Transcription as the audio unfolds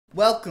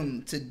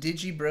Welcome to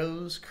Digi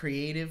Bros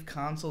Creative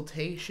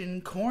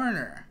Consultation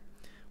Corner,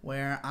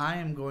 where I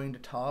am going to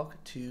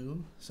talk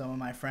to some of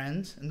my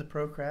friends and the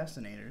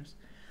procrastinators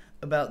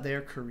about their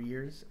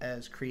careers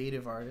as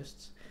creative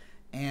artists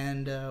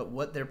and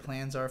what their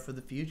plans are for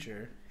the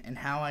future and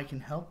how I can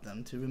help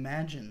them to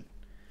imagine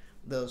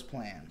those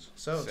plans.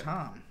 So, Sick.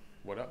 Tom,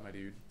 What up, my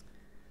dude?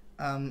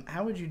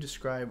 how would you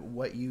describe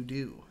what you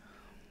do?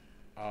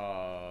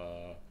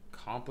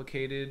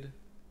 Complicated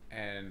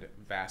and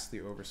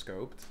vastly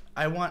overscoped.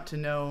 I want to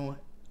know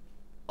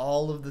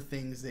all of the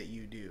things that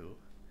you do.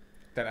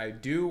 That I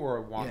do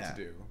or want Yeah. to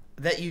do.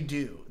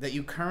 That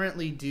you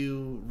currently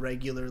do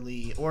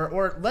regularly,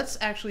 or let's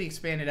actually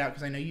expand it out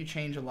because I know you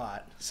change a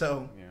lot.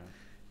 So Yeah.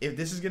 if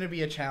this is going to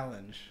be a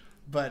challenge,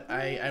 but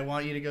I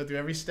want you to go through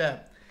every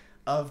step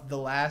of the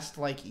last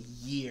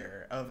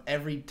year of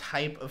every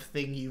type of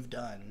thing you've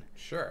done.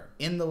 Sure.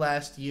 In the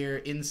last year,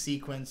 in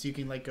sequence, you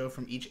can go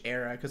from each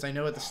era, because I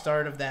know at the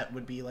start of that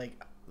would be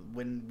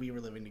when we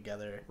were living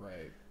together.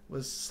 Right.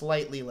 Was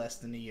slightly less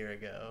than a year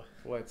ago.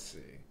 Let's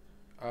see.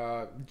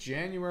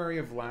 January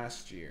of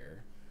last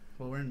year.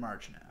 Well, we're in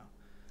March now.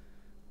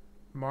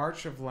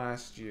 March of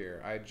last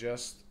year, I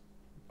just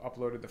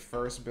uploaded the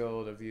first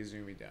build of the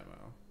Izumi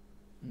demo.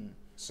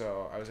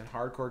 So I was in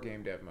hardcore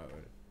game dev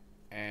mode,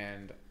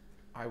 and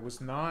I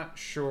was not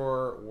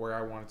sure where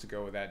I wanted to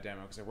go with that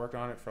demo because I worked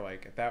on it for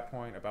at that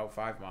point about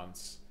 5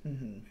 months,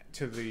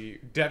 to the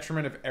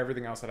detriment of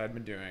everything else that I'd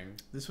been doing.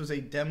 This was a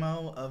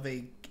demo of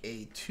a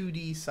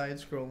 2D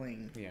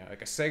side-scrolling. Yeah,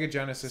 like a Sega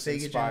Genesis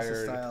Sega inspired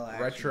Genesis style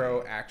action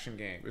retro game. action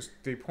game.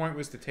 The point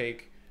was to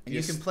take. And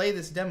you can play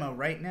this demo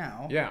right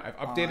now. Yeah, I've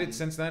updated it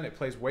since then. It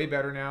plays way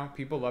better now.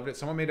 People loved it.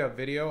 Someone made a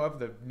video of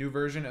the new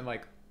version and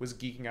was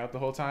geeking out the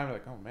whole time.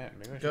 Like, oh man,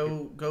 maybe I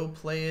should go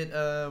play it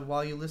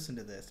while you listen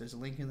to this. There's a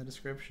link in the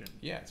description.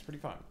 Yeah, it's pretty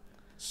fun.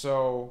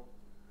 So,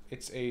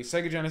 it's a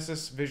Sega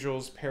Genesis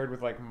visuals paired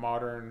with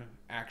modern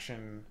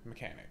action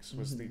mechanics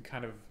was the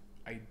kind of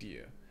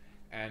idea.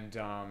 And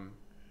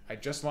I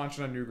just launched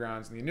it on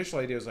Newgrounds, and the initial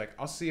idea was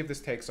I'll see if this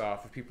takes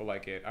off, if people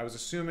like it. I was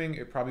assuming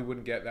it probably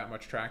wouldn't get that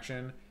much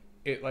traction.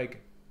 It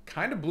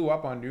kind of blew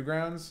up on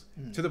Newgrounds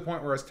to the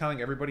point where I was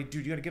telling everybody,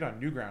 dude, you gotta get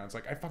on Newgrounds.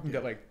 I fucking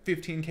got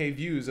 15K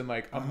views in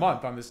a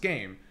month on this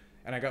game.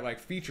 And I got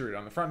featured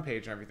on the front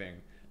page and everything,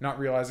 not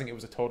realizing it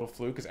was a total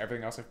fluke because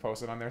everything else I've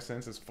posted on there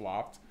since has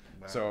flopped.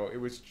 Wow. So it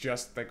was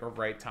just a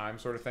right time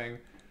sort of thing.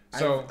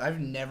 So I've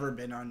never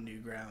been on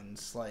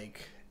Newgrounds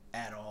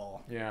at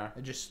all. Yeah.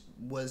 It just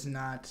was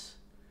not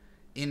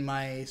in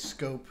my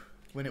scope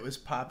when it was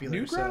popular.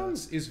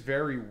 Newgrounds is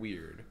very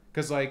weird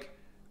because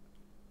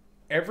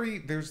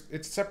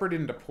it's separated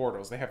into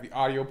portals. They have the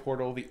audio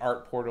portal, the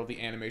art portal,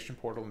 the animation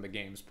portal, and the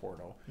games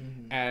portal.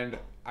 And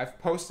I've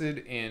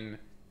posted in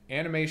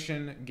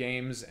animation,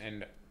 games,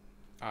 and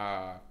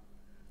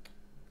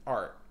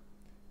art.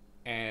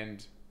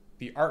 And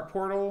the art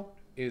portal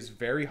is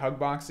very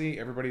hugboxy.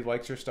 Everybody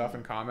likes your stuff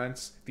and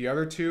comments. The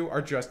other two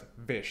are just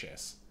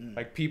vicious.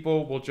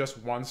 People will just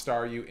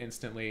one-star you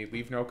instantly,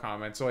 leave no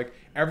comments. So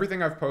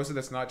everything I've posted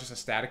that's not just a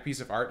static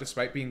piece of art,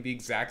 despite being the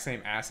exact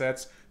same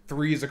assets,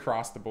 3s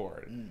across the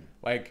board.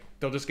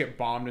 They'll just get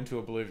bombed into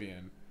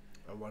oblivion.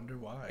 I wonder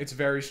why. It's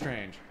very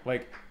strange.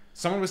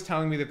 Someone was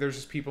telling me that there's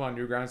just people on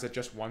Newgrounds that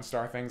just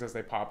one-star things as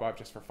they pop up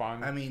just for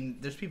fun. I mean,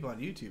 there's people on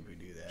YouTube who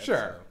do that.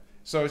 Sure.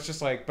 So it's just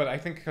but I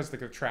think because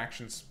the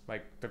attractions,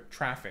 the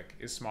traffic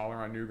is smaller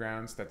on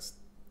Newgrounds,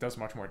 does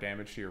much more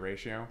damage to your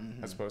ratio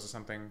as opposed to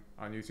something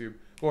on YouTube.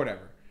 But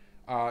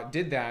whatever.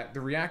 Did that.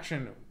 The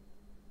reaction,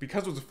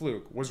 because it was a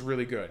fluke, was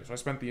really good. So I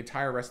spent the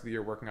entire rest of the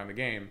year working on the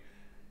game,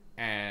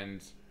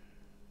 and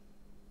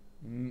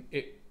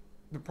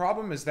the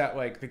problem is that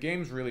the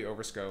game's really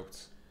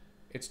overscoped.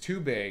 It's too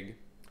big,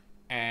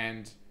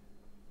 and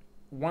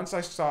once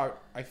I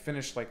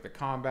finished the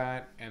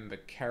combat and the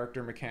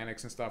character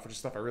mechanics and stuff, which is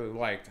stuff I really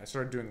liked, I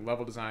started doing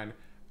level design.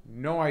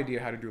 No idea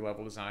how to do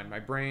level design. My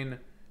brain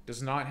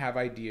does not have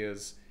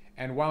ideas,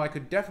 and while I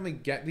could definitely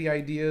get the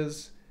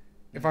ideas,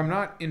 if I'm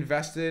not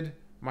invested,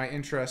 my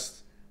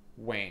interest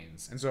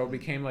wanes. And so it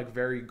became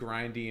very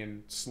grindy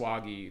and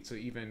sloggy to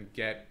even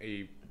get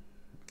a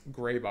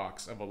gray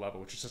box of a level,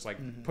 which is just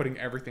putting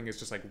everything as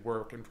just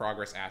work in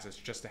progress assets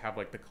just to have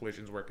the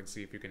collisions work and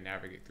see if you can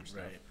navigate through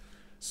stuff. Right.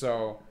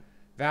 So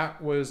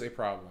that was a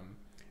problem.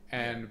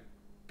 And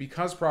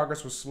because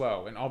progress was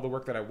slow and all the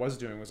work that I was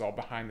doing was all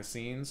behind the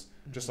scenes,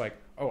 just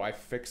I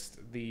fixed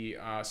the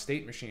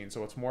state machine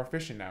so it's more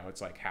efficient now.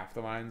 It's half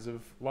the lines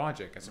of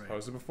logic as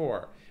opposed to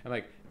before.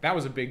 And that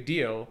was a big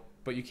deal,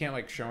 but you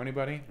can't show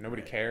anybody.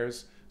 Nobody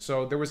cares.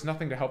 So there was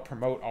nothing to help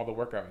promote all the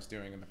work I was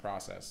doing in the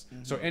process.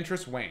 So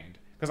interest waned.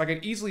 Because I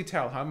could easily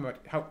tell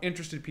how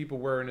interested people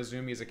were in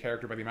Izumi as a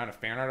character by the amount of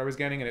fan art I was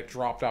getting, and it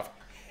dropped off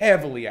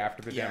heavily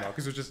after the demo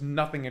because there's just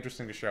nothing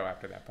interesting to show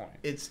after that point.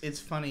 It's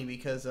funny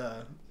because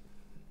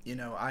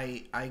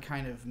I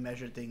kind of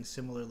measure things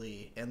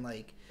similarly, and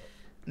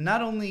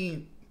not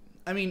only,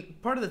 I mean,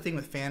 part of the thing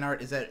with fan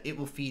art is that it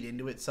will feed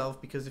into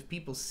itself, because if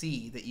people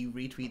see that you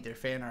retweet their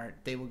fan art,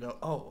 they will go,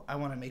 oh, I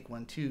want to make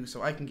one too,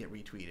 so I can get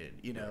retweeted,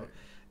 Right.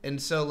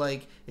 And so,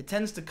 like, it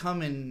tends to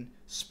come in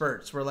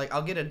spurts where, like,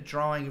 I'll get a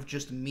drawing of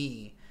just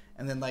me,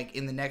 and then, like,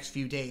 in the next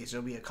few days,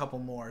 there'll be a couple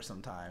more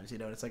sometimes, you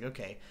know? It's like,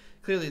 okay,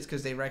 clearly it's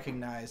because they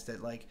recognize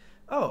that, like,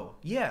 oh,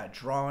 yeah,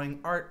 drawing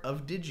art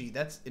of Digi.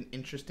 That's an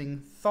interesting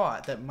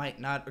thought that might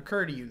not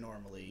occur to you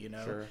normally, you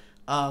know? Sure.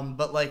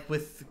 But, like,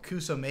 with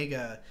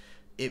Kusomega,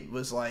 it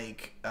was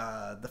like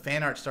the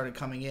fan art started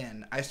coming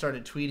in. I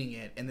started tweeting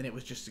it, and then it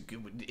was just,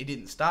 it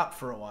didn't stop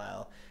for a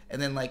while.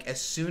 And then, like, as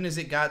soon as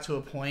it got to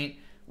a point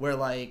where,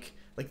 like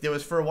there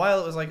was, for a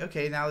while, it was like,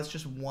 okay, now it's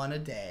just one a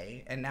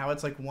day, and now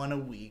it's, like, one a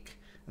week.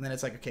 And then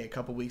it's like, okay, a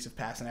couple weeks have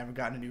passed and I haven't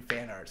gotten a new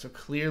fan art. So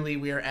clearly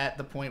we are at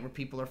the point where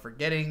people are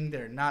forgetting.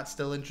 They're not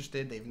still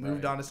interested. They've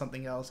moved on to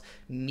something else.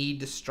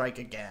 Need to strike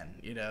again,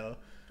 you know?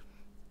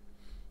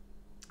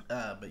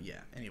 But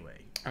yeah, anyway.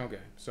 Okay,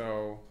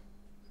 so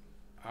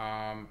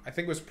I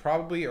think it was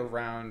probably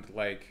around,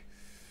 like,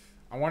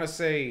 I want to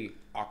say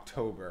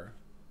October,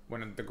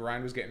 when the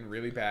grind was getting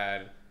really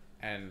bad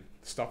and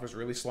stuff was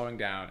really slowing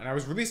down. And I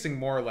was releasing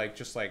more, like,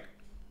 just, like,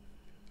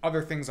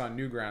 other things on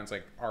Newgrounds,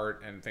 like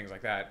art and things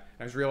like that.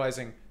 And I was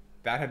realizing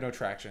that had no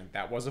traction.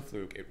 That was a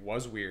fluke. It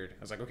was weird.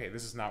 I was like, okay,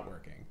 this is not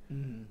working.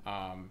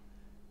 Mm-hmm.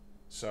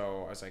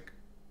 So I was like,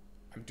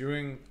 I'm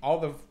doing all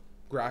the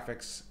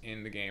graphics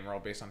in the game are all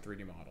based on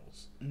 3D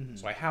models. Mm-hmm.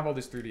 So I have all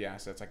these 3D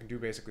assets. I can do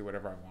basically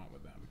whatever I want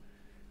with them.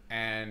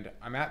 And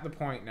I'm at the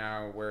point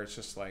now where it's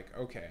just like,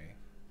 okay,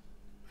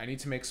 I need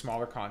to make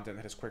smaller content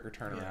that has quicker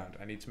turnaround.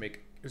 I need to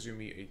make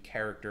Izumi a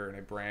character and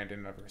a brand in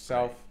and of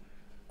herself. Right.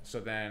 So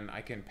then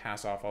I can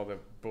pass off all the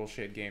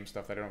bullshit game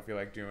stuff that I don't feel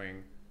like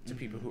doing to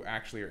people who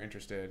actually are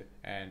interested.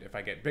 And if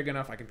I get big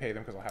enough, I can pay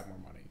them because I'll have more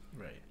money.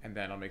 Right. And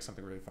then I'll make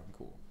something really fucking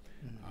cool.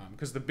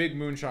 Because the big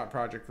moonshot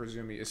project for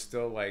Izumi is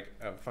still like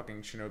a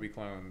fucking Shinobi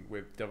clone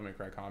with Devil May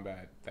Cry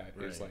combat that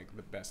is like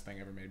the best thing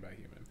ever made by a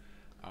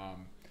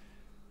human.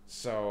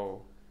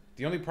 So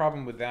the only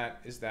problem with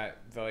that is that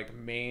the like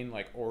main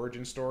like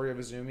origin story of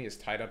Izumi is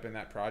tied up in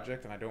that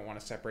project, and I don't want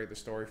to separate the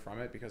story from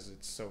it because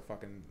it's so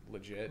fucking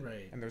legit.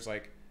 Right. And there's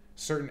like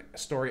certain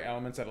story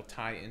elements that'll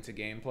tie into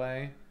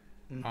gameplay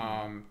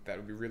that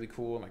would be really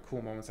cool, and like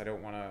cool moments I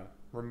don't want to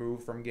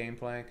remove from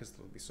gameplay because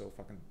it'll be so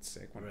fucking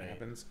sick when it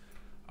happens.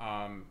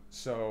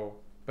 So,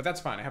 but that's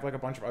fine. I have like a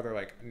bunch of other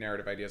like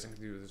narrative ideas I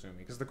can do with Izumi,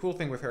 because the cool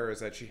thing with her is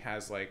that she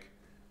has like,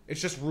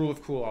 it's just rule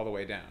of cool all the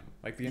way down.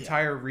 Like the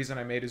entire reason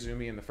I made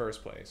Izumi in the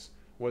first place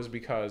was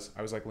because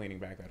I was like leaning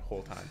back that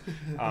whole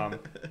time.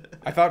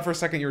 I thought for a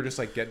second you were just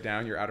like, get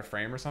down, you're out of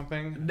frame or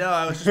something. No,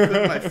 I was just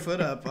putting my foot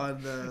up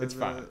on the, it's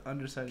fine.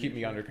 Underside. Keep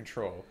me under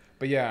control.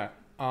 But yeah,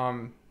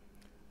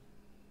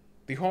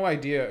 the whole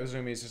idea of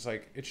Izumi is just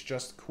like, it's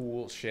just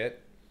cool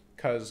shit.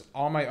 Because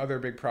all my other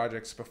big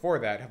projects before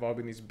that have all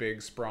been these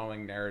big,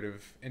 sprawling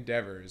narrative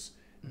endeavors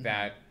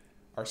that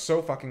are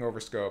so fucking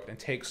overscoped and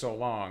take so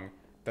long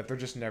that they're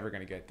just never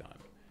going to get done.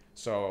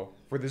 So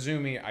for the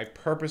Izumi, I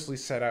purposely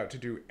set out to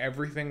do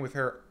everything with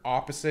her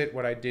opposite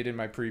what I did in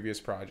my previous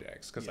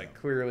projects. Because like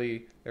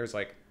clearly there's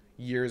like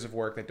years of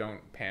work that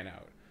don't pan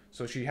out.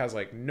 So she has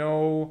like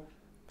no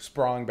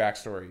sprawling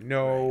backstory,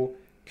 no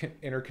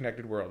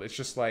interconnected world. It's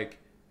just like,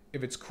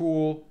 if it's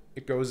cool,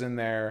 it goes in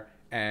there.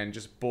 And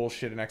just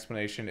bullshit and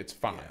explanation, it's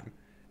fine.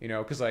 You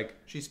know, because like,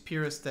 she's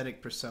pure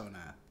aesthetic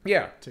persona.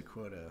 Yeah. To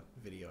quote a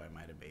video I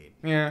might have made.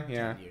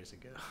 10 years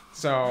ago.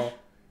 So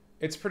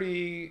it's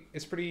pretty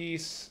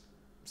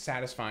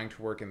satisfying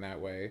to work in that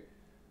way.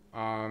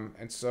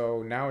 And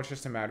so now it's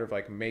just a matter of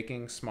like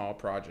making small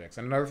projects.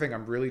 And another thing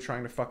I'm really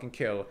trying to fucking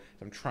kill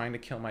is I'm trying to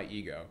kill my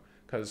ego.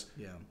 Because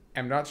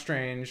I'm Not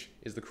Strange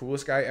is the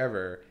coolest guy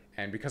ever.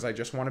 And because I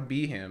just want to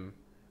be him,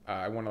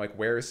 I want to like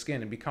wear his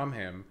skin and become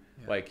him.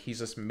 Like, he's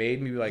just made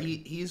me, like...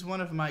 He's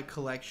one of my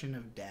collection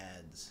of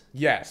dads.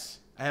 Yes.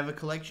 I have a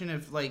collection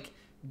of, like,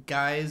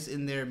 guys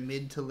in their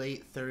mid to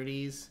late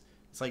 30s.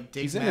 It's like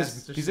Dick He's in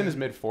his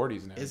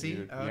mid-40s now, Is he?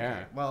 Dude. Okay.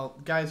 Yeah. Well,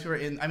 guys who are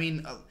in... I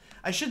mean,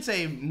 I should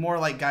say more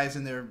like guys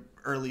in their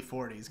early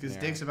 40s. Because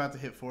Dick's about to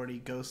hit 40.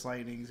 Ghost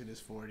Lightning's in his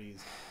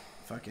 40s.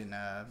 Fucking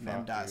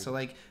Femdot. So,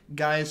 like,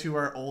 guys who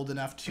are old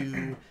enough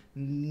to...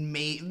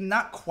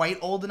 not quite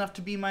old enough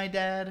to be my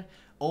dad...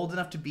 old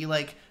enough to be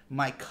like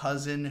my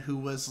cousin who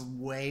was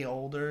way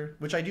older,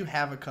 which I do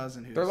have a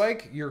cousin who's... They're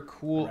like your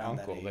cool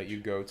uncle that you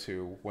go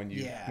to when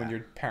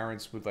your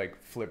parents would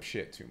like flip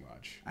shit too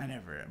much. I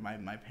never...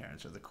 My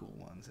parents are the cool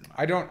ones.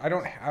 I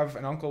don't have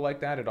an uncle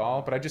like that at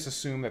all, but I just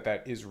assume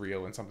that is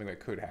real and something that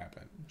could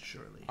happen.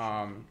 Surely.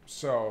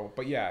 So,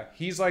 but yeah,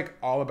 he's like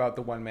all about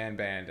the one-man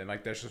band, and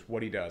like that's just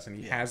what he does, and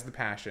he has the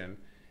passion.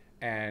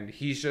 And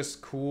he's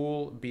just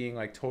cool being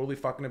like totally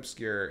fucking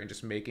obscure and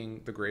just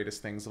making the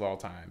greatest things of all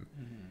time.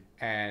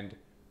 And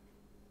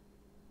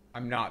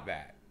I'm not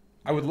that.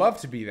 I would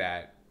love to be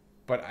that,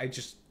 but I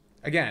just,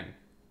 again,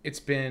 it's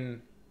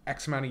been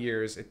X amount of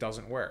years, it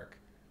doesn't work.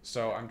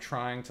 So I'm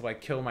trying to like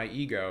kill my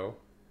ego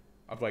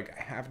of like,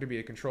 I have to be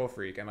a control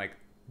freak and like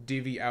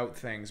divvy out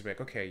things, be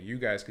like, okay, you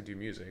guys could do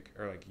music,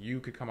 or like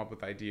you could come up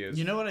with ideas.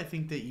 You know what I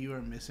think that you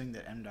are missing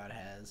that M.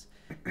 has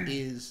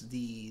is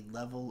the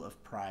level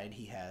of pride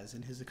he has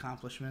in his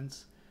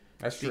accomplishments.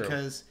 That's true.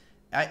 Because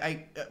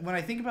I when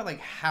I think about like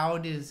how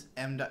does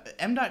M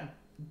dot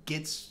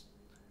gets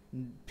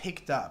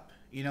picked up,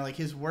 you know, like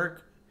his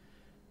work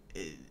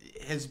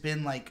has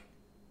been like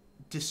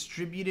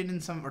distributed in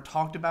some or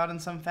talked about in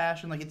some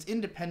fashion, like it's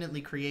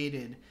independently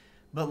created,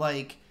 but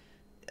like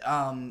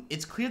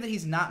it's clear that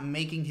he's not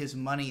making his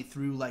money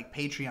through like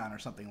Patreon or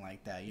something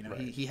like that, you know.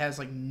 Right. He has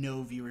like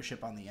no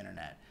viewership on the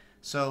internet,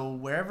 so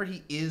wherever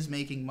he is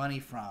making money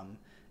from,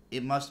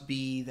 it must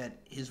be that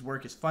his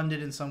work is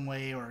funded in some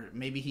way, or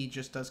maybe he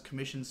just does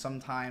commissions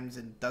sometimes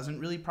and doesn't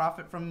really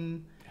profit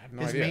from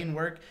his main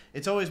work.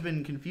 It's always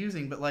been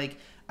confusing, but like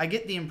I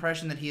get the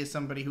impression that he is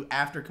somebody who,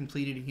 after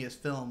completing his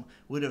film,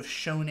 would have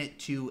shown it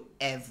to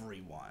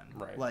everyone.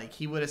 Right. Like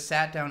he would have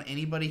sat down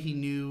anybody he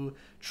knew,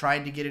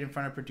 tried to get it in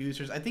front of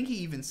producers. I think he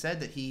even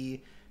said that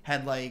he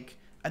had like,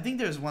 I think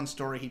there's one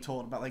story he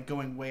told about like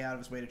going way out of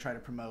his way to try to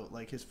promote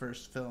like his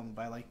first film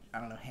by like, I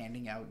don't know,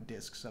 handing out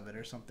discs of it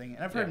or something.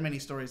 And I've heard many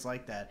stories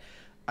like that.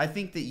 I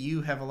think that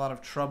you have a lot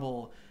of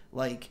trouble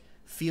like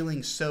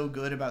feeling so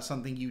good about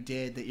something you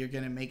did that you're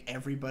going to make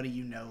everybody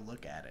you know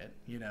look at it,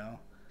 you know?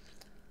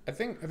 I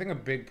think a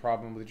big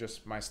problem with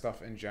just my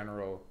stuff in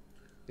general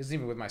isn't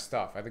even with my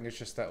stuff. I think it's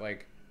just that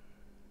like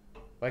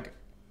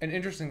an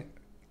interesting,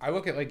 I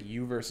look at like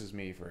You Versus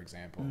Me, for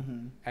example,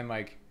 and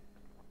like,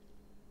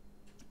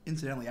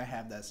 incidentally, I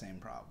have that same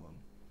problem.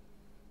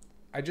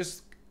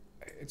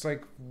 It's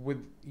like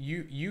with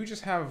you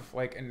just have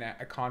like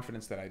a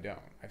confidence that I don't,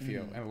 I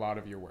feel, in a lot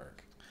of your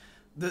work.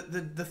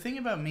 The thing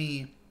about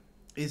me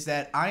is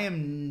that I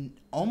am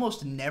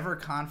almost never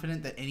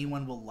confident that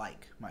anyone will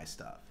like my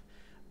stuff.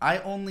 I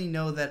only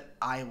know that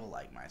I will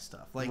like my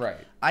stuff. Like, right.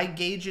 I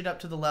gauge it up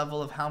to the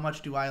level of how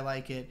much do I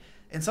like it.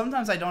 And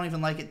sometimes I don't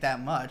even like it that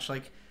much.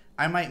 Like,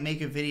 I might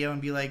make a video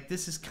and be like,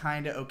 this is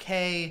kind of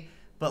okay,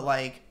 but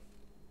like,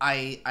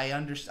 I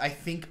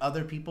think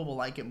other people will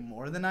like it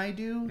more than I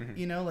do.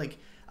 You know, like,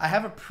 I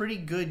have a pretty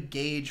good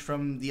gauge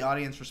from the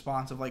audience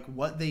response of like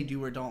what they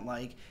do or don't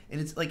like. And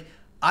it's like,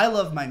 I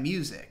love my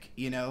music,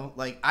 you know,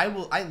 like I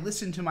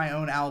listen to my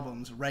own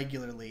albums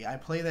regularly. I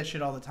play that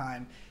shit all the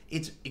time.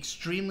 It's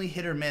extremely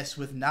hit or miss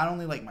with not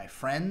only like my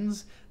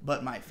friends,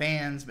 but my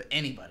fans, but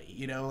anybody,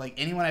 you know, like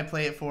anyone I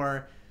play it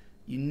for,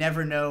 you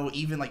never know,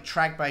 even like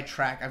track by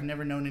track. I've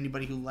never known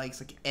anybody who likes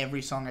like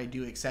every song I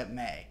do except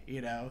May,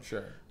 you know?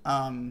 Sure.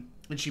 And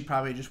she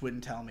probably just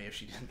wouldn't tell me if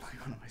she didn't like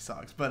one of my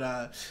songs.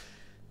 But,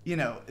 you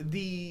know,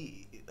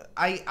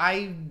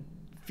 I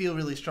feel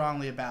really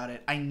strongly about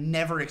it. I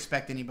never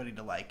expect anybody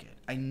to like it.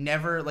 I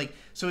never like,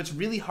 so it's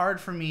really hard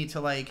for me to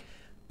like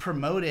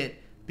promote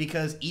it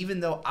because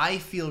even though I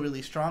feel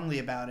really strongly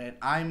about it,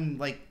 I'm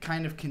like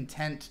kind of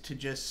content to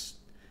just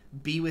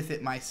be with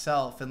it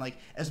myself. And like,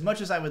 as much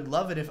as I would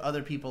love it if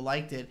other people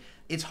liked it,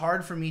 it's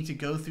hard for me to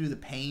go through the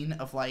pain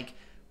of like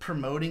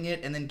promoting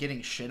it and then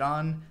getting shit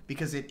on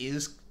because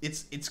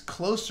it's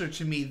closer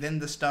to me than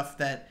the stuff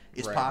that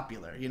is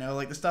popular, you know,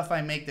 like the stuff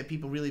I make that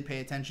people really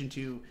pay attention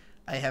to.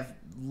 I have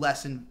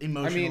less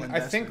emotional investment. I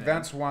think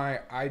that's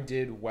why I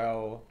did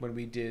well when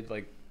we did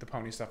like the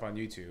pony stuff on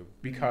YouTube,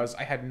 because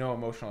I had no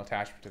emotional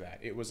attachment to that.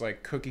 It was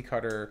like cookie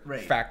cutter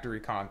factory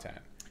content.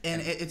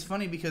 And it's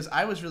funny because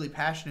I was really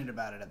passionate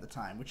about it at the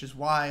time, which is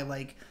why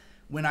like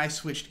when I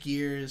switched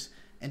gears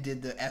and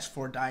did the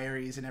S4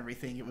 Diaries and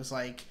everything, it was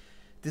like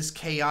this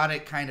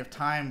chaotic kind of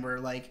time where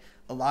like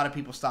a lot of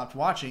people stopped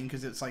watching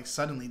because it's like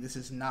suddenly this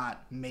is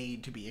not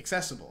made to be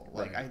accessible.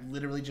 Like I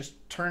literally just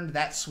turned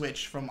that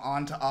switch from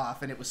on to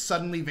off and it was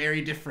suddenly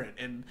very different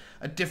and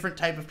a different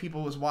type of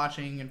people was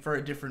watching and for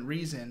a different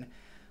reason.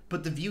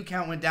 But the view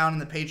count went down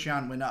and the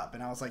Patreon went up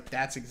and I was like,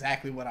 that's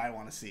exactly what I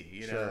want to see,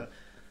 you know?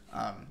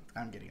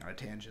 I'm getting on a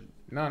tangent.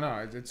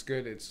 No, it's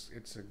good.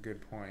 It's a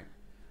good point.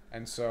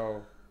 And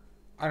so,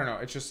 I don't know.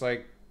 It's just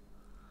like,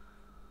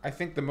 I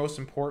think the most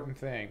important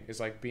thing is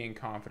like being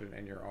confident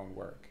in your own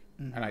work.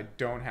 And I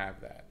don't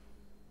have that.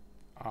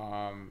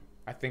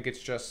 I think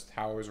it's just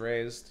how I was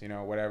raised, you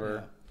know, whatever.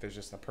 Yeah. There's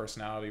just a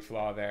personality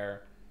flaw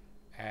there.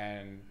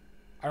 And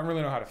I don't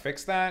really know how to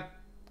fix that.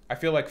 I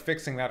feel like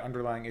fixing that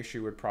underlying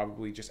issue would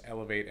probably just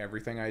elevate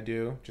everything I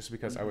do, just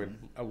because I would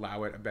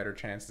allow it a better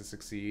chance to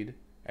succeed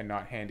and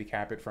not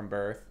handicap it from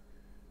birth.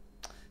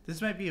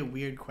 This might be a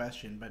weird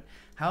question, but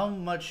how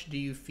much do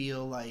you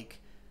feel like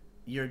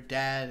your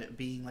dad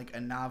being like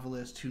a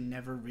novelist who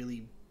never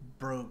really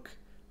broke,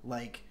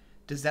 like,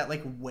 does that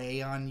like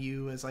weigh on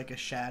you as like a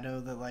shadow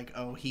that like,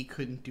 oh, he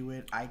couldn't do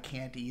it, I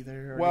can't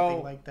either, or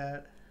anything like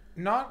that?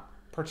 Not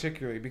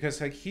particularly,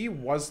 because like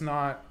he's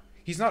not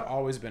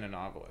always been a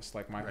novelist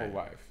like my whole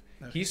life.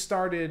 Okay. He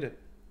started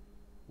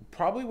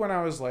probably when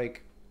I was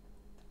like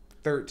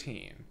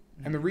 13.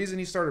 And the reason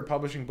he started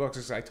publishing books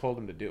is I told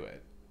him to do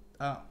it.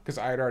 Oh. Because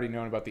I had already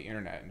known about the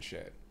internet and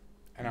shit.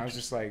 And I was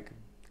just like,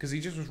 because he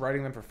just was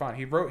writing them for fun.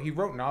 He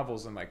wrote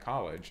novels in like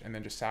college and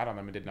then just sat on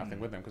them and did nothing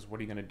with them, because what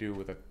are you going to do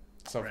with a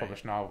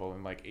self-published novel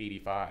in like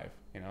 85?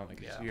 You know,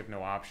 like you have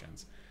no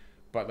options.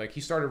 But like he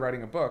started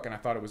writing a book and I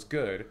thought it was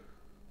good.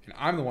 And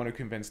I'm the one who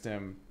convinced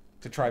him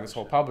to try this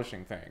whole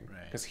publishing thing,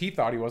 because he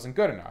thought he wasn't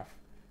good enough.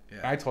 Yeah.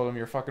 And I told him,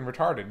 you're fucking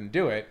retarded and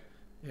do it.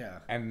 Yeah.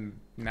 And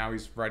now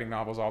he's writing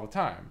novels all the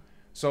time.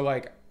 So,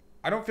 like,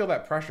 I don't feel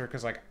that pressure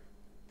because, like,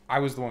 I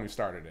was the one who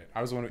started it.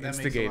 I was the one who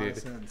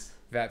instigated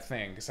that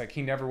thing. It's like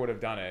he never would have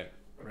done it.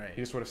 Right.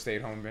 He just would have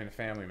stayed home being a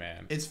family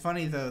man. It's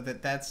funny though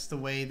that that's the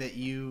way that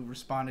you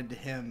responded to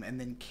him, and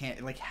then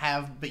can't like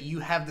but you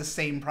have the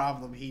same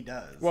problem he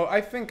does. Well,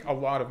 I think a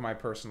lot of my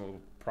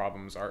personal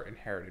problems are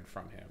inherited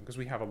from him because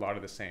we have a lot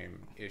of the same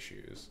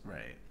issues.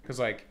 Right. Because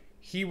like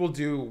he will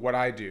do what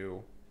I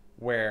do,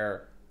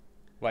 where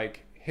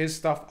like his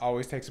stuff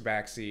always takes a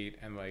backseat,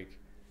 and like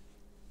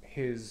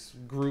his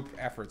group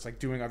efforts, like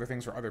doing other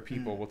things for other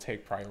people, will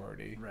take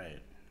priority. Right.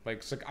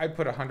 Like, so I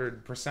put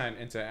 100%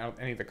 into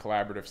any of the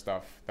collaborative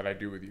stuff that I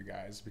do with you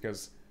guys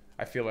because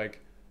I feel like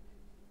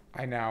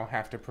I now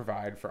have to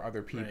provide for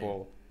other people,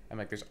 right. And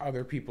like there's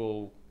other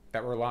people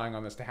that were relying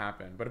on this to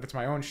happen. But if it's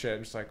my own shit,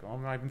 I'm just like, oh,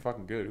 I'm not even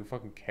fucking good. Who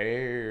fucking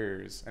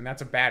cares? And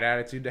that's a bad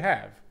attitude to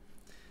have.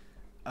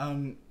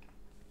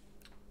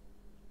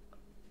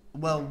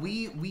 Well,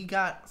 we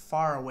got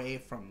far away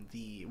from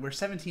we're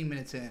 17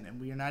 minutes in, and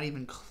we are not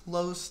even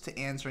close to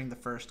answering the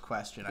first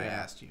question I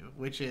asked you,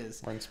 which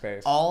is we're in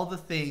space. All the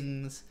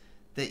things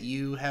that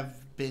you have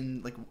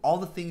been, like, all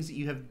the things that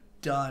you have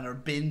done or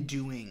been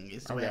doing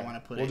is the way I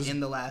want to put it in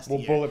the last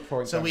year. Bullet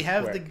point. So we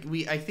have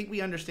I think we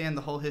understand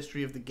the whole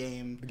history of the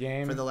game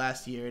for the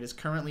last year. It is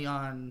currently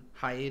on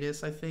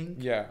hiatus, I think.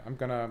 Yeah, I'm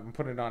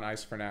putting it on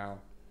ice for now.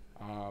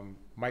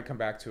 Might come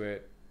back to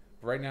it.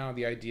 Right now,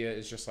 the idea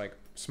is just like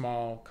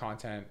small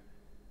content.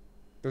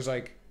 There's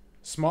like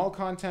small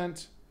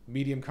content,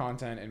 medium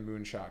content, and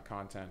moonshot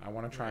content. I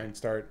want to try and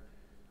start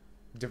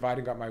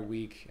dividing up my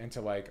week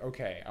into like,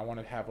 okay, I want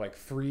to have like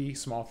 3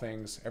 small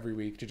things every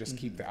week to just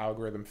keep the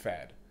algorithm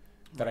fed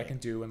that I can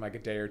do in like a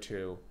day or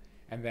two.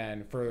 And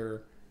then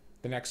for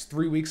the next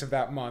 3 weeks of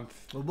that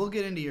month. Well, we'll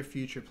get into your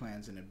future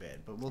plans in a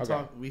bit, but we'll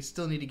talk. We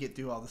still need to get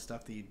through all the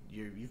stuff that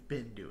you've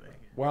been doing.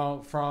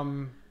 Well,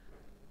 from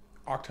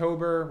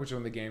October, which is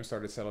when the game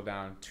started to settle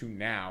down, to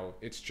now,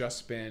 it's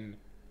just been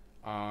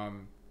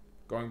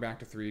going back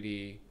to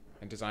 3D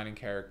and designing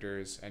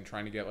characters and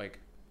trying to get like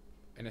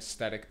an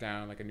aesthetic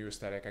down, like a new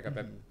aesthetic. I got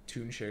that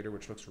toon shader,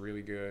 which looks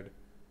really good.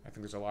 I think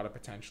there's a lot of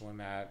potential in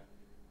that.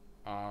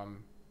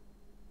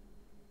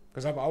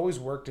 Because I've always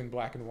worked in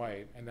black and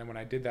white, and then when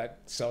I did that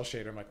cell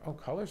shader, I'm like, oh,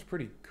 color's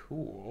pretty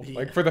cool. Yeah.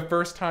 Like for the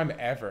first time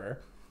ever,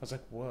 I was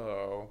like,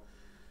 whoa,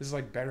 this is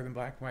like better than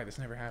black and white. This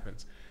never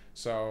happens.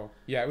 So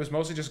yeah, it was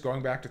mostly just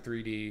going back to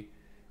 3D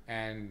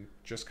and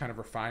just kind of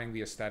refining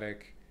the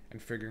aesthetic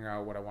and figuring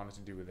out what I wanted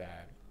to do with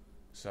that.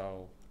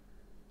 So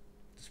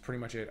that's pretty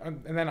much it.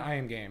 And then I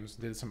Am Games,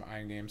 did some I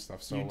Am Games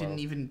stuff solo. You didn't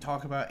even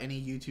talk about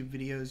any YouTube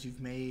videos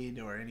you've made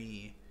or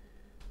any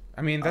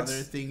other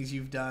things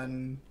you've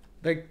done.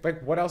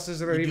 Like what else is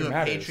there that even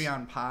matters? You do a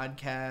Patreon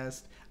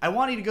podcast. I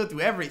want you to go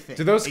through everything.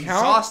 Do those count?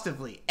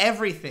 Exhaustively.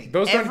 Everything.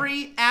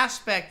 Every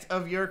aspect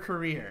of your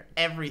career.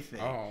 Everything.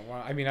 Oh,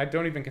 well, I mean, I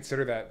don't even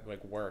consider that,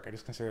 like, work. I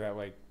just consider that,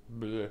 like,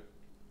 bleh.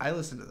 I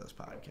listen to those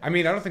podcasts. I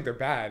mean, I don't think they're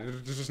bad.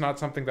 It's just not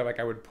something that, like,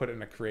 I would put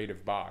in a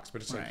creative box.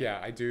 But it's like, yeah,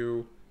 I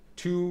do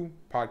 2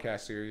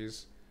 podcast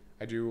series.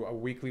 I do a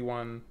weekly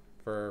one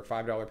for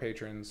 $5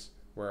 patrons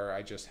where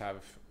I just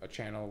have a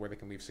channel where they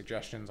can leave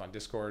suggestions on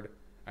Discord.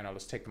 And I'll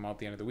just take them all at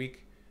the end of the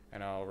week.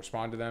 And I'll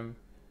respond to them.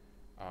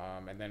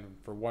 And then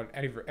for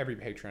every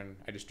patron,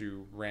 I just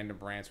do random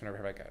rants whenever I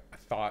have like a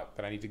thought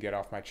that I need to get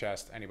off my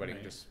chest. Anybody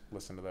can just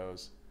listen to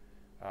those.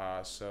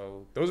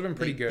 So those have been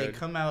pretty good. They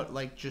come out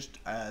like just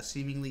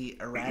seemingly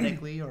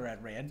erratically or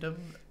at random.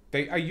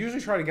 I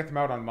usually try to get them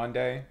out on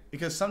Monday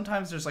because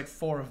sometimes there's like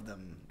 4 of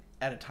them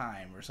at a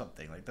time or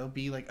something. Like there'll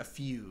be like a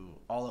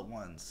few all at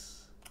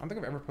once. I don't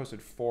think I've ever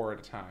posted 4 at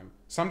a time.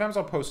 Sometimes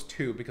I'll post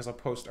 2 because I'll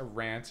post a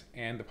rant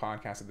and the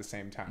podcast at the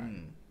same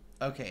time.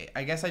 Okay,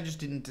 I guess I just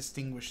didn't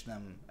distinguish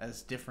them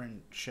as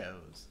different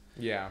shows.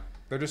 Yeah,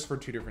 they're just for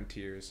 2 different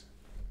tiers.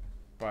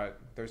 But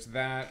there's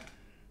that.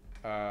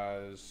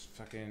 I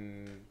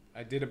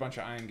did a bunch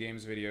of I Am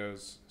Games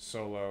videos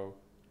solo,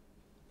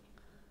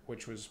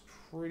 which was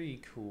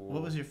pretty cool.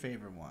 What was your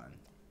favorite one?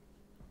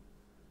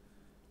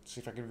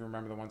 See if I can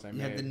remember the ones I made.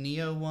 You had the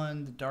Neo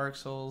one, the Dark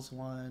Souls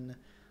one,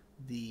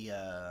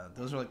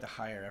 those are like the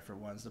higher effort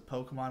ones. The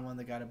Pokemon one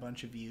that got a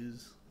bunch of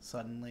views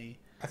suddenly.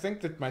 I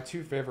think that my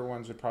 2 favorite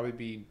ones would probably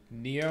be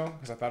Neo,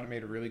 because I thought it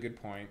made a really good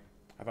point.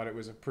 I thought it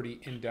was a pretty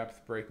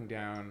in-depth breaking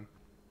down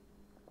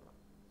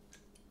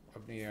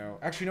of Neo.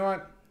 Actually, you know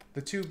what?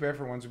 The 2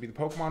 favorite ones would be the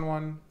Pokemon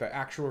one, the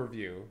actual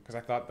review, because I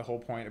thought the whole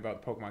point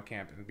about the Pokemon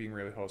camp and being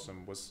really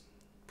wholesome was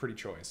pretty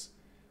choice.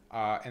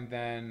 And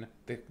then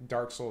the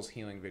Dark Souls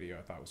healing video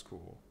I thought was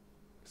cool.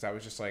 Because I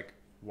was just like,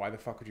 why the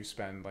fuck would you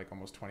spend like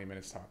almost 20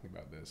 minutes talking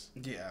about this?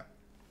 Yeah.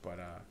 But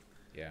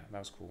yeah, that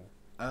was cool.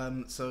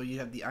 So you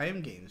have the I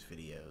Am Games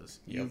videos.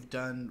 Yep.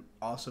 You've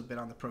also been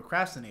on the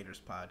Procrastinators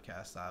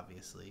podcast,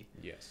 obviously.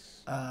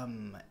 Yes.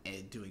 And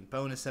doing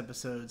bonus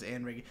episodes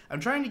and regular. I'm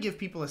trying to give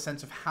people a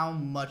sense of how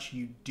much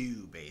you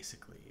do,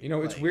 basically. You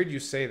know, it's weird you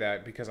say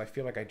that because I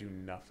feel like I do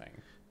nothing.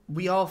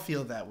 We all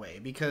feel that way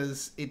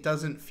because it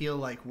doesn't feel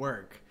like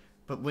work.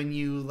 But when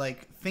you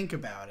like think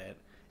about it,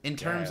 in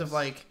terms of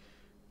like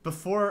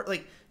before,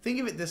 like think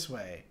of it this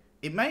way.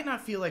 It might not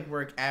feel like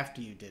work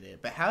after you did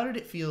it, but how did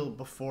it feel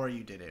before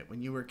you did it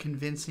when you were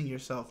convincing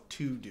yourself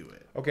to do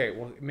it? Okay,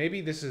 well,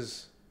 maybe this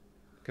is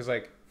because,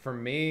 like, for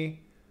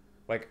me,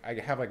 like, I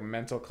have, like,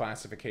 mental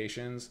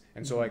classifications.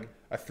 And so, like,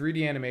 a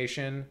 3D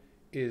animation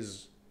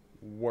is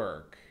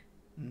work.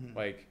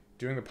 Like,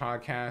 doing the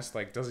podcast,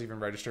 like, doesn't even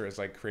register as,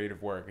 like,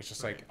 creative work. It's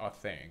just, like, a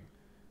thing.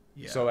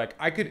 Yeah. So, like,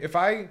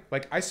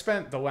 I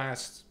spent the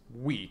last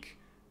week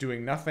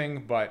doing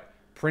nothing but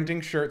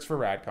printing shirts for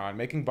Radcon,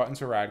 making buttons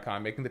for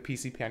Radcon, making the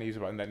PC Pen user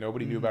button that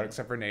nobody knew about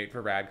except for Nate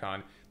for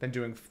Radcon, then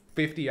doing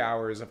 50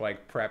 hours of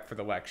like prep for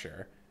the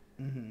lecture.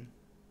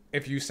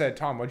 If you said,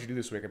 Tom, what'd you do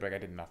this week? I'd be like, I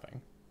did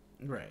nothing.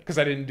 Right. Because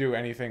I didn't do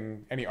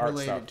anything, any art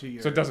related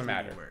stuff. So it doesn't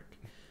matter. Work.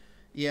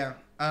 Yeah.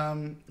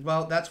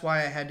 Well, that's why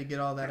I had to get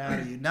all that out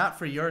of you. Not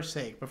for your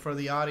sake, but for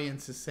the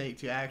audience's sake,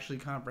 to actually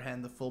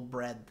comprehend the full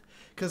breadth.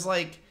 Because,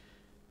 like,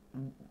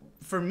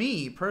 for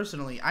me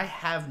personally, I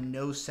have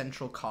no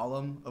central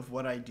column of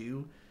what I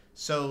do,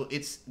 so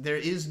there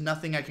is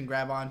nothing I can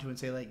grab onto and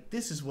say like,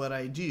 this is what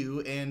I do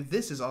and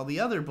this is all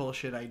the other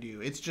bullshit I do.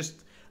 It's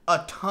just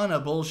a ton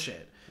of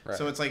bullshit. Right.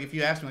 So it's like if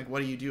you ask me like,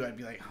 what do you do? I'd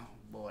be like, oh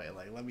boy,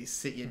 like let me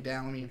sit you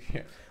down, let me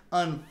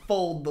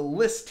unfold the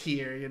list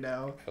here. You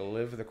know, I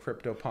live the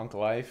CryptoPunk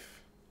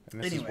life,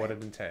 and this is what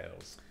it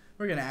entails.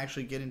 We're gonna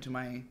actually get into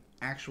my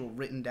actual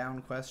written down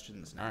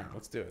questions now. All right,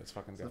 let's do it. Let's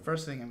fucking go. So the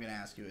first thing I'm going to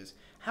ask you is,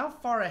 how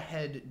far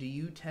ahead do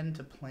you tend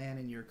to plan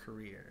in your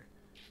career?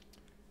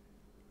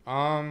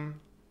 I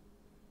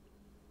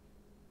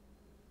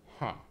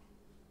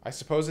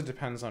suppose it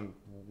depends on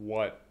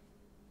what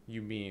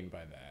you mean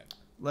by that.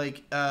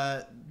 Like,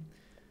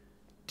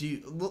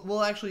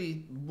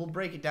 we'll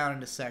break it down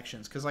into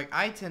sections, because like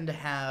I tend to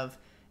have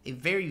a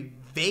very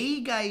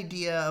vague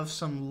idea of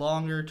some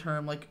longer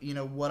term, like, you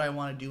know, what I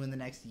want to do in the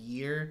next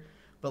year,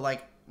 but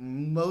like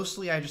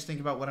mostly I just think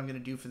about what I'm going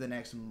to do for the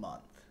next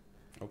month.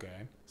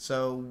 Okay.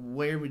 So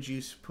where would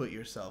you put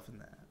yourself in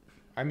that?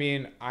 I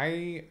mean,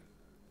 I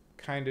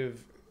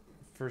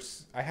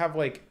have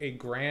like a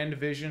grand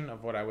vision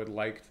of what I would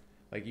like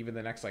even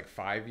the next like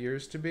 5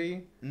 years to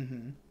be.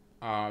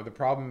 The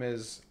problem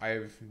is I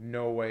have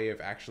no way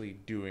of actually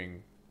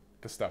doing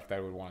the stuff that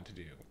I would want to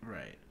do.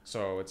 Right.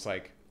 So it's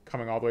like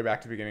coming all the way back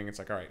to the beginning. It's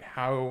like, all right,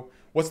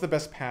 what's the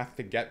best path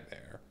to get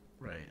there?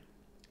 Right.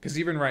 Because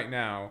even right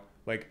now,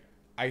 like,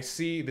 I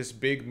see this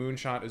big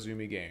Moonshot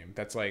Azumi game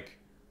that's like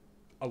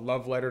a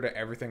love letter to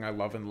everything I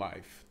love in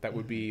life. That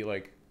would be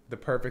like the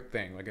perfect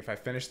thing. Like if I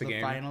finish the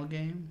game, final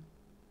game,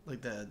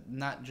 like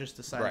not just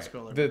the side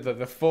scroller,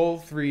 the full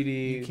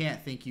 3D. You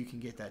can't think you can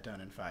get that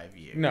done in 5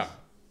 years. No,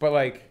 but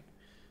like,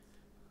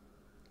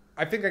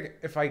 I think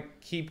if I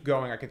keep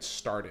going, I could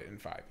start it in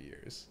 5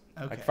 years.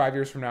 Okay. Like 5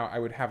 years from now, I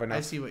would have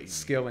enough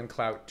skill and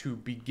clout to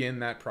begin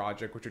that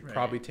project, which would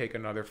probably take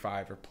another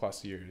 5 or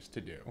plus years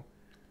to do.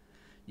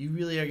 You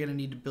really are going to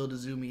need to build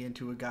Azumi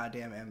into a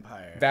goddamn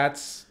empire.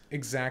 That's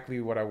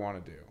exactly what I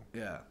want to do.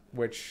 Yeah.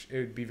 Which it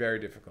would be very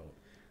difficult.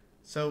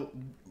 So,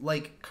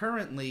 like,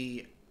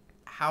 currently,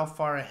 how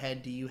far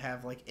ahead do you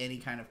have, like, any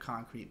kind of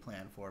concrete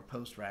plan for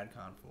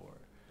post-Radcon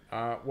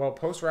 4? Well,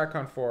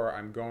 post-Radcon 4,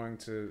 I'm going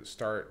to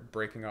start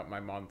breaking up my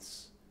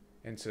months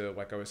into,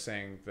 like I was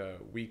saying, the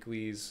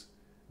weeklies,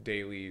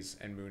 dailies,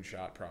 and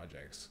moonshot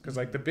projects. Because,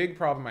 like, the big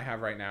problem I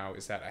have right now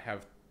is that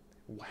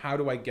how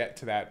do I get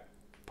to that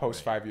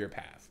post 5-year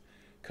path?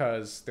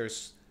 Because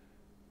there's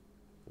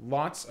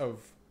lots of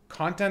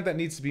content that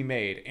needs to be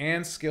made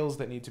and skills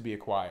that need to be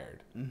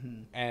acquired,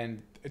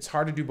 and it's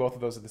hard to do both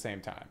of those at the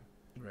same time,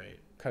 right?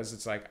 Because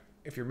it's like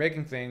if you're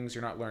making things,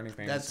 you're not learning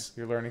things.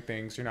 You're learning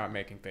things, you're not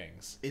making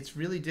things. It's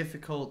really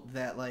difficult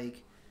that,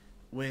 like,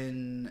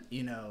 when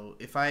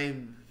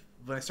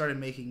I started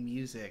making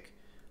music,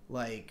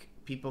 like,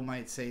 people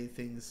might say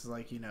things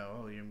like, you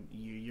know, oh,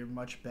 you're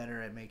much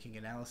better at making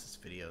analysis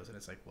videos, and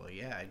it's like, well,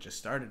 yeah, I just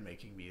started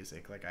making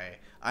music. Like,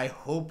 I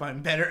hope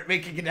I'm better at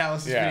making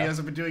analysis videos.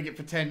 I've been doing it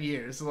for 10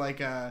 years.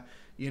 Like,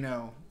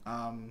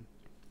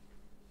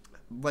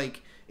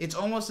 like, it's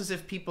almost as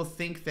if people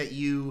think that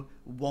you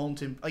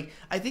won't like,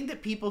 I think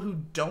that people who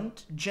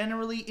don't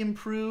generally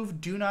improve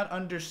do not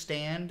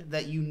understand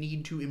that you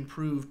need to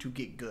improve to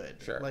get good.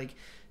 Sure. Like,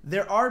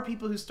 there are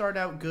people who start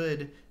out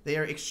good. They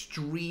are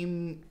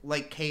extreme,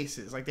 like,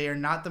 cases. Like, they are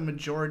not the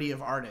majority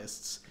of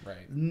artists.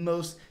 Right.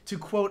 To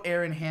quote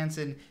Aaron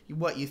Hansen,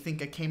 what, you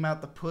think I came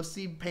out the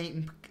pussy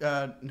painting,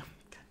 no, God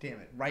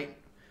damn it, right?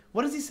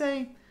 What does he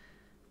say?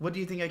 What do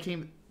you think I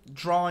came,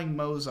 drawing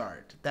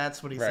Mozart?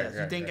 That's what he says.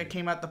 You think I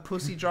came out the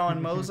pussy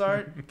drawing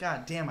Mozart?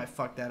 God damn, I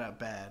fucked that up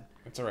bad.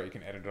 It's alright, you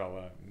can edit it all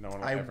out. No one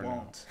will ever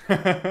know.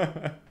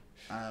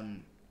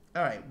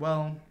 Alright,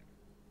 well,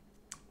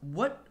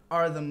 what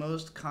are the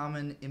most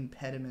common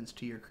impediments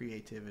to your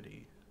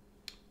creativity?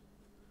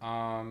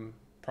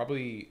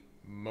 Probably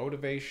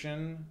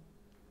motivation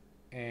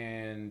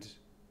and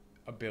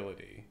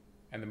ability.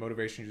 And the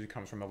motivation usually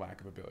comes from a lack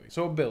of ability.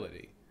 So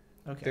ability.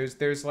 Okay.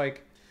 There's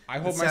like, I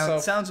hold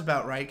myself... Sounds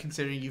about right,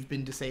 considering you've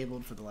been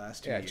disabled for the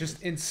last 2 years. Yeah,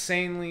 just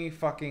insanely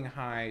fucking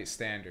high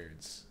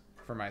standards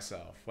for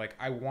myself. Like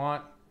I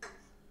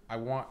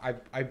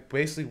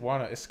basically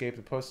want to escape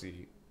the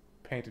pussy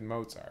painting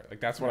Mozart. Like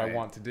that's what I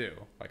want to do.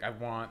 Like I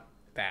want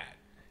that.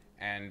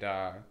 And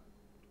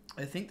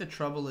I think the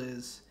trouble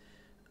is,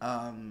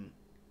 and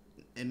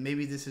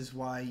maybe this is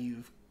why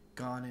you've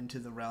gone into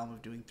the realm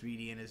of doing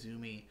 3D and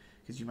Azumi,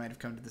 because you might have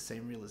come to the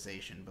same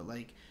realization. But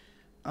like,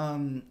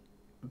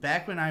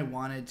 back when I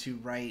wanted to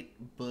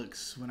write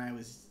books when I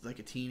was like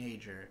a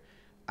teenager,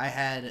 I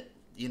had,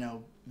 you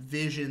know,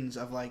 visions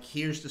of like,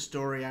 here's the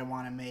story I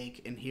want to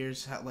make, and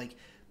here's how, like,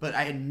 but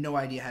I had no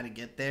idea how to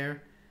get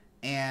there.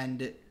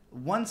 And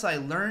once I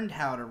learned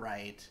how to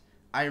write,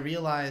 I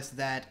realized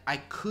that I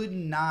could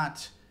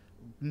not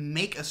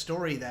make a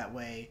story that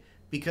way,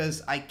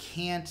 because I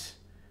can't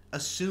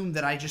assume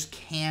that I just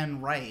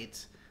can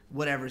write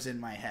whatever's in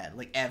my head,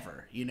 like,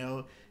 ever, you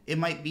know? It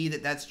might be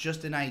that that's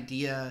just an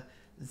idea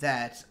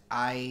that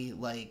I,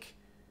 like,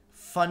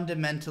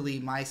 fundamentally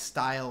my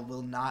style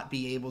will not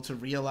be able to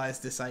realize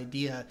this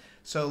idea.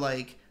 So,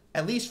 like,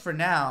 at least for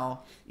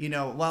now, you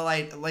know, while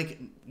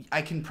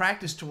I can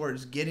practice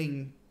towards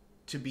getting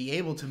to be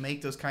able to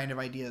make those kind of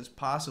ideas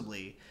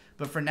possibly,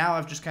 but for now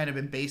I've just kind of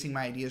been basing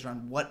my ideas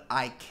around what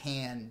I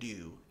can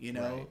do, you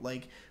know? Right.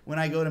 Like, when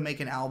I go to make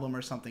an album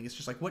or something, it's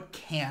just like, what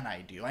can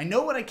I do? I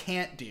know what I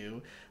can't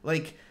do.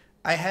 Like,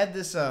 I had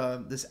this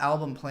this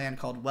album plan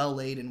called Well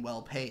Laid and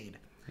Well Paid,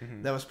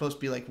 that was supposed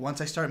to be like,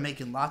 once I start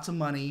making lots of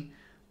money,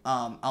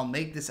 I'll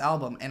make this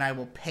album and I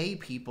will pay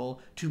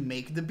people to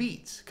make the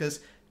beats, because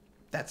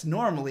that's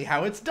normally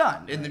how it's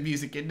done in the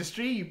music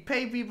industry. You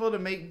pay people to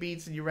make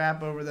beats and you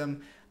rap over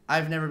them.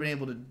 I've never been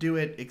able to do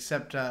it,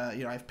 except,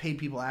 you know, I've paid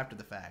people after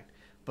the fact.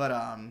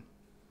 But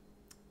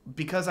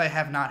because I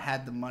have not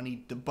had the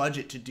money, the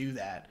budget to do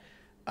that,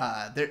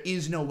 there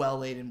is no Well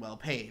Laid and Well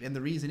Paid. And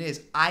the reason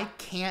is I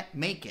can't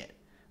make it.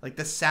 Like,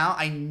 the sound,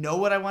 I know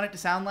what I want it to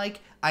sound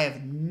like. I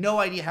have no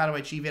idea how to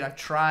achieve it. I've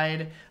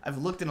tried. I've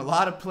looked in a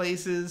lot of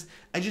places.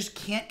 I just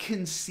can't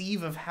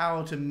conceive of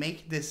how to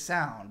make this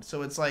sound.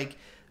 So it's like,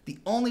 the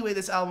only way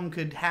this album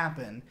could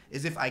happen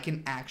is if I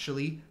can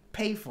actually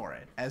pay for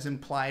it, as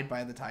implied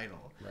by the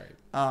title.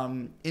 Right.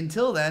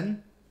 Until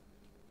then,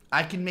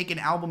 I can make an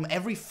album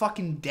every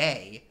fucking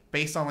day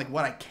based on, like,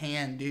 what I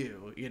can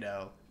do, you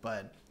know?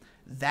 But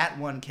that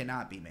one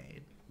cannot be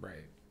made.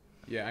 Right.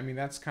 Yeah, I mean,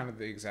 that's kind of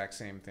the exact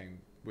same thing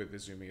with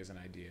Izumi as an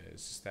idea.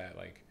 It's just that,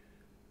 like,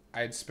 I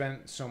had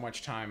spent so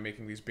much time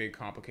making these big,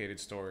 complicated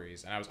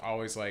stories, and I was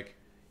always, like,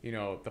 you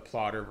know, the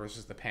plotter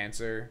versus the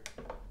pantser,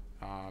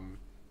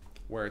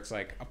 where it's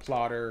like a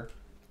plotter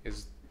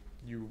is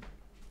you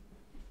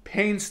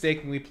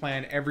painstakingly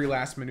plan every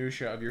last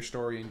minutia of your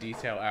story in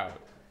detail out,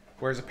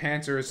 whereas a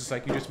pantser is just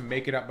like you just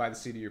make it up by the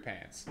seat of your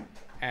pants.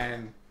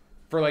 And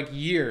for like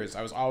years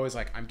I was always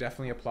like, I'm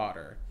definitely a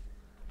plotter,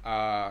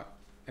 and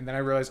then I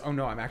realized, oh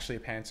no, I'm actually a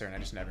pantser, and I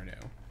just never knew.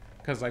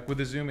 Because like with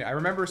Izumi, I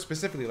remember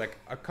specifically like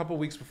a couple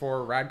weeks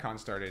before RadCon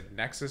started,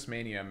 Nexus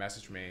Mania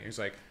messaged me. He was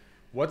like,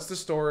 what's the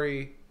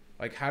story,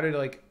 like how did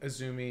like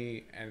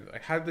Izumi and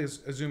like how did this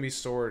Izumi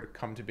sword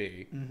come to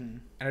be?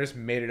 And I just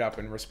made it up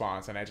in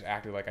response, and I just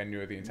acted like I knew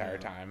it the entire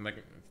time.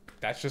 Like,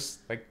 that's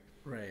just like,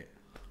 right,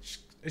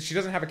 she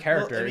doesn't have a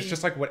character. Well, I mean, it's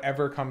just like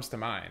whatever comes to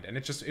mind, and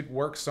it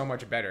works so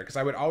much better. Because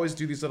I would always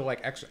do these little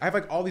like extra. I have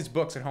like all these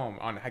books at home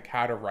on like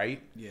how to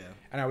write. Yeah.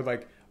 And I would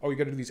like, oh, you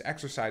got to do these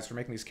exercises for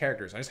making these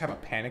characters. I just have a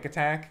panic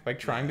attack like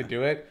trying to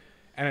do it,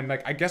 and I'm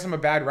like, I guess I'm a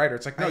bad writer.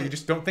 It's like, no, you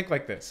just don't think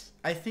like this.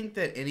 I think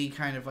that any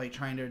kind of like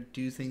trying to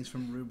do things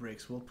from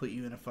rubrics will put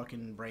you in a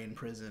fucking brain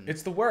prison.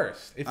 It's the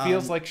worst. It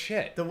feels like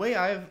shit. The way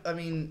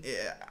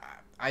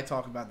I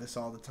talk about this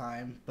all the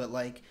time, but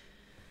like,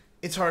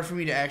 it's hard for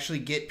me to actually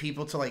get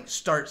people to like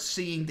start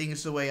seeing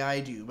things the way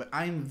I do. But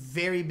I'm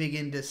very big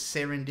into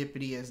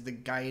serendipity as the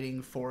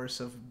guiding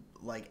force of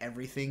like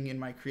everything in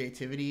my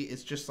creativity.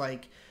 It's just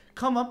like,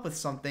 come up with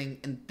something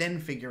and then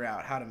figure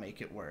out how to make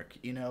it work,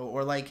 you know?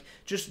 Or like,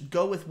 just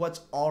go with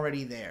what's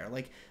already there.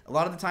 Like, a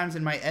lot of the times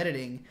in my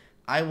editing,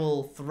 I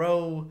will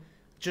throw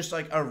just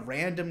like a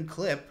random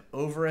clip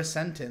over a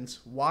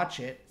sentence,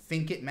 watch it,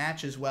 think it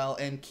matches well,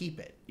 and keep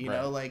it, you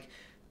know? Like,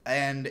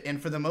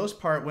 and for the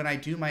most part, when I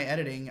do my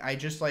editing, I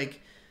just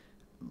like,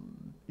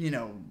 you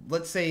know,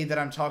 let's say that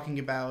I'm talking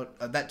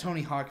about that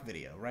Tony Hawk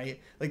video, right?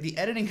 Like, the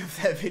editing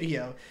of that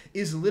video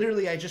is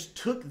literally, I just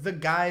took the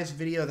guy's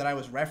video that I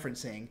was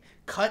referencing,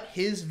 cut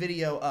his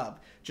video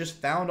up, just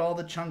found all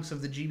the chunks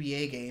of the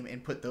GBA game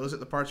and put those at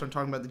the parts where I'm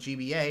talking about the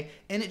GBA,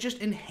 and it just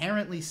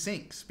inherently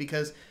syncs,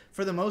 because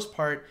for the most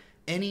part,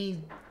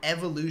 any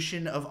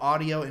evolution of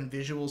audio and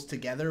visuals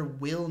together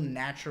will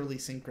naturally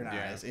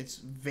synchronize. Yeah. It's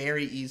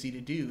very easy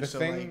to do.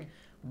 Like,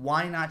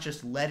 why not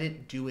just let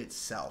it do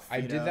itself?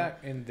 I did that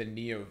in the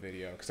Neo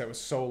video because that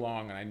was so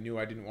long and I knew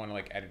I didn't want to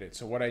like edit it.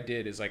 So what I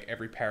did is like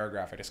every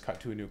paragraph I just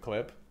cut to a new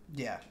clip.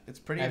 Yeah, it's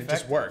pretty effective.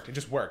 It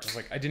just worked. It's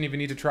like I didn't even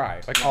need to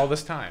try. Like all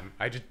this time,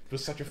 I just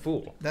was such a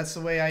fool. That's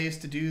the way I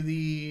used to do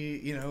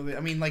I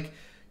mean, like,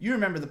 you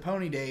remember the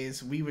Pony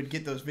days, we would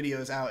get those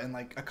videos out in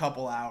like a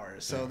couple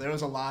hours. So there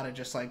was a lot of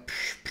just like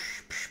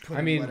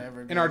I mean,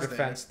 in our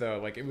defense, though,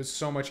 like it was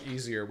so much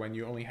easier when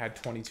you only had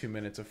 22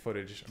 minutes of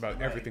footage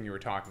about everything you were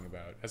talking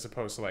about, as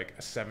opposed to like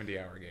a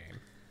 70-hour game.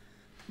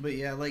 But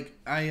yeah, like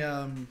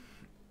I'm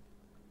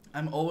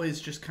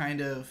always just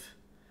kind of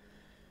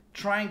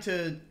trying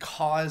to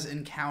cause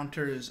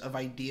encounters of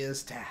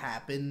ideas to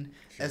happen,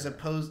 as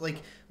opposed,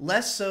 like,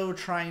 less so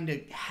trying to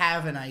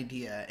have an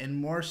idea and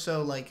more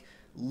so like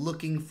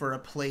looking for a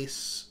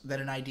place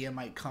that an idea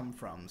might come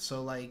from.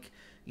 So like,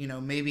 you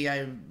know, maybe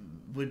I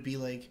would be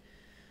like,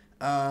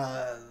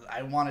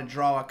 I want to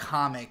draw a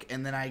comic,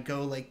 and then I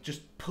go like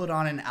just put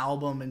on an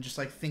album and just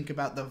like think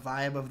about the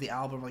vibe of the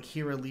album, like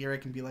hear a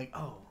lyric and be like,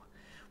 oh,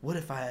 what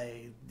if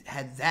I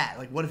had that?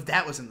 Like, what if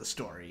that was in the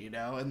story, you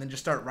know? And then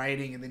just start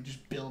writing and then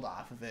just build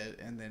off of it.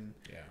 And then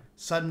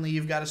suddenly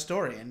you've got a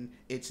story, and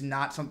it's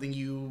not something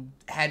you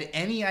had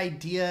any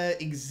idea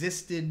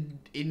existed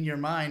in your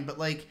mind, but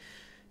like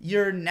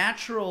your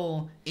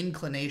natural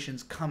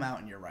inclinations come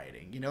out in your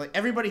writing. You know, like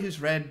everybody who's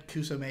read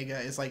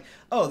Kusomega is like,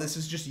 oh, this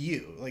is just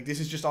you. Like, this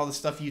is just all the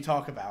stuff you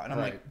talk about. And I'm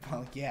like,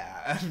 well,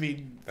 yeah. I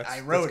mean,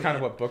 I wrote it. That's kind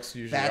of what books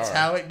usually are. That's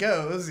how it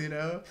goes, you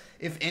know?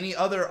 If any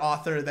other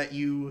author that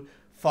you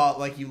thought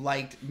like you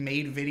liked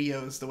made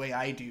videos the way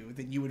I do,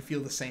 then you would feel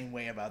the same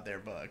way about their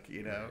book,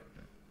 you know?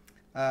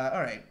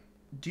 All right.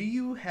 Do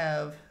you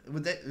have...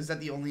 is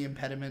that the only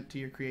impediment to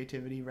your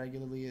creativity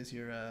regularly, is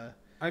your...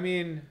 I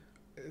mean...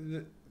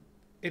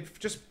 it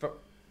just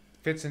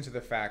fits into the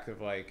fact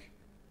of like,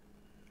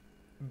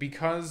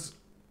 because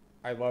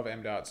I love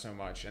M. Dot so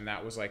much, and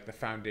that was like the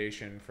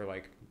foundation for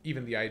like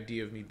even the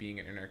idea of me being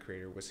an internet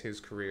creator was his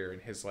career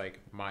and his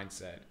like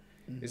mindset,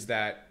 is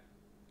that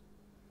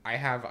I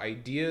have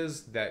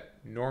ideas that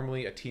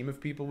normally a team of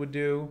people would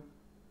do,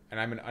 and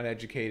I'm an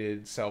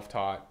uneducated,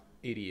 self-taught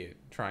idiot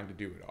trying to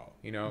do it all,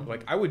 you know?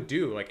 Like I would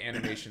do like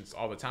animations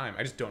all the time,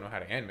 I just don't know how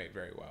to animate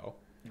very well.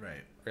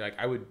 Right. Or like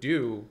I would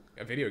do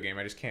a video game,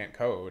 I just can't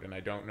code and I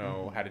don't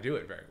know how to do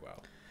it very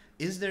well.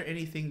 Is there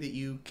anything that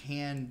you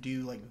can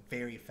do like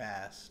very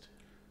fast?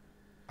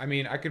 I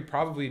mean, I could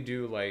probably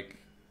do like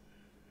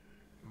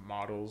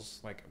models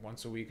like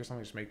once a week or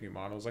something, just make new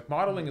models. Like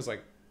modeling is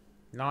like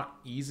not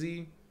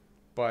easy,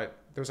 but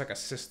there's like a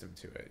system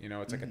to it, you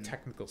know? It's like a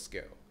technical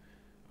skill.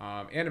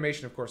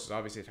 Animation, of course, is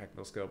obviously a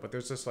technical skill, but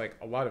there's just like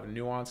a lot of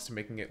nuance to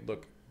making it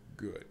look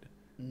good.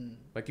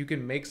 Like you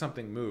can make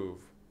something move.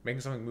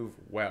 Making something move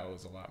well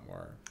is a lot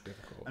more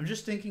difficult. I'm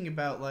just thinking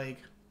about like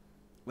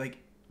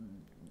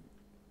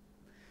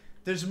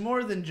there's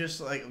more than just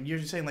like, you're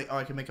just saying like, oh,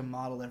 I can make a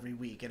model every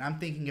week, and I'm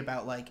thinking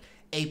about like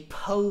a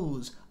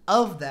pose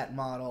of that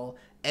model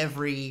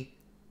every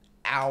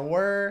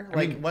hour. I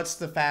mean, what's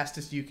the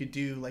fastest you could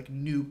do like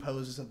new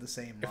poses of the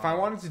same model? If I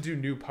wanted to do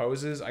new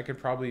poses, I could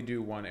probably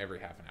do one every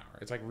half an hour.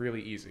 It's like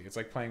really easy. It's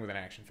like playing with an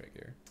action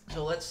figure.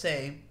 So let's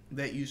say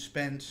that you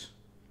spent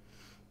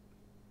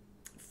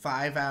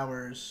 5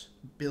 hours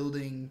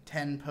building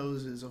 10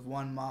 poses of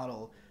one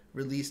model,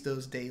 release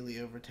those daily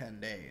over 10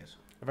 days.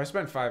 If I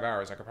spent 5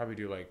 hours, I could probably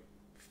do like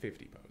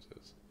 50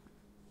 poses.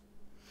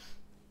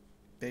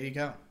 There you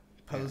go.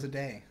 Pose a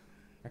day.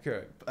 I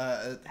could.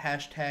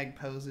 Hashtag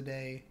pose a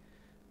day.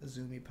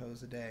 Azumi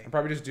pose a day. I'd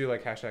probably just do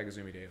like hashtag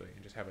Azumi daily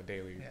and just have a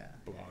daily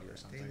blog or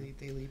something.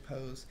 Daily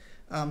pose.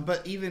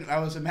 But even I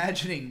was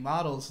imagining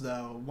models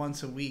though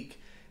once a week,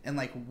 and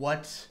like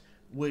what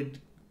would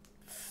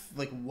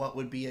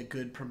be a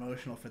good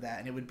promotional for that,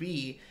 and it would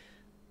be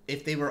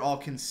if they were all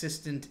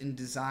consistent in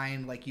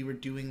design, like you were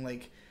doing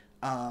like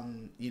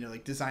you know,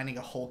 like designing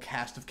a whole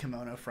cast of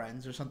Kimono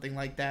Friends or something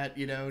like that,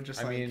 you know,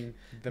 just I mean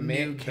the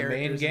main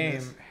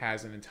game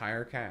has an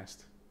entire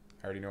cast.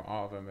 I already know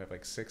all of them. They have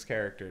like 6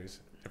 characters,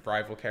 a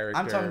rival character.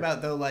 I'm talking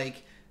about though,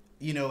 like,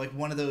 you know, like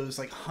one of those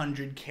like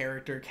 100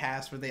 character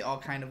casts where they all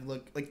kind of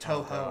look like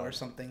Toho or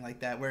something like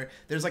that, where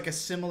there's like a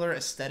similar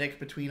aesthetic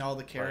between all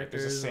the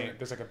characters. Right,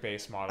 there's like a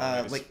base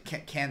model. Like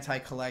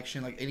Kantai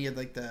Collection, like any of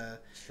like the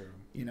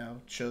you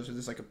know, shows where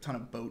there's like a ton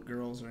of boat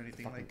girls or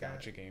anything like that.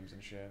 Gacha games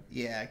and shit.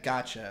 Yeah,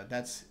 gotcha.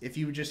 That's if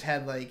you just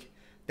had like,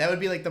 that would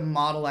be like the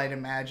model I'd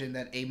imagine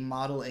that a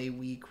model a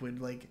week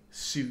would like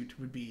suit,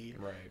 would be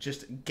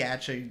just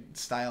gacha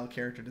style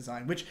character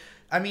design. Which,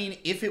 I mean,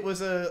 if it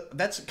was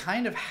that's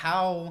kind of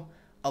how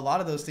a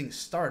lot of those things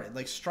started.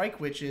 Like Strike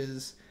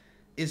Witches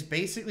is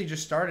basically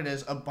just started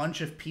as a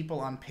bunch of people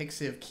on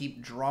Pixiv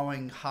keep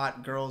drawing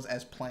hot girls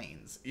as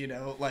planes, you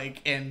know,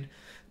 like, and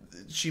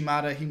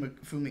Shimada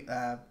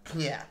Fumikane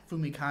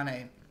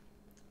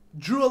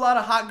drew a lot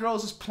of hot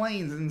girls as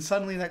planes, and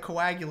suddenly that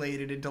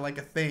coagulated into like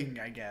a thing,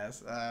 I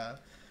guess.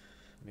 But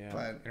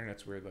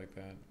internet's weird like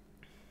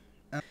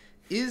that.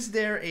 Is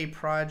there a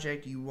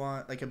project you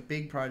want, like a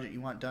big project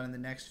you want done in the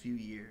next few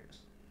years?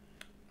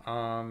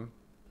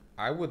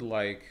 I would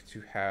like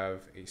to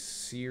have a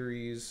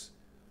series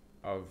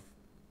of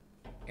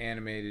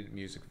animated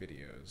music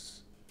videos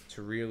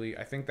to really,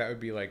 I think that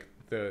would be like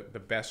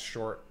the best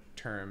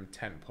short-term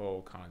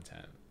tentpole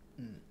content.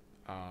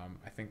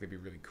 I think they'd be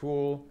really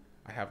cool.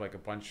 I have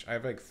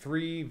like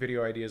 3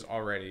 video ideas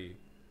already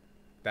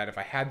that if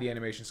I had the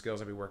animation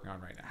skills, I'd be working on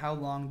right now. How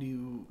long do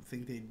you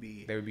think they'd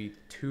be? They would be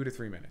 2 to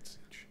 3 minutes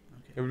each.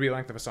 It would be the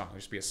length of a song.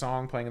 There'd just be a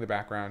song playing in the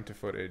background to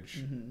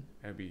footage. Mm-hmm.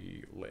 It'd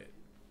be lit.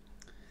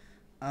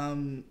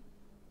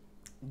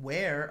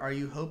 Where are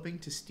you hoping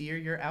to steer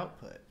your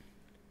output?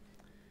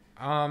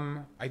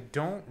 I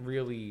don't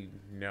really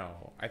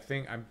know. I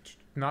think I'm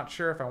not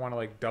sure if I want to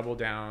like double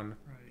down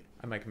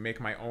and like make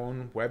my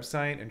own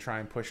website and try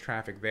and push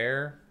traffic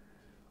there,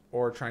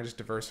 or try and just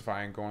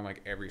diversify and go on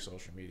like every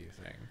social media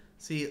thing.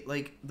 See,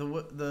 like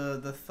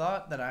the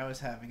thought that I was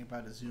having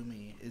about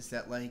Azumi is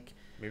that like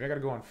maybe I got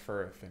to go on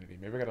Fur Affinity.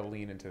 Maybe I got to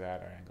lean into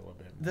that angle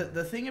a bit more.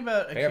 The thing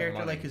about a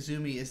character like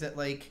Azumi is that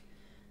like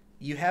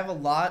you have a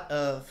lot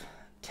of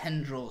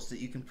tendrils that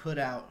you can put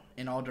out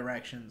in all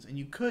directions, and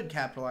you could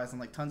capitalize on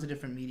like tons of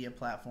different media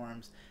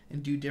platforms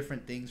and do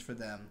different things for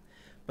them.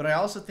 But I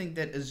also think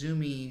that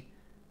Azumi,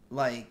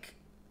 like,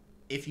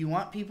 if you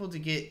want people to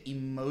get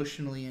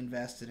emotionally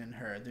invested in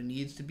her, there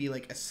needs to be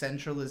like a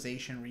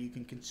centralization where you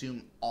can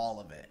consume all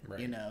of it, right.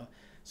 You know?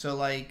 So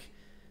like,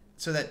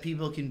 so that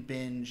people can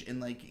binge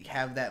and like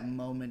have that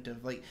moment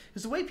of like,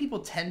 because the way people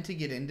tend to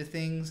get into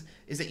things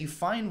is that you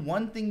find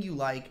one thing you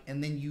like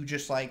and then you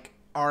just like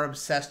are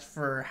obsessed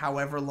for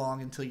however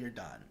long until you're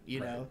done,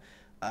 you right. know?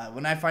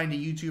 When I find a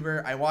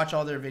YouTuber, I watch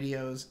all their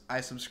videos,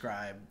 I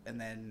subscribe, and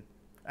then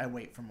I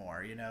wait for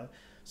more, you know?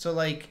 So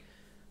like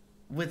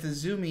with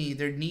Azumi,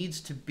 there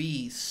needs to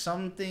be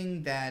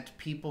something that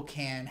people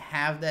can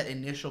have that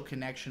initial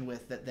connection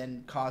with that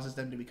then causes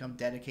them to become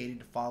dedicated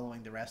to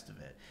following the rest of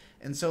it.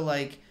 And so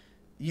like,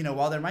 you know,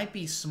 while there might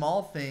be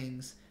small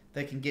things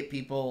that can get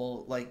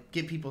people, like,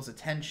 get people's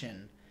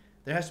attention,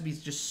 there has to be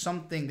just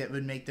something that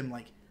would make them,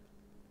 like,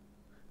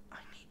 I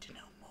need to know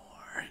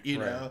more, you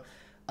know?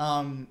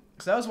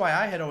 Because that was why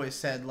I had always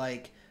said,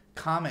 like,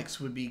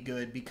 comics would be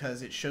good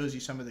because it shows you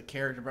some of the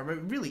character, but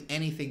really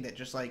anything that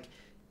just, like,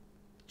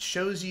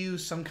 shows you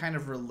some kind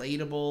of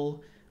relatable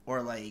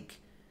or, like,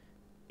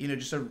 you know,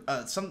 just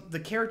the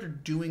character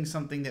doing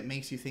something that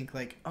makes you think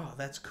like, oh,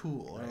 that's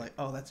cool, or like,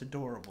 oh, that's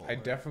adorable. I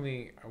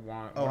definitely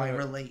want. Oh, I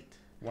relate.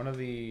 One of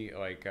the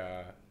like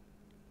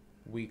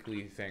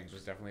weekly things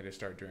was definitely to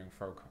start doing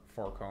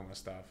four coma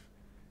stuff,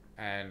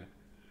 and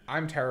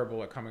I'm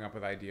terrible at coming up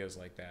with ideas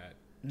like that.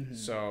 Mm-hmm.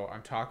 So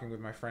I'm talking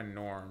with my friend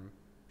Norm.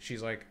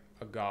 She's like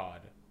a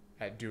god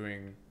at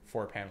doing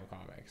 4-panel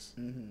comics.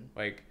 Mm-hmm.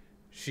 Like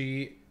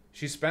she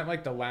spent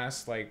like the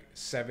last like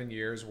 7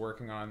 years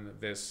working on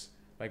this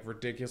like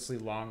ridiculously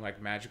long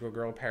like Magical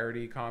Girl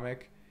parody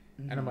comic.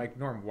 Mm-hmm. And I'm like,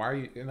 Norm, why are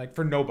you, and like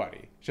for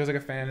nobody, she has like a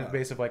fan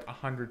base of like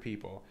 100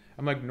 people.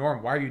 I'm like,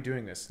 Norm, why are you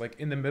doing this? Like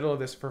in the middle of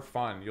this for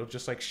fun, you'll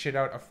just like shit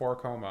out a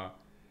 4-coma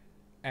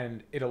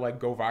and it'll like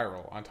go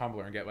viral on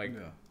Tumblr and get like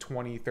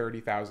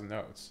 20,000-30,000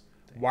 notes.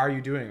 Dang. Why are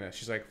you doing this?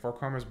 She's like,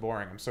 4-coma's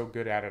boring, I'm so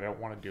good at it, I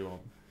don't want to do them.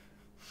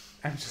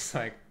 I'm just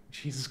like,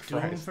 Jesus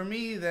Christ. Do them for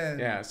me then.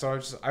 Yeah, so I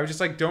was just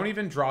like, don't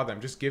even draw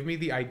them, just give me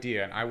the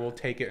idea and I will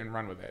take it and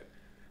run with it.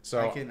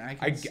 So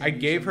I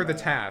gave her the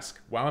task.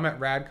 While I'm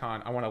at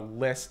RadCon, I want a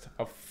list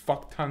of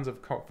fuck tons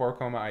of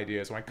 4-coma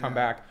ideas. When I come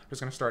back, I'm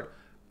just going to start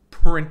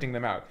printing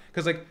them out.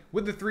 Because like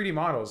with the 3D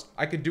models,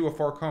 I could do a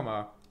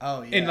 4-coma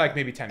in like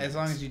maybe 10 minutes. As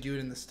long as you do it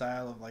in the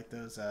style of like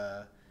those,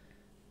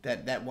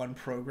 that one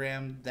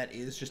program that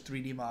is just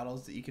 3D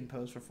models that you can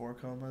pose for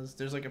 4-comas.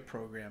 There's like a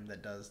program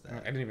that does that.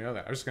 I didn't even know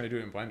that. I was just going to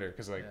do it in Blender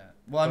because like... Yeah.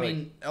 Well, I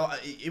mean,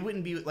 it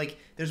wouldn't be like...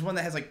 There's one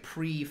that has like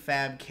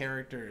prefab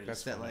characters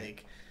that funny.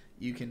 Like...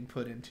 you can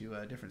put into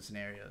different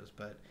scenarios,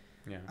 but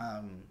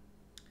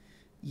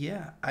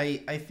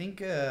I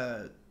think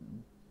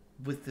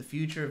with the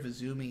future of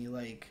Azumi,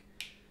 like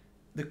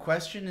the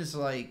question is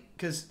like,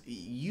 because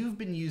you've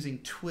been using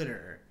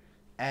Twitter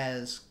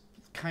as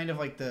kind of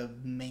like the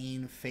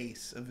main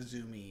face of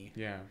Azumi.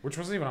 Yeah, which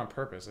wasn't even on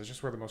purpose. It's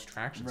just where the most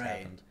tractions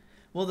happened.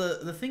 Well,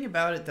 the thing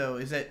about it though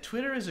is that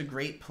Twitter is a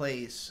great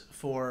place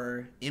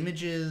for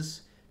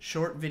images,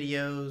 short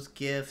videos,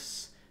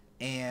 GIFs,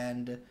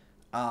 and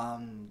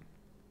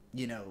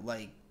you know,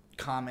 like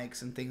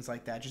comics and things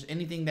like that. Just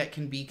anything that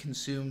can be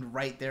consumed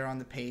right there on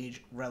the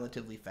page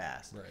relatively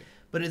fast. Right.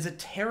 But it's a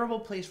terrible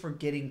place for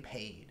getting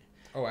paid.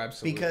 Oh,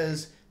 absolutely.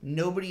 Because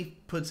nobody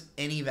puts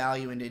any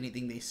value into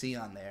anything they see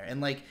on there.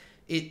 And like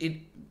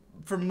it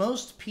for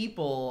most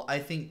people, I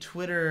think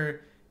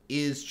Twitter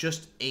is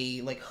just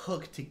a like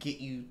hook to get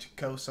you to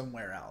go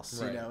somewhere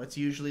else. Right. You know, it's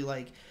usually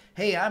like,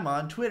 hey, I'm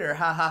on Twitter,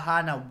 ha ha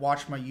ha, now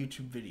watch my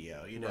YouTube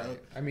video, you know? Right.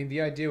 I mean,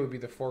 the idea would be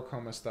the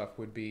 4-coma stuff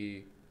would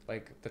be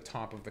like the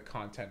top of the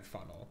content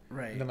funnel.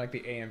 Right. And then like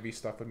the AMV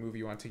stuff would move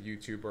you onto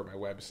YouTube or my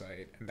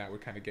website, and that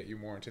would kind of get you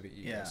more into the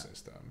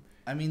ecosystem.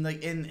 Yeah. I mean,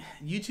 like in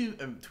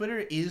YouTube, Twitter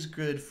is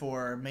good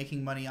for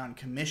making money on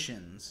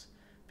commissions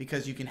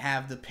because you can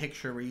have the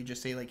picture where you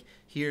just say like,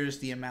 here's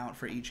the amount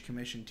for each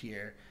commission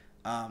tier.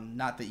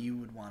 Not that you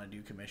would want to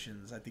do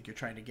commissions. I think you're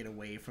trying to get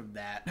away from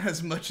that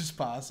as much as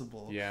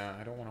possible. Yeah,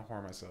 I don't want to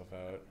whore myself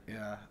out.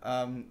 Yeah.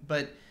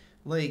 But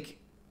like,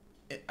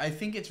 I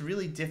think it's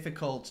really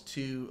difficult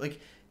to like.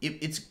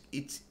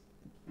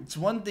 It's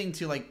one thing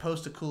to like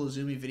post a cool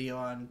Azumi video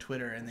on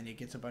Twitter and then it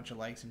gets a bunch of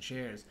likes and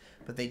shares,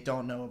 but they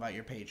don't know about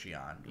your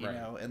Patreon, you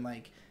know, and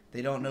like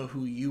they don't know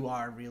who you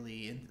are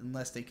really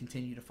unless they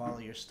continue to follow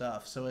your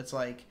stuff. So it's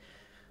like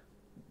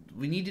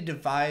we need to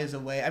devise a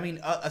way. I mean,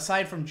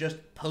 aside from just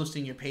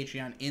posting your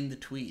Patreon in the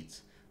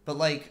tweets, but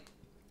like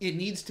it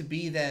needs to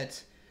be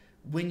that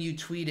when you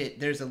tweet it,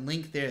 there's a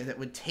link there that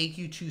would take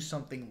you to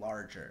something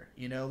larger,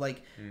 you know,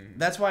 like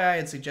that's why I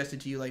had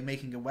suggested to you like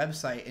making a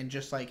website and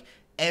just like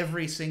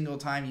every single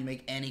time you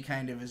make any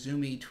kind of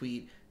Azumi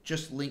tweet,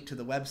 just link to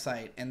the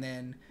website and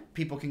then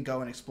people can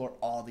go and explore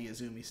all the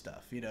Azumi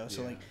stuff, you know?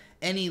 So like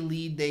any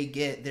lead they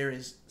get, there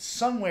is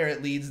somewhere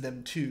it leads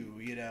them to,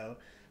 you know?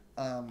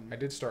 I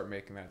did start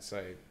making that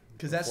site.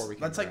 Because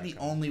that's like the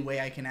only way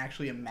I can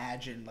actually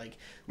imagine like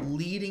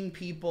leading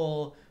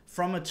people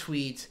from a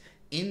tweet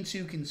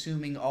into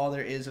consuming all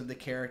there is of the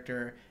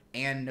character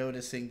and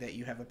noticing that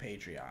you have a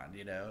Patreon,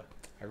 you know?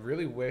 I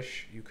really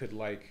wish you could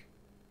like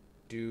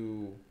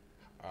do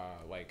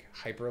like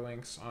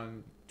hyperlinks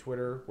on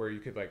Twitter where you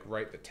could like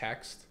write the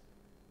text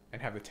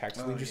and have the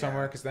text lead you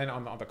somewhere, because then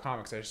on the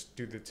comics I just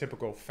do the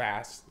typical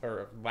fast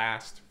or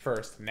last,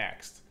 first,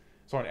 next.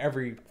 So on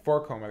every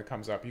 4-coma that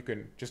comes up, you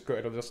can just go,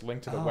 it'll just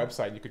link to the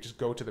website and you could just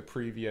go to the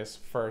previous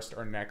first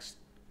or next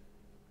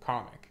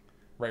comic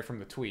right from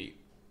the tweet.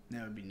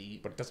 That would be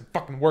neat. But it doesn't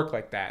fucking work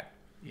like that.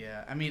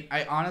 Yeah, I mean,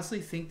 I honestly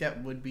think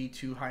that would be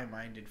too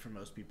high-minded for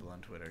most people on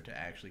Twitter to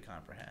actually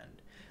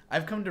comprehend.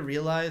 I've come to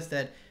realize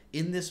that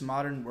in this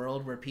modern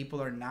world where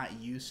people are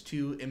not used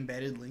to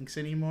embedded links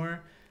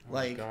anymore,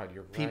 like, God,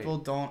 you're right. People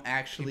don't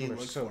actually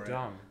look so for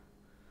dumb.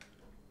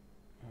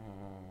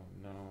 Oh,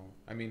 no.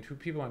 I mean,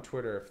 people on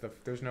Twitter,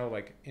 if there's no,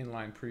 like,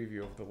 inline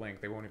preview of the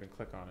link, they won't even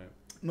click on it.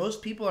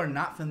 Most people are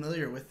not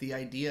familiar with the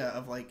idea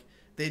of, like,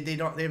 they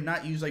have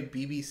not used, like,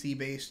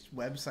 BBC-based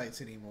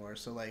websites anymore,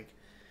 so, like,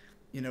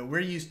 you know, we're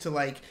used to,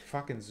 like...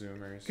 Fucking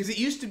Zoomers. Because it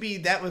used to be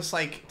that was,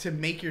 like, to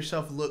make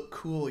yourself look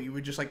cool, you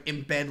would just, like,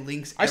 embed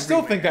links I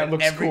still think that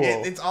looks cool.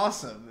 It's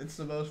awesome. It's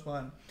the most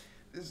fun.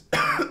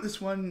 This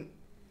one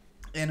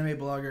anime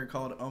blogger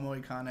called Omo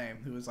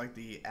Ikane, who was, like,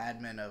 the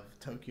admin of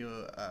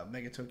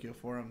Mega Tokyo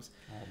Forums.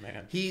 Oh,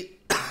 man.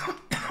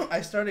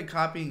 I started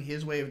copying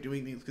his way of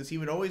doing things, because he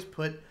would always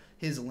put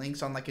his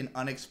links on, like, an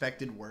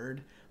unexpected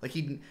word. Like,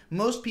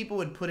 most people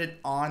would put it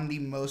on the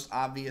most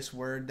obvious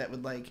word that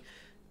would, like...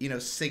 you know,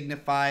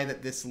 signify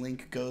that this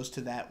link goes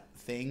to that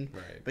thing.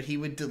 Right. But he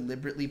would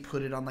deliberately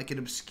put it on, like, an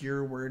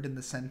obscure word in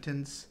the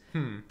sentence.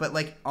 But,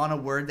 like, on a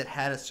word that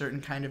had a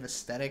certain kind of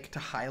aesthetic to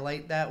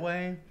highlight that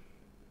way.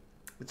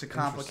 It's a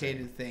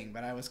complicated thing,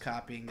 but I was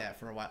copying that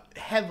for a while.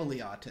 Heavily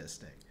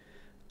autistic.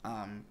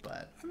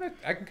 But...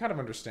 I can kind of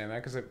understand that,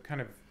 because it kind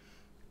of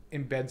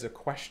embeds a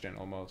question,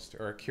 almost,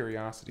 or a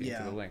curiosity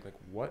into the link. Like,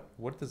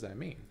 what does that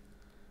mean?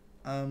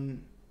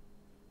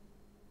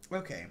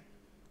 Okay.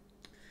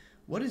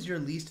 What is your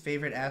least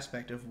favorite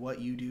aspect of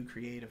what you do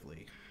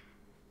creatively?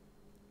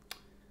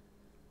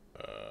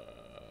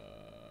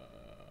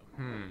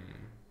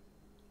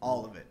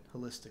 All of it,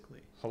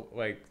 holistically.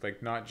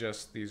 Like not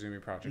just the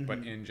Izumi project, but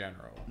in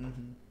general.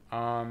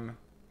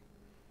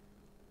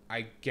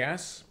 I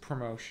guess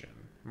promotion.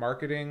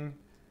 Marketing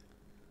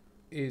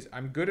is...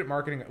 I'm good at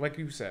marketing, like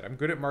you said. I'm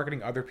good at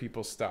marketing other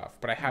people's stuff,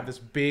 but I have this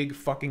big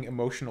fucking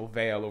emotional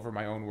veil over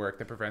my own work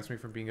that prevents me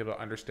from being able to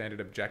understand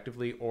it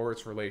objectively or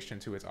its relation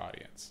to its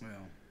audience. Yeah.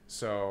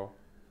 So,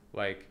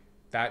 like,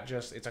 that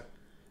just... It's a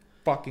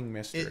fucking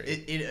mystery.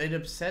 It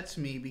upsets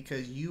me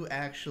because you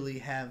actually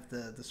have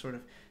the sort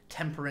of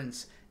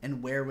temperance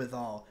and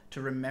wherewithal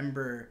to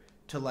remember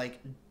to, like,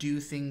 do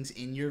things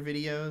in your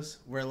videos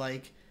where,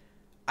 like...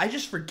 I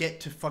just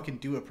forget to fucking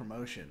do a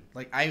promotion.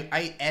 Like,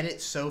 I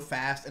edit so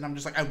fast, and I'm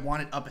just like, I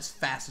want it up as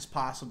fast as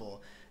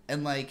possible.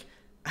 And, like,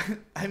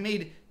 I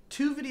made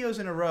 2 videos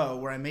in a row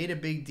where I made a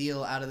big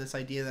deal out of this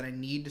idea that I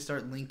need to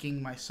start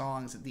linking my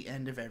songs at the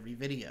end of every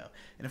video.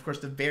 And, of course,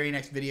 the very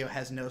next video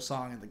has no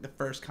song, and, like, the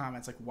first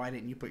comment's like, why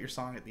didn't you put your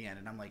song at the end?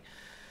 And I'm like...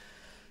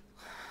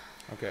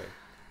 Okay.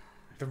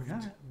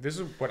 This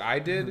is what I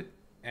did...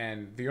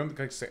 And the only,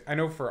 like, I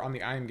know for on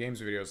the I Am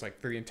Games videos,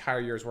 like for the entire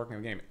years working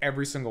on the game,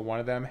 every single one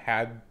of them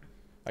had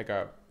like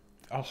a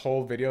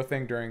whole video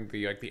thing during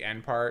the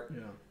end part,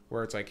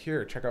 where it's like,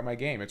 here, check out my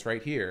game, it's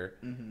right here.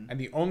 And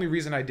the only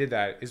reason I did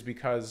that is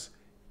because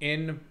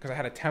I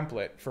had a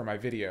template for my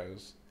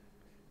videos,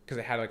 because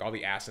I had like all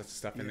the assets and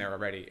stuff in there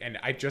already, and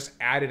I just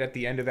added at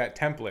the end of that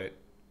template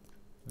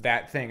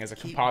that thing as a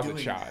composite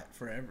shot that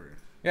forever.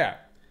 Yeah,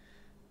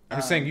 I'm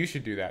just saying you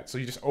should do that. So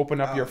you just open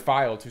up your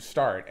file to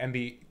start, and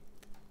the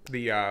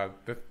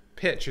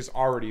pitch is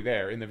already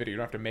there in the video. You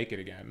don't have to make it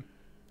again.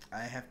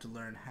 I have to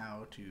learn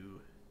how to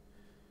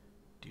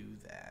do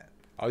that.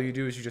 All you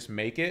do is you just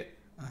make it,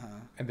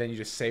 and then you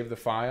just save the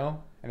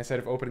file. And instead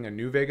of opening a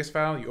new Vegas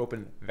file, you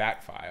open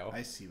that file.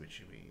 I see what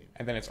you mean.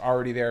 And then it's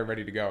already there,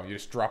 ready to go. You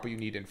just drop what you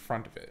need in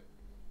front of it.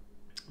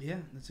 Yeah,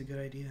 that's a good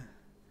idea.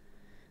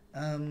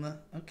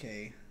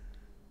 Okay.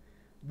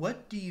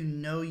 What do you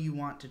know you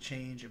want to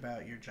change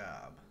about your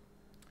job?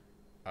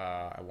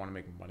 I want to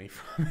make money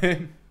from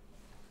it.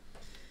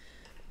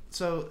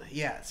 So,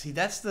 yeah, see,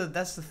 that's the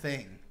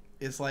thing.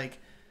 Is like,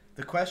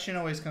 the question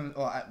always comes...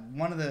 Well,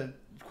 one of the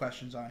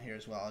questions on here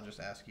as well, I'll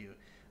just ask you.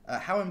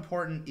 How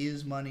important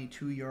is money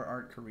to your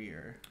art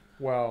career?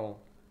 Well,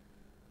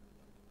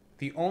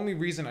 the only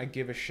reason I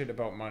give a shit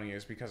about money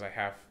is because I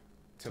have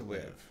to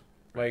live.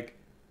 Like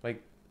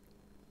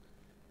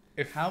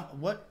if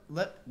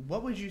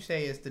what would you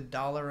say is the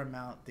dollar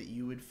amount that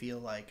you would feel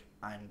like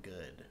I'm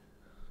good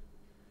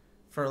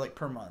for, like,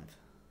 per month?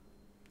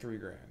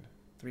 $3,000.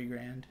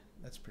 $3,000?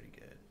 That's pretty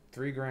good.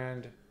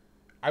 $3,000.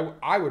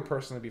 I would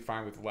personally be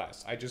fine with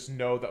less. I just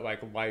know that,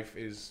 like, life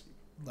is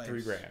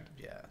 $3,000.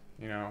 Yeah.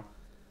 You know,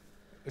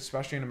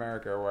 especially in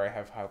America where I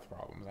have health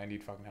problems. I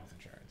need fucking health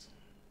insurance.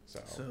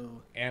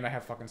 So and I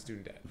have fucking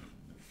student debt.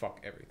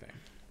 Fuck everything.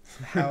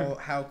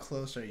 How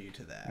close are you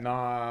to that?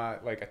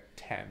 Not like a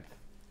 10th.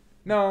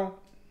 No,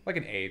 like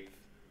an 1/8.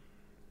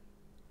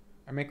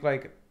 I make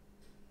like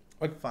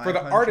for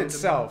the art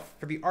itself.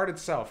 For the art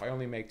itself, I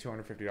only make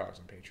 $250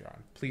 on Patreon.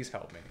 Please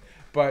help me.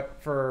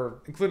 But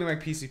for including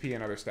like PCP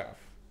and other stuff,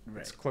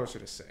 it's closer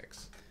to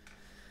 $6.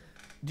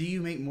 Do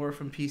you make more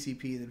from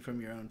PCP than from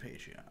your own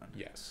Patreon?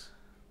 Yes.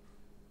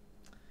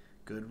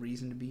 Good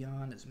reason to be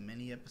on as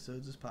many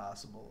episodes as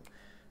possible.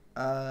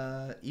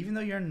 Even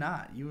though you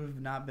have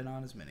not been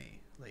on as many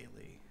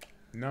lately.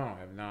 No, I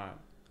have not.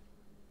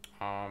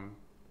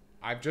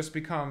 I've just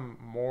become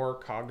more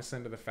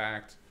cognizant of the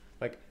fact,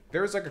 like,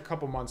 there was like a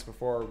couple months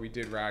before we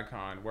did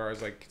RadCon where I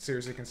was like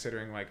seriously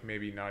considering like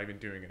maybe not even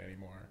doing it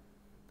anymore,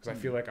 because I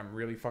feel like I'm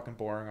really fucking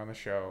boring on the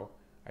show.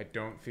 I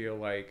don't feel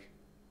like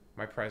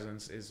my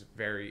presence is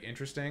very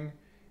interesting,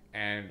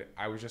 and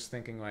I was just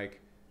thinking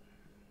like,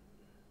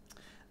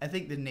 I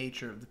think the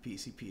nature of the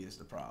PCP is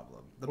the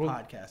problem. The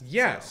podcast itself.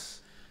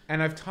 Yes.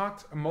 And I've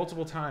talked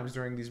multiple times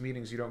during these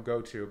meetings you don't go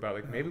to about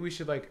like maybe we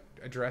should like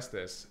address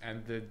this,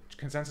 and the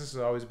consensus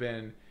has always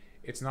been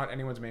it's not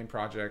anyone's main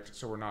project,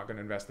 so we're not going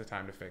to invest the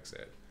time to fix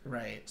it.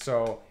 Right.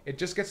 So it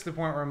just gets to the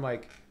point where I'm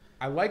like,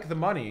 I like the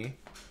money,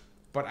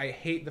 but I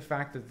hate the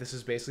fact that this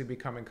is basically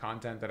becoming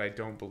content that I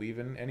don't believe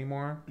in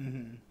anymore.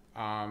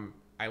 Mm-hmm.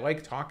 I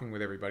like talking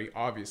with everybody,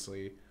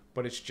 obviously,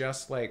 but it's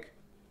just like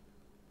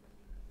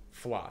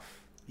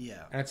fluff.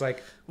 Yeah. And it's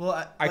like,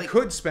 well, I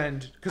could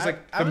spend, because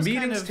like the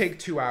meetings take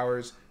 2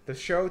 hours, the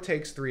show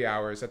takes 3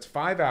 hours, that's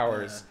 5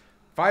 hours. Yeah.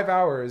 5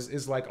 hours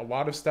is like a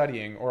lot of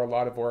studying or a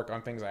lot of work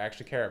on things I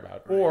actually care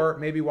about. Right. Or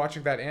maybe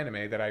watching that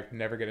anime that I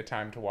never get a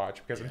time to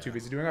watch because I'm too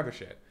busy doing other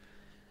shit.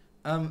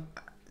 I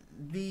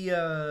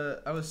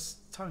was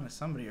talking to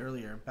somebody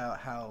earlier about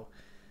how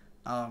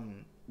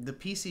the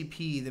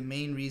PCP, the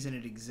main reason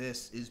it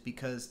exists is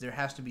because there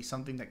has to be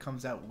something that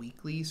comes out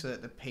weekly so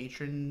that the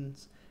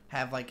patrons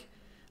have like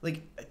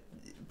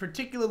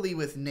particularly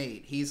with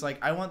Nate, he's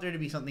like, I want there to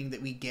be something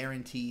that we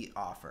guarantee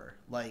offer.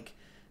 Like,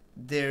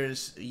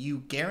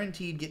 you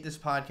guaranteed get this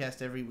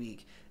podcast every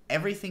week.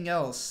 Everything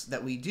else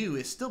that we do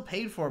is still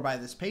paid for by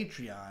this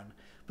Patreon,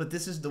 but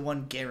this is the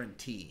one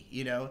guarantee,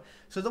 you know?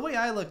 So the way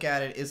I look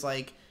at it is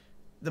like,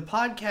 the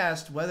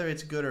podcast, whether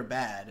it's good or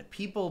bad,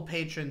 people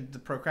patron the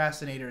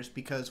procrastinators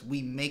because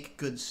we make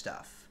good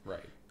stuff.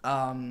 Right.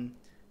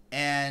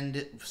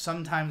 And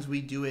sometimes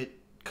we do it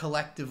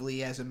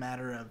collectively as a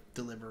matter of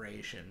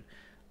deliberation.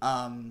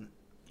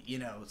 You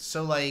know,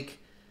 so like,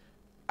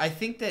 I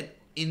think that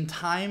in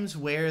times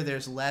where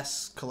there's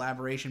less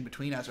collaboration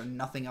between us or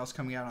nothing else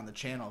coming out on the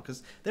channel,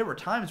 because there were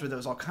times where there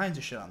was all kinds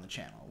of shit on the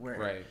channel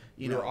where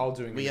we were all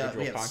doing we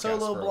had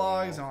solo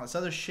blogs and all this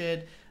other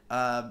shit.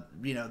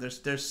 You know,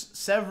 there's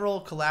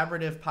several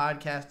collaborative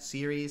podcast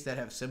series that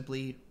have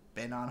simply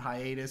been on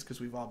hiatus because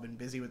we've all been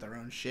busy with our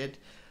own shit.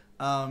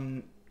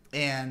 You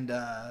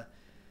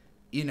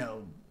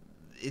know,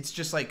 it's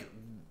just like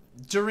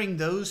during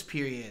those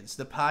periods,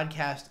 the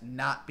podcast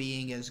not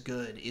being as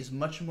good is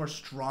much more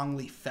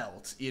strongly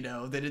felt, you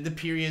know, than in the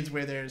periods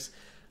where there's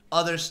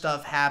other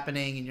stuff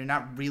happening and you're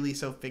not really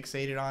so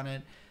fixated on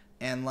it.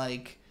 And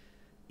like,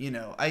 you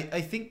know,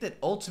 I think that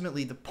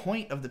ultimately the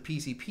point of the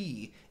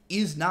PCP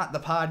is not the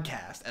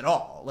podcast at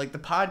all. Like, the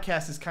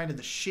podcast is kind of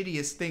the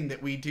shittiest thing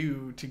that we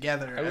do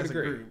together as a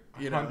group.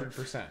 You know?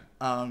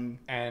 100%.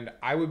 And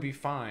I would be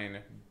fine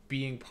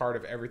being part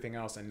of everything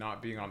else and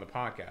not being on the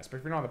podcast. But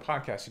if you're not on the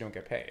podcast, you don't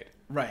get paid.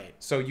 Right.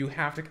 So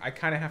I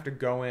kind of have to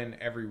go in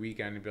every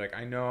weekend and be like,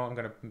 I know I'm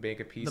going to make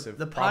a piece of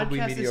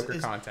probably mediocre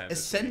content.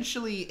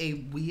 Essentially a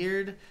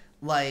weird,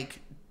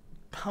 like,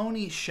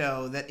 pony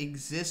show that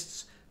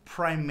exists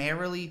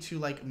primarily to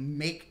like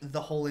make the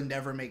whole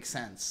endeavor make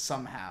sense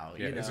somehow.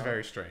 Yeah, you know? It's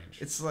very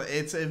strange. It's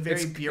a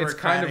very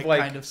bureaucratic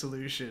kind of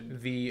solution.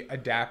 The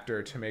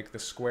adapter to make the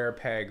square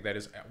peg that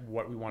is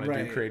what we want to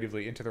do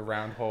creatively into the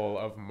round hole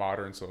of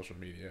modern social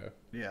media.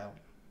 Yeah.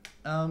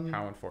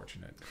 How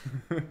unfortunate.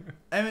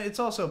 I mean, it's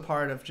also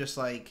part of just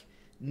like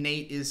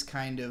Nate is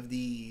kind of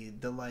the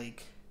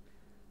like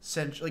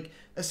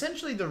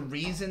essentially the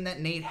reason that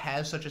Nate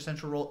has such a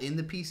central role in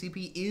the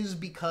PCP is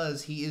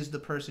because he is the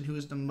person who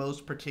is the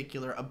most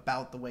particular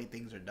about the way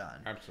things are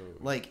done. Absolutely.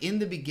 Like, in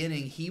the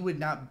beginning, he would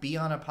not be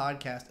on a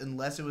podcast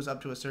unless it was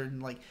up to a certain,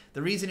 like,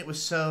 the reason it was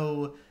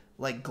so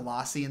like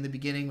glossy in the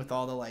beginning with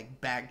all the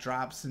like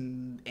backdrops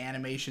and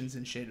animations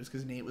and shit was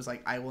because Nate was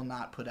like, I will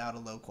not put out a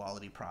low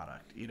quality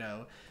product, you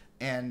know?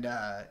 and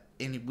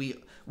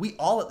we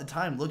all at the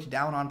time looked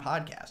down on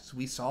podcasts.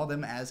 We saw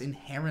them as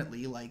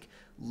inherently like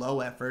low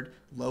effort,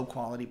 low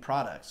quality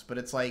products. But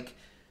it's like,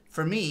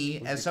 for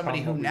me, as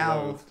somebody who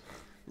now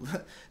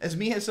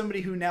as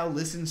somebody who now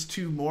listens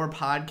to more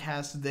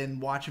podcasts than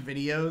watch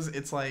videos,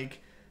 it's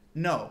like,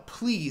 no,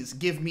 please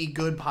give me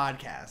good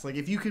podcasts. Like,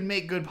 if you can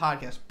make good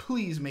podcasts,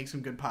 please make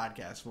some good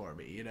podcasts for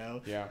me, you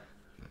know? Yeah.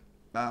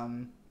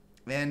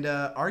 And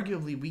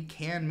arguably we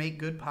can make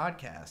good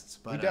podcasts,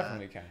 but we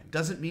definitely can.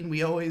 Doesn't mean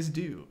we always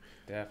do.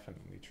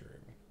 Definitely true.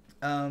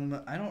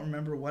 I don't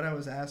remember what I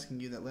was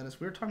asking you that led us.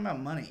 We were talking about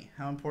money.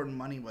 How important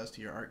money was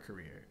to your art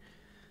career.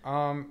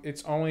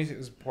 It's only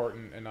as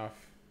important enough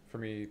for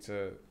me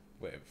to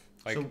live.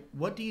 Like, so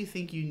what do you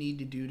think you need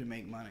to do to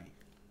make money?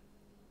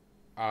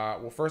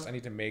 Well, first I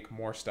need to make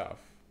more stuff.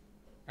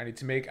 I need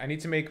to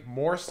make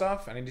more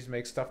stuff. I need to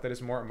make stuff that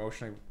is more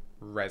emotionally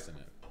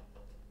resonant.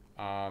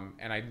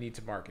 And I need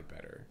to market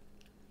better.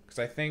 Because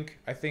I think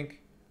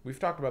we've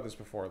talked about this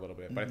before a little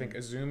bit, but I think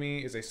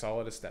Azumi is a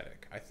solid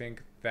aesthetic. I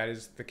think that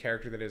is the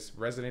character that has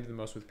resonated the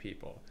most with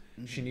people.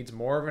 She needs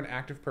more of an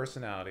active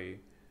personality,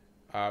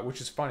 which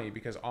is funny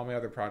because all my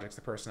other projects,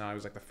 the personality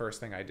was like the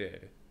first thing I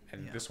did.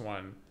 And this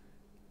one,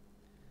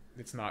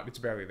 it's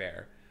barely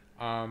there.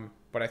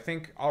 But I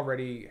think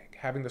already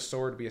having the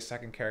sword be a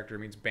second character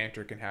means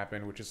banter can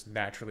happen, which is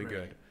naturally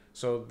good.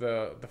 So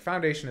the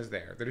foundation is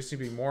there. There just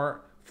needs to be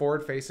more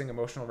forward-facing,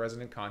 emotional,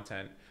 resonant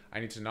content.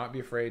 I need to not be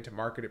afraid to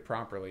market it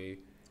properly.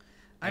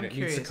 And it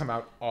needs to come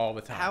out all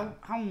the time.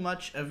 How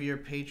much of your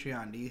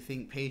Patreon do you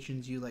think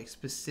patrons you like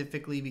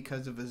specifically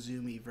because of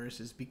Azumi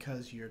versus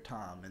because you're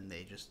Tom and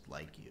they just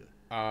like you?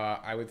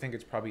 I would think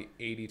it's probably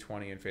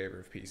 80-20 in favor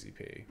of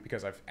PCP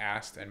because I've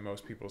asked and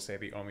most people say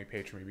they only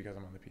patron me because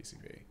I'm on the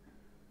PCP.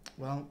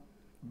 Well,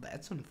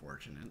 that's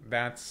unfortunate.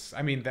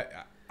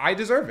 I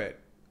deserve it.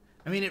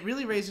 I mean, it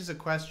really raises a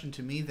question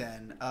to me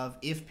then of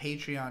if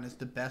Patreon is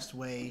the best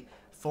way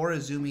for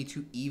Azumi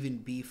to even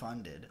be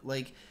funded.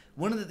 Like,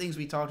 one of the things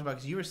we talked about,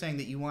 because you were saying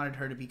that you wanted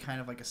her to be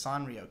kind of like a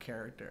Sanrio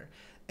character.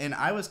 And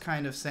I was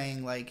kind of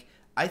saying, like,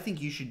 I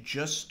think you should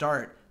just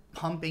start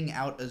pumping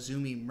out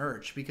Azumi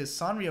merch because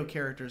Sanrio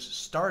characters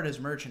start as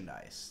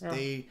merchandise.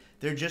 Yeah.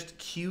 They're just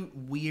cute,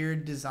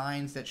 weird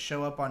designs that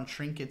show up on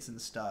trinkets and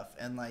stuff.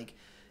 And, like,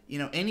 you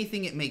know,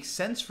 anything it makes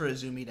sense for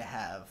Azumi to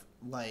have,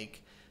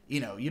 like, you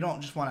know, you don't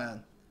just want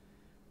to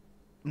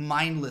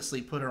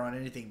mindlessly put her on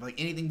anything, but like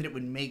anything that it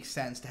would make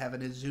sense to have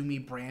an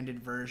Azumi branded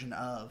version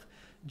of.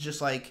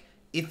 Just like,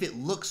 if it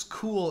looks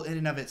cool in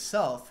and of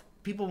itself,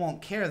 people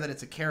won't care that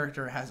it's a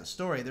character or has a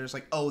story. They're just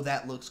like, oh,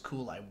 that looks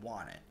cool, I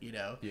want it, you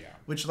know? Yeah.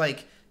 Which,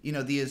 like, you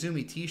know, the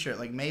Azumi t-shirt,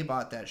 like, May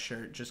bought that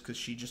shirt just because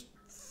she just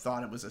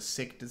thought it was a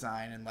sick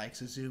design and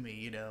likes Azumi,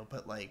 you know?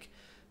 But, like,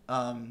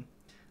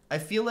 I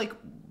feel like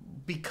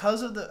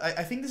because of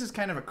I think this is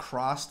kind of a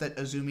cross that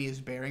Azumi is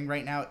bearing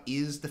right now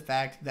is the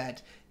fact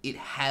that it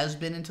has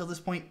been until this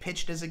point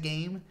pitched as a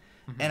game.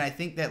 And I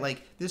think that,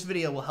 like, this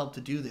video will help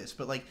to do this,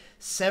 but, like,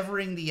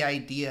 severing the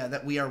idea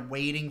that we are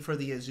waiting for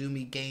the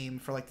Azumi game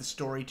for, like, the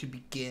story to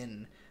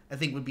begin, I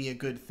think would be a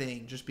good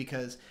thing, just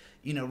because,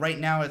 you know, right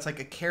now it's like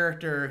a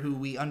character who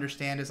we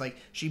understand is, like,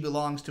 she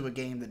belongs to a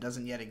game that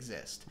doesn't yet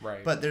exist.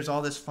 Right. But there's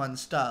all this fun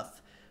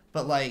stuff.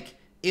 But, like,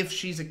 if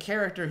she's a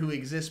character who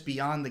exists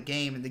beyond the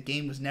game and the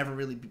game was never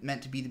really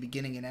meant to be the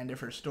beginning and end of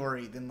her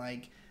story, then,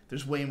 like,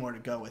 there's way more to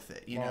go with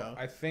it, you know?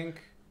 I think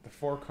the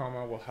 4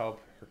 Coma will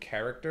help her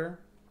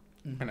character.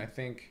 And I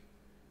think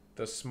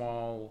the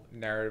small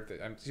narrative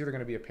that it's either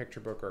going to be a picture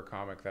book or a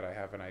comic that I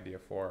have an idea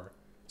for.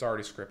 It's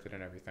already scripted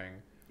and everything.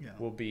 Yeah.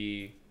 Will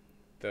be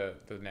the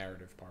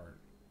narrative part.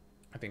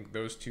 I think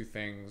those two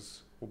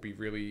things will be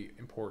really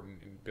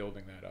important in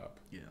building that up.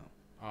 Yeah.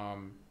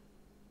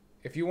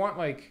 If you want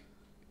like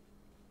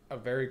a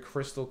very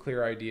crystal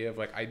clear idea of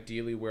like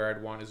ideally where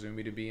I'd want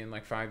Azumi to be in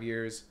like 5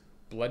 years,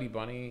 Bloody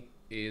Bunny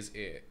is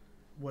it.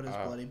 What is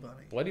Bloody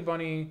Bunny? Bloody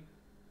Bunny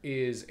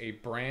is a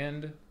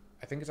brand.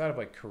 I think it's out of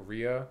like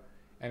Korea,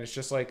 and it's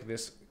just like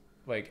this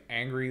like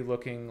angry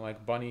looking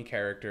like bunny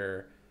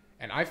character,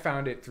 and I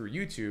found it through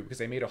YouTube because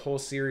they made a whole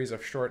series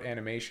of short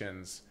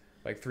animations,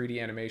 like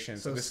 3D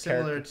animations. So of this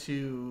similar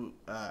to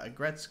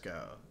Gretzko,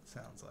 it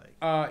sounds like.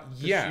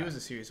 Yeah. She was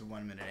a series of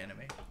 1-minute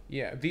anime.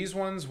 Yeah, these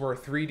ones were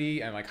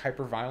 3D and like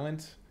hyper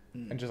violent,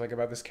 and just like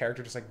about this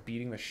character just like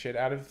beating the shit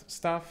out of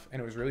stuff, and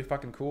it was really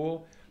fucking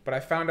cool. But I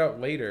found out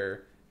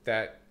later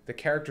that the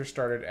character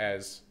started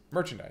as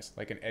merchandise,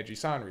 like an edgy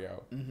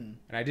Sanrio. And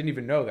I didn't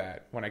even know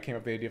that when I came up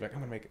with the idea of like, I'm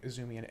gonna make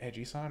Azumi an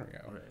edgy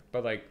Sanrio. Right.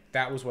 But like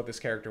that was what this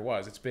character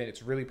was.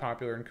 It's really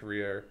popular in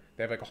Korea.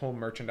 They have like a whole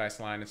merchandise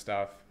line and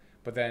stuff.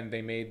 But then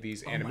they made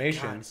these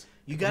animations.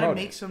 You gotta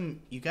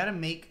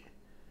make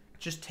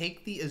just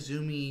take the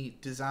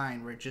Azumi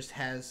design where it just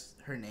has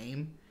her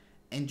name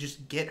and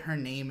just get her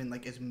name in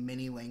like as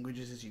many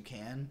languages as you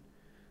can.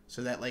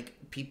 So that, like,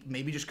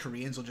 maybe just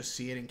Koreans will just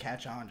see it and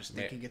catch on, just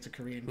thinking it's a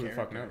Korean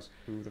character.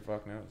 Who the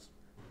fuck knows?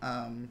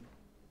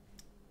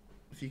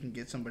 If you can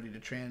get somebody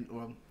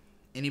to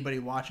anybody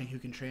watching who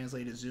can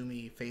translate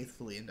Azumi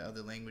faithfully into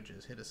other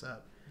languages, hit us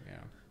up. Yeah.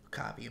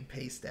 copy and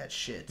paste that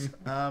shit.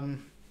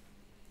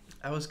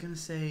 I was gonna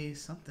say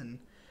something.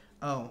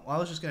 Oh, well, I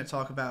was just gonna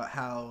talk about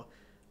how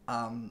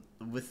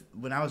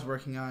when I was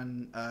working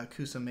on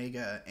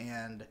Kusomega,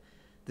 and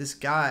this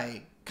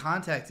guy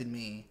contacted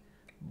me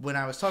when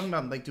I was talking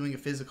about like doing a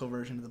physical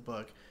version of the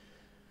book.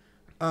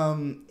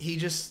 He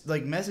just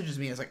like messages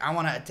me as like, I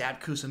want to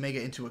adapt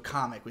Kusomega into a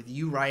comic with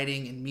you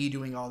writing and me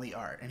doing all the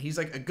art. And he's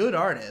like a good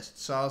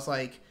artist. So I was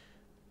like,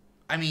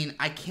 I mean,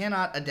 I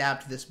cannot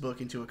adapt this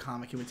book into a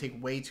comic. It would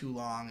take way too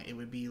long. It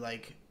would be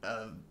like,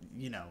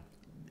 you know,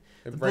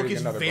 the book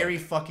is very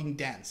fucking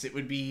dense. It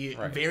would be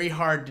very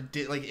hard to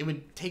do. Like, it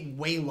would take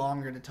way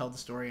longer to tell the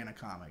story in a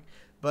comic.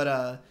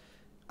 But,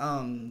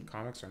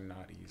 comics are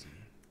not easy.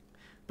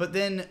 But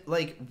then,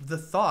 like, the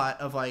thought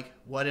of, like,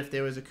 what if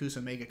there was a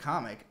Kusomega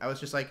comic? I was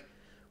just like,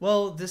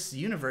 well, this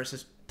universe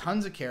has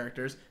tons of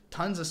characters,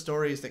 tons of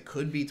stories that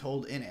could be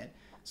told in it.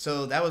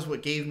 So that was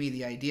what gave me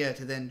the idea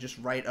to then just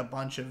write a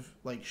bunch of,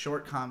 like,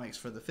 short comics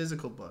for the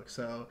physical book.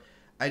 So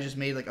I just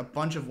made, like, a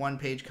bunch of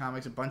one-page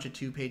comics, a bunch of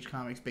two-page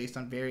comics based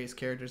on various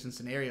characters and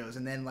scenarios.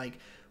 And then, like,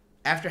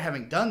 after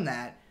having done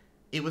that,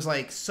 it was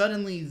like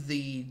suddenly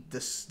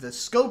the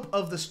scope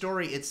of the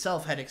story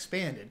itself had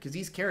expanded because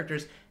these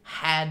characters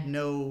had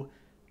no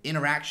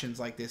interactions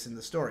like this in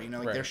the story. You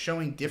know, like they're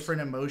showing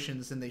different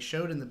emotions than they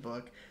showed in the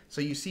book,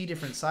 so you see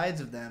different sides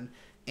of them.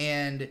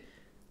 And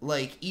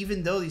like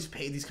even though these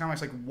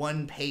comics like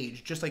one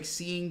page, just like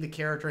seeing the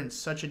character in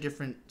such a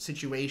different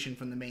situation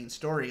from the main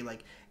story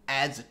like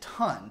adds a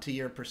ton to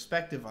your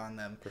perspective on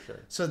them. For sure.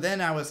 So then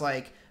I was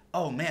like,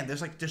 oh man,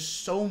 there's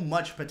so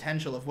much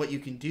potential of what you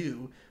can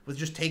do with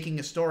just taking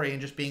a story and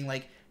just being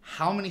like,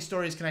 how many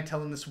stories can I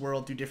tell in this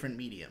world through different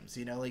mediums?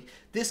 You know, like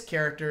this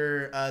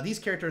character, these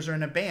characters are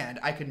in a band.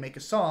 I could make a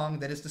song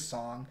that is the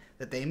song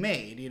that they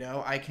made. You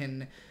know, I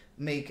can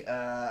make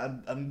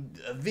a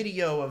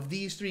video of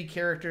these three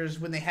characters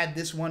when they had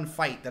this one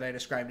fight that I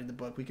described in the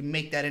book. We can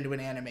make that into an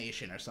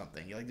animation or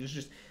something. Like there's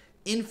just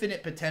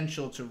infinite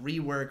potential to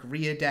rework,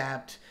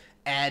 readapt,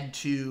 add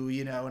to,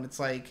 you know, and it's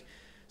like,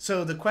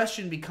 so the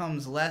question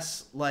becomes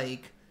less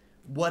like,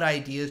 what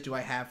ideas do I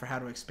have for how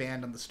to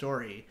expand on the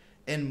story?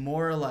 And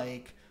more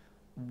like,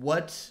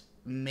 what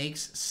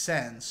makes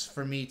sense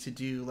for me to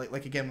do?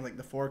 Like again, like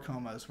the 4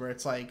 comas, where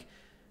it's like,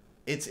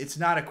 it's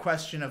not a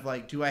question of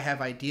like, do I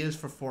have ideas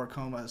for 4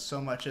 comas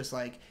so much as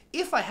like,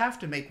 if I have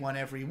to make one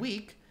every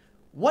week,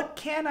 what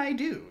can I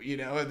do? You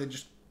know, and then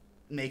just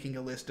making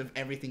a list of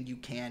everything you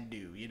can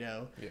do. You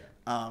know.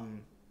 Yeah.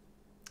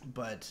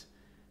 But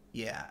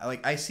yeah,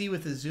 like I see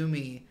with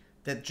Izumi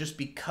that just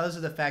because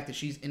of the fact that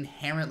she's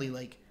inherently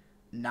like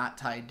not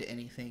tied to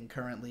anything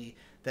currently,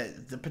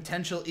 that the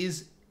potential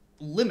is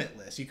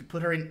limitless. You could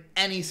put her in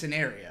any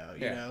scenario,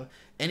 you know,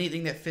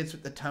 anything that fits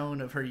with the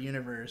tone of her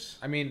universe.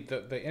 I mean,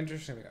 the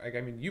interesting thing, like,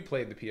 I mean, you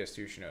played the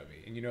PS2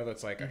 Shinobi, and you know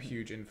that's like a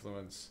huge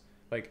influence.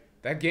 Like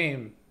that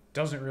game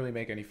doesn't really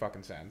make any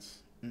fucking sense.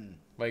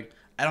 Like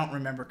I don't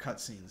remember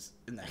cutscenes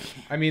in that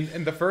game. I mean,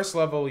 in the first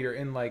level, you're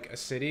in like a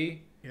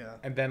city. Yeah.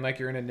 And then, like,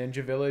 you're in a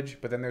ninja village,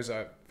 but then there's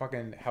a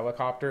fucking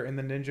helicopter in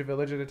the ninja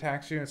village that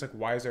attacks you. And it's like,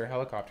 why is there a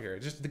helicopter here?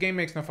 It's just, the game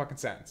makes no fucking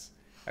sense.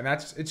 And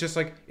it's just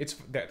like,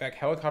 that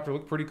helicopter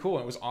looked pretty cool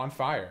and it was on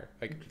fire.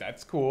 Like,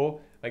 that's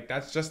cool. Like,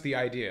 that's just the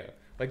idea.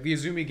 Like, the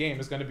Izumi game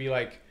is going to be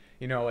like,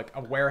 you know, like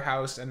a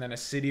warehouse and then a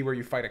city where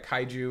you fight a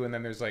kaiju and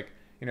then there's like,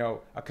 you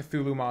know, a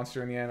Cthulhu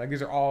monster in the end. Like,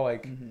 these are all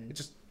like,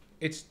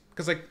 it's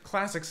because like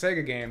classic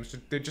Sega games,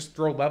 they just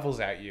throw levels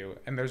at you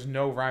and there's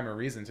no rhyme or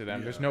reason to them.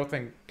 Yeah. There's no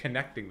thing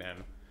connecting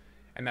them.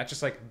 And that's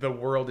just like the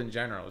world in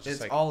general. It's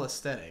just like, all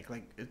aesthetic.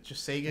 Like it's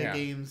just Sega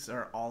games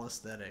are all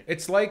aesthetic.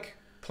 It's like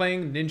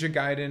playing Ninja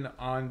Gaiden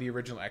on the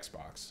original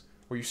Xbox,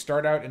 where you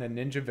start out in a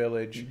ninja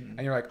village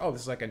and you're like, oh,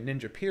 this is like a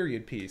ninja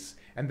period piece.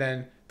 And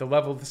then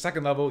the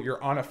second level,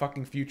 you're on a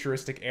fucking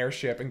futuristic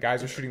airship and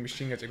guys are shooting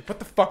machine guns. Like, what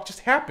the fuck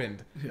just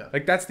happened? Yeah.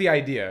 Like that's the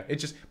idea.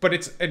 It's just, but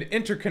it's an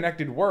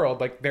interconnected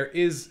world. Like there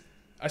is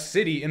a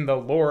city in the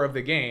lore of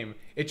the game.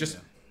 It just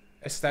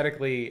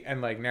aesthetically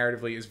and like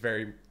narratively is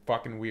very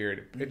fucking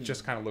weird. It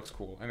just kind of looks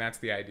cool, and that's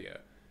the idea.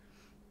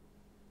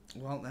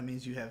 Well, that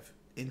means you have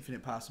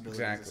infinite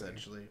possibilities,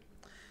 essentially.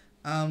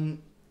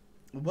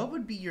 What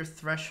would be your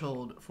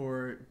threshold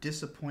for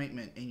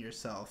disappointment in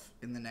yourself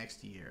in the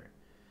next year?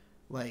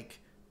 Like,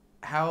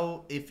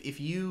 how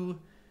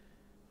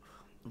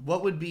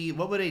what would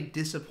a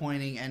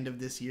disappointing end of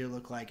this year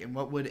look like, and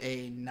what would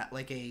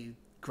a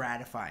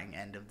gratifying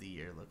end of the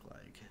year look like?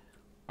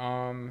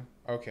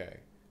 Okay.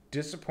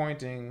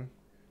 Disappointing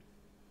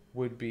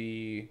would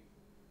be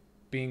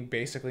being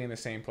basically in the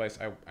same place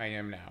I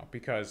am now,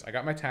 because I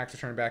got my tax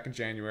return back in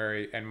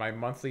January and my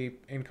monthly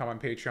income on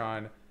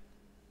Patreon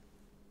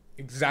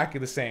exactly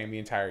the same the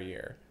entire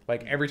year.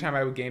 Like every time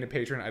I would gain a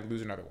patron, I'd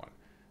lose another one.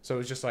 So it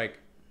was just like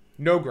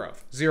no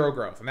growth, zero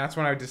growth. And that's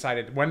when I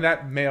decided, when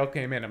that mail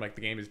came in, I'm like,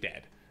 the game is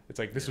dead. It's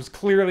like, this was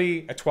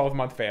clearly a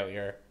 12-month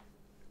failure.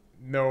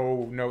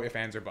 No ifs,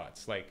 ands, or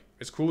buts. Like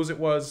as cool as it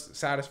was,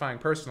 satisfying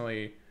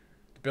personally,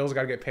 the bills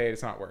got to get paid.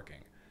 It's not working.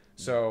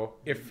 So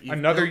if You've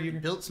another year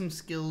built some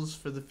skills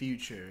for the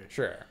future,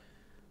 sure,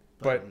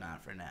 but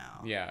not for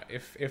now. Yeah,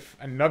 if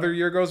another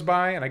year goes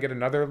by and I get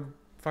another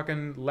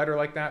fucking letter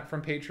like that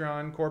from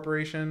Patreon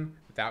Corporation,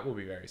 that will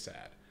be very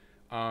sad.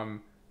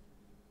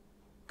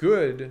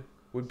 Good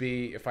would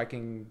be if I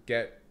can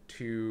get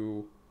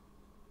to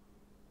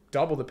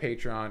double the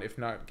Patreon, if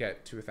not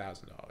get to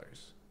 $1,000.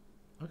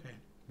 Okay.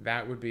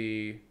 That would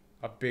be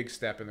a big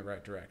step in the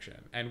right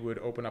direction and would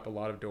open up a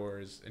lot of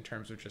doors in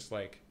terms of just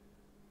like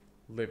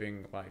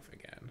living life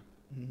again.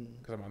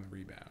 Because I'm on the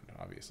rebound,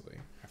 obviously,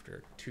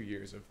 after 2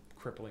 years of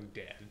crippling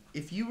debt.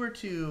 If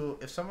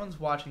someone's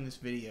watching this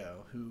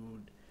video who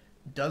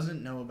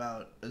doesn't know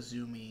about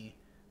Azumi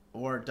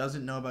or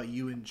doesn't know about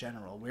you in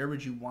general, where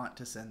would you want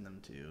to send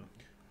them to?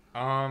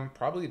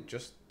 Probably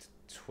just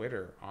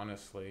Twitter,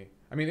 honestly.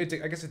 I mean, I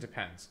guess it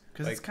depends.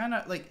 Because it's kind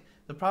of like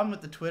the problem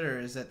with the Twitter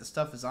is that the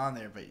stuff is on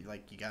there, but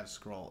like you gotta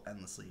scroll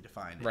endlessly to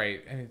find it.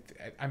 Right, and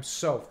I'm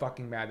so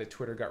fucking mad that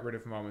Twitter got rid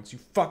of moments. You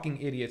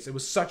fucking idiots! It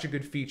was such a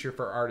good feature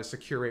for artists to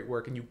curate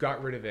work, and you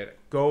got rid of it.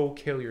 Go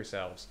kill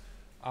yourselves.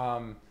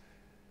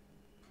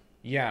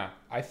 Yeah,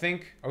 I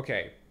think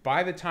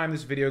by the time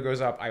this video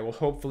goes up, I will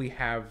hopefully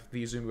have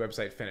the Azumi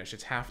website finished.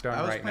 It's half done right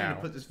now. I was planning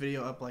to put this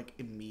video up like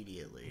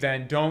immediately.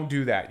 Then don't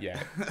do that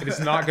yet. It is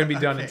not going to be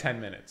done Okay. in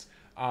 10 minutes.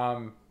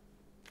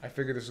 I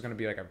figured this was going to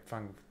be like a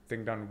fun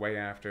thing done way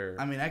after.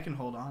 I mean, I can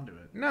hold on to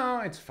it.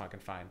 No, it's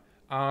fucking fine.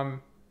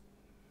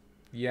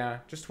 Yeah,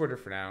 just Twitter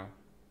for now.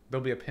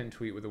 There'll be a pinned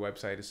tweet with the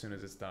website as soon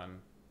as it's done.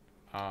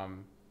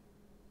 Also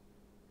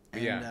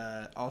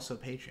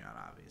Patreon,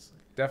 obviously.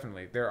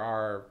 Definitely. There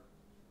are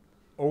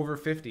over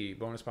 50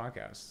 bonus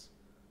podcasts.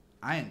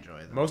 I enjoy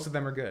them. Most of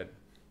them are good.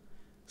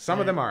 Some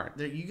of them aren't.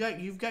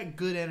 You've got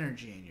good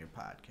energy in your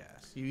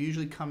podcast. You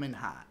usually come in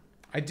hot.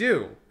 I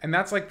do. And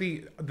that's like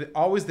the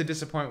always the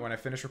disappointment when I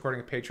finish recording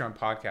a Patreon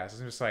podcast.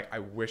 I'm just like, I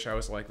wish I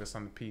was like this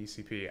on the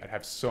PCP. I'd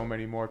have so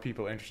many more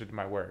people interested in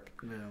my work.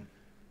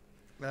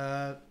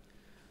 Yeah.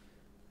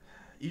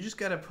 You just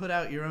got to put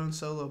out your own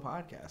solo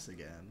podcast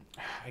again.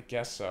 I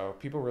guess so.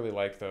 People really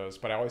like those,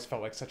 but I always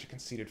felt like such a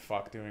conceited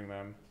fuck doing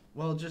them.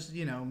 Well, just,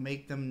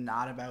 make them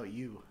not about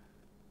you.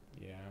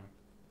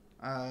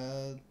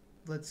 Yeah.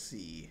 Let's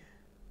see.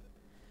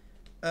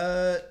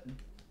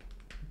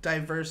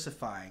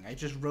 Diversifying. I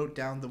just wrote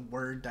down the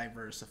word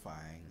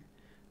diversifying.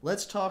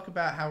 Let's talk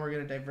about how we're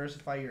going to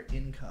diversify your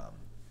income.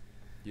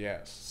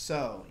 Yes.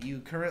 So, you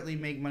currently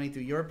make money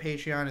through your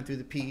Patreon and through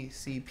the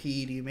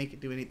PCP. Do you make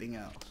it do anything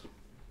else?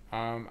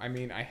 I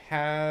mean, I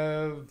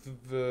have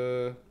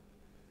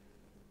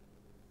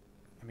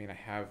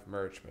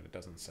merch, but it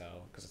doesn't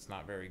sell because it's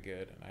not very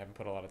good, and I haven't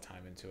put a lot of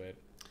time into it.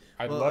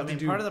 Part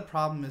of the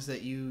problem is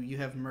that you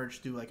have merch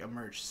through like a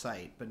merch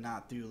site, but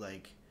not through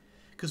like,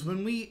 because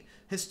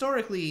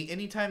historically,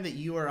 anytime that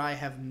you or I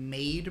have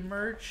made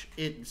merch,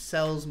 it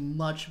sells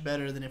much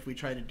better than if we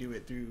try to do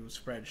it through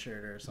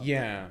Spreadshirt or something.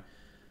 Yeah.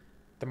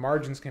 The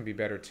margins can be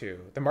better too.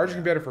 The margin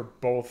can be better for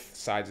both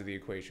sides of the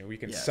equation. We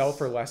can sell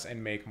for less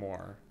and make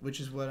more. Which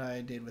is what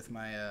I did with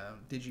my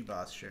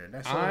Digi shirt.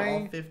 I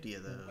sold all 50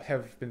 of those. I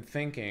have been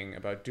thinking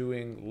about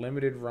doing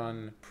limited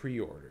run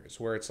pre-orders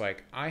where it's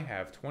like I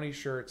have 20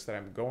 shirts that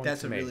I'm going to make.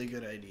 That's a really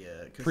good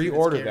idea.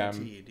 Pre-order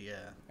them. Yeah.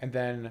 And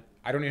then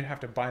I don't even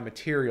have to buy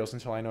materials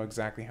until I know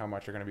exactly how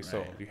much are going to be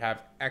sold. You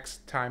have X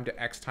time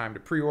to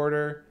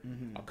pre-order.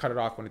 Mm-hmm. I'll cut it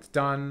off when it's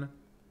done.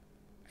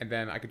 And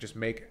then I could just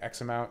make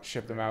X amount,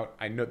 ship them out.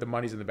 I know the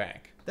money's in the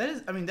bank. That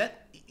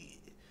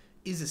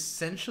is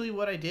essentially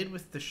what I did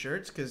with the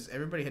shirts because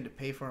everybody had to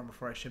pay for them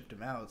before I shipped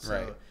them out. So,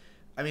 right.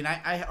 I mean,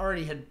 I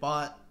already had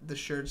bought the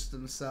shirts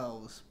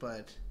themselves,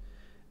 but,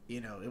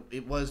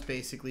 it was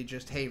basically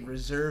just, hey,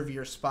 reserve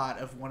your spot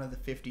of one of the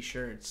 50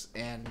 shirts.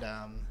 And,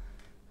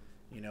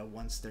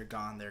 once they're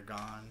gone, they're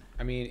gone.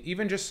 I mean,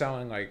 even just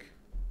selling like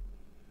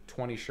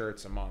 20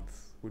 shirts a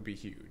month would be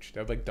huge. That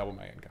would like double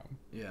my income.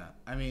 Yeah,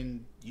 I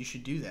mean, you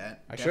should do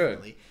that. I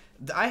should.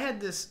 I had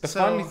this. The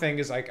funny thing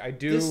is, like, I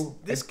do.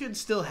 This could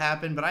still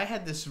happen, but I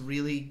had this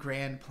really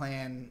grand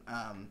plan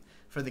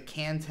for the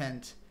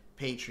Content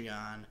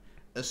Patreon,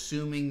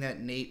 assuming that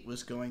Nate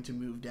was going to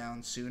move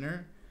down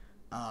sooner.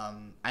 I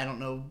don't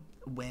know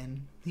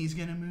when he's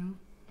gonna move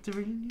to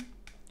Virginia.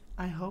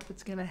 I hope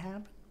it's gonna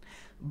happen.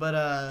 But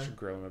you should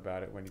grill him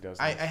about it when he does.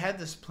 I had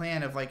this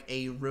plan of like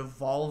a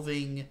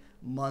revolving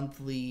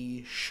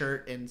monthly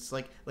shirt and it's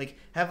like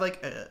have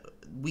like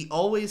we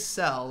always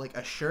sell like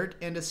a shirt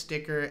and a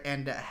sticker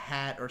and a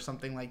hat or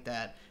something like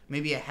that,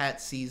 maybe a hat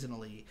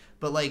seasonally,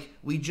 but like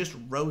we just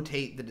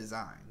rotate the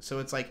design, so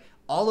it's like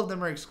all of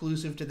them are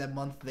exclusive to the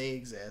month they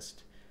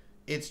exist.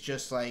 It's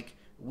just like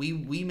we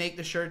make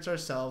the shirts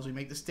ourselves, we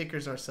make the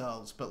stickers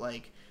ourselves, but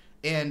like,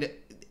 and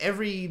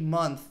every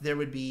month there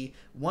would be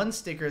one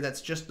sticker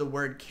that's just the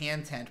word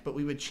Content, but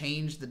we would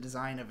change the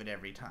design of it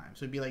every time.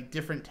 So it'd be like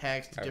different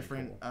text,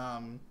 different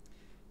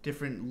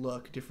different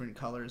look, different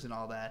colors and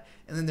all that.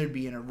 And then there'd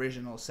be an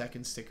original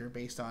second sticker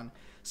based on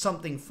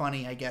something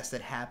funny, I guess,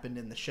 that happened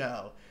in the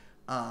show.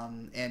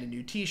 And a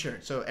new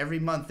t-shirt. So every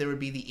month there would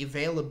be the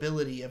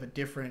availability of a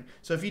different.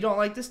 So if you don't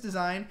like this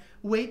design,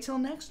 wait till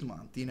next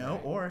month, Right.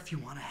 Or if you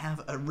want to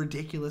have a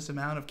ridiculous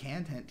amount of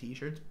Content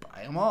t-shirts,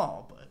 buy them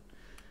all. But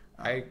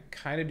I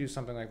kind of do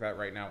something like that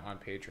right now on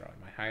Patreon.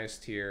 My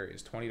highest tier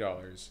is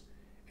 $20,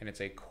 and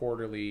it's a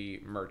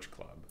quarterly merch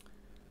club.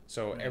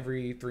 So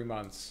every 3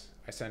 months,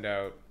 I send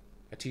out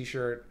a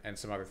T-shirt and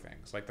some other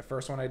things. Like the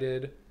first one I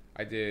did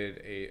a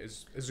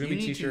Azumi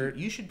T-shirt.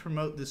 You should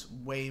promote this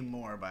way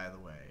more, by the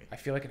way. I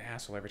feel like an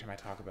asshole every time I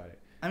talk about it.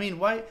 I mean,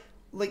 why?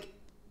 Like,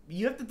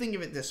 you have to think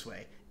of it this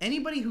way.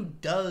 Anybody who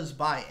does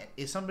buy it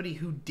is somebody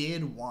who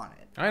did want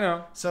it. I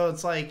know. So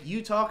it's like,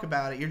 you talk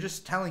about it, you're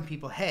just telling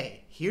people,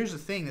 hey, here's a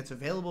thing that's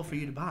available for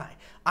you to buy.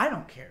 I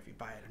don't care if you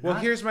buy it or not. Well,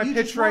 here's my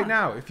pitch right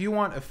now. If you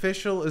want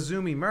official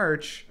Azumi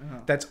merch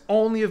that's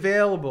only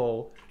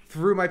available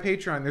through my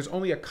Patreon, there's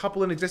only a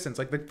couple in existence.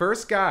 Like the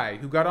first guy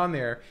who got on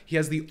there, he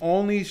has the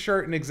only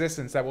shirt in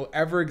existence that will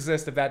ever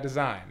exist of that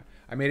design.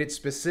 I made it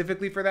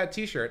specifically for that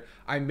T-shirt.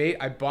 I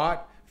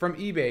bought from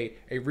eBay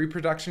a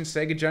reproduction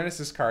Sega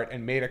Genesis cart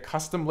and made a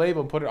custom label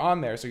and put it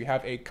on there, so you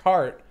have a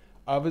cart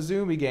of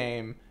Azumi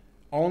game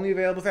only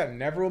available for that.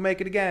 Never will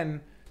make it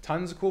again.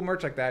 Tons of cool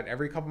merch like that.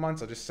 Every couple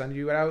months I'll just send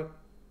you it out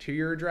to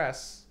your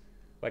address.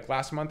 Like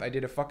last month I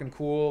did a fucking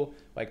cool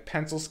like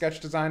pencil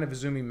sketch design of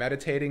Azumi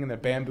meditating in the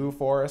bamboo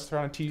forest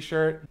on a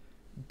T-shirt.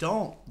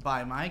 Don't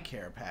buy my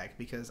care pack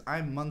because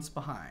I'm months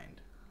behind.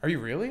 Are you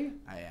really?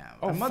 I am.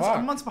 Oh,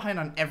 I'm months behind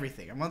on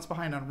everything. I'm months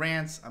behind on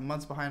rants. I'm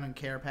months behind on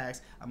care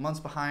packs. I'm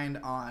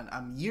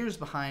years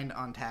behind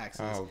on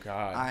taxes. Oh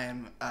God.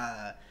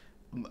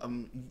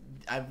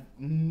 I've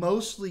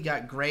mostly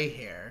got gray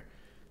hair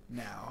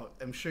now.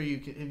 I'm sure you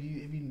could. Have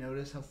you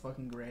noticed how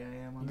fucking gray I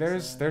am on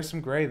this side? There's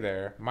some gray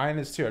there. Mine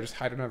is too. I just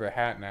hide under the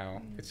hat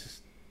now.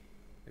 It's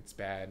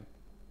bad.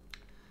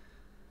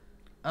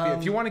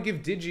 If you want to give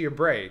Digi a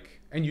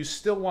break and you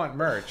still want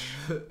merch,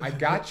 I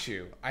got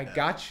you.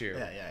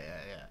 Yeah.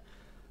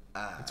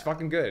 It's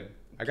fucking good.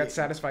 I got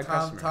satisfied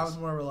customers. Tom's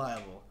more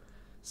reliable,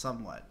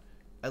 somewhat.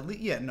 At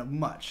least,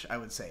 much. I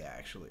would say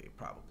actually,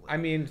 probably. I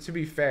mean, to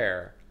be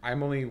fair,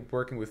 I'm only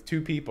working with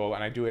 2 people,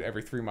 and I do it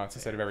every 3 months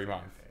instead of every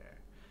month.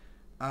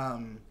 I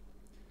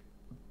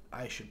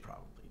should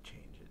probably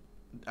change it.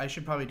 I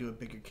should probably do a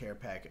bigger care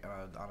pack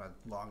on a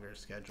longer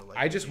schedule. What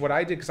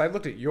I did, because I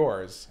looked at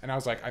yours, and I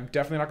was like, I'm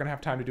definitely not going to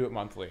have time to do it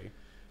monthly.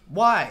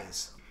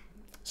 Wise.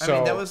 So, I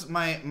mean, that was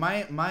my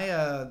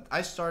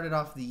I started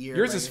off the year.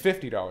 Yours is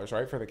 $50,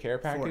 right, for the care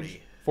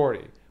package?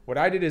 40. What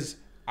I did is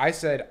I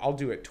said I'll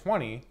do it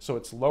 $20, so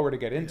it's lower to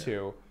get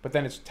into, but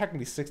then it's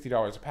technically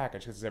 $60 a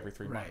package because it's every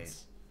 3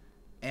 months.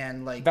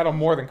 And like that'll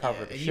more than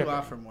cover the shipping. You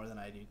offer more than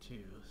I do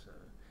too, so.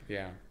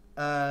 Yeah.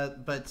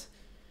 But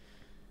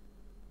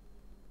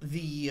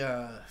the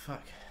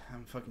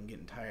I'm fucking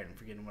getting tired and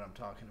forgetting what I'm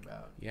talking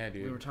about. Yeah,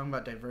 dude. We were talking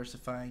about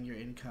diversifying your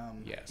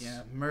income. Yes.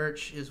 Yeah,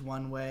 merch is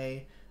one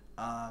way.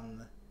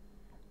 Can't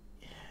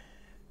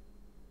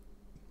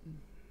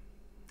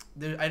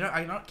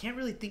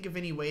really think of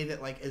any way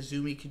that like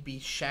Azumi could be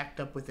shacked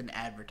up with an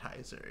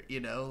advertiser. You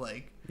know,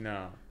 like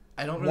no.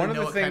 I don't really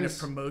know what kind of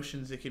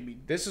promotions it could be.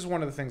 This is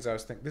one of the things I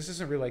was thinking. This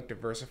isn't really like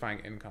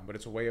diversifying income, but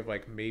it's a way of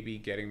like maybe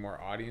getting more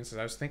audiences.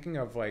 I was thinking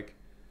of like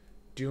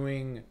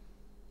doing,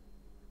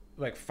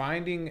 like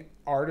finding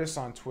artists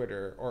on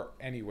Twitter or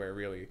anywhere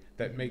really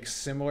that make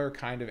similar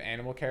kind of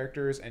animal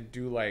characters and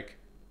do like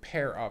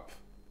pair up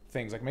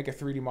things, like make a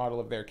 3D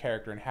model of their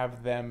character and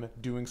have them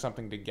doing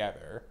something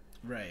together.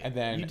 Right. And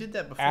then you did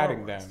that before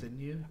adding once, them.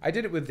 Didn't you? I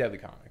did it with Deadly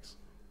Comics.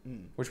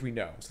 Which we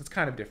know, so it's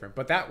kind of different,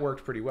 but that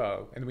worked pretty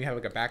well, and we had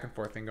like a back and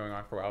forth thing going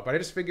on for a while. But I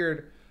just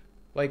figured,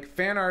 like,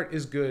 fan art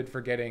is good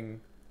for getting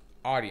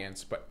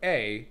audience, but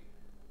A,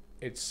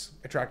 it's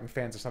attracting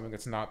fans of something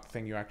that's not the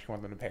thing you actually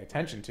want them to pay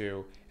attention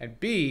to, and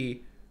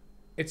B,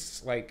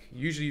 it's like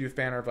usually you do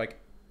fan art of like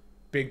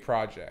big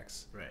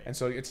projects, right? And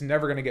so it's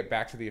never going to get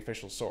back to the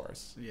official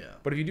source. Yeah.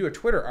 But if you do a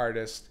Twitter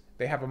artist,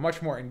 they have a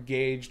much more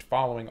engaged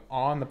following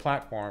on the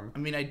platform. I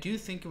mean, I do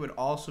think it would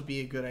also be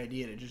a good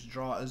idea to just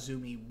draw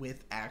Azumi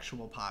with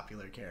actual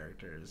popular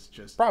characters,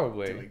 just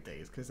probably doing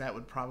things, because that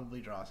would probably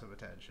draw some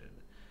attention.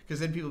 Because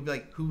then people would be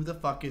like, "Who the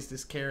fuck is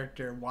this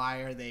character? Why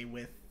are they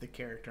with the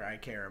character I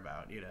care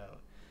about?" You know,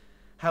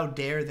 how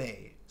dare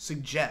they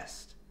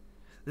suggest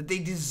that they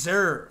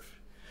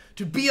deserve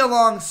to be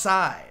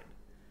alongside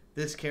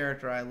this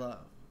character I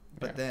love?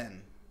 But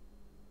then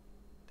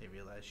they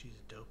realize she's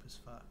dope as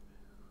fuck.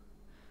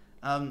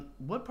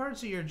 What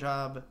parts of your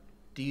job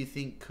do you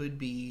think could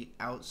be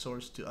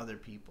outsourced to other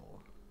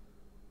people?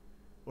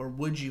 Or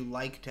would you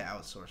like to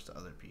outsource to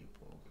other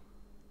people?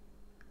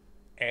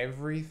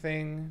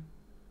 Everything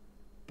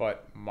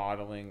but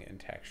modeling and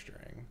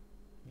texturing.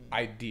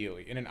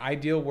 Ideally. In an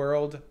ideal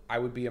world, I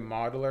would be a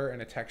modeler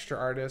and a texture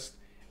artist,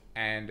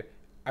 and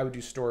I would do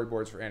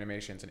storyboards for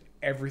animations, and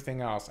everything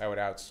else I would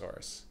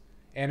outsource.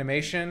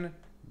 Animation,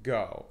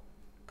 go.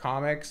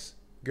 Comics,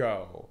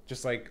 go.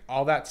 Just like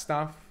all that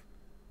stuff,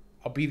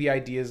 I'll be the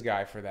ideas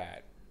guy for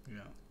that. Yeah.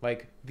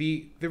 Like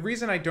the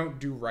reason I don't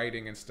do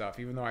writing and stuff,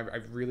 even though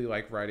I really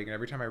like writing, and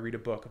every time I read a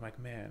book, I'm like,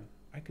 man,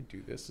 I could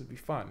do this. It'd be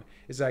fun.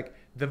 Is like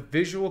the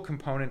visual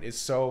component is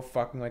so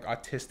fucking like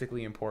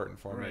autistically important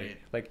for me.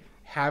 Like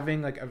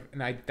having like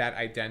that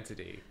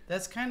identity.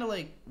 That's kind of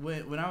like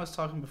when I was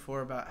talking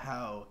before about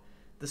how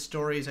the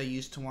stories I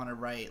used to want to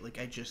write, like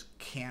I just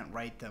can't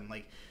write them.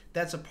 Like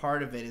that's a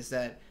part of it, is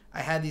that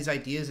I had these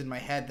ideas in my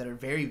head that are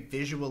very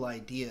visual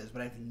ideas,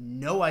 but I have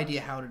no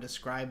idea how to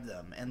describe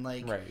them. And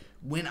like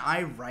when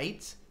I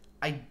write,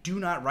 I do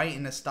not write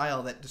in a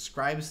style that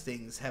describes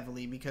things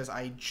heavily because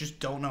I just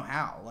don't know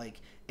how. Like,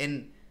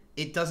 and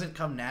it doesn't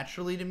come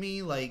naturally to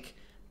me. Like,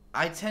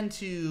 I tend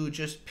to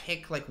just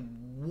pick like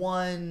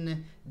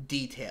one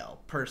detail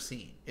per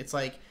scene. It's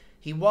like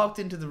he walked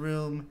into the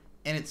room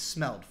and it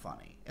smelled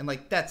funny, and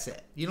like that's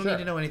it. You don't need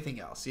to know anything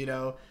else, you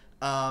know.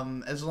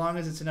 As long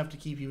as it's enough to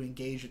keep you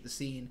engaged with the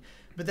scene.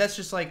 But that's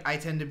just like, I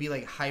tend to be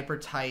like hyper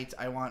tight.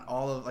 I want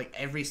all of like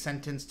every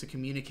sentence to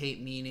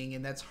communicate meaning,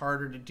 and that's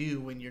harder to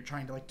do when you're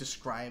trying to like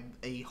describe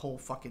a whole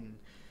fucking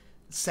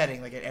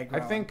setting like an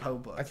Edgar Allan Poe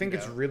book. I think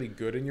it's really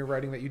good in your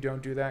writing that you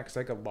don't do that, because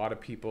like a lot of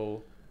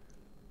people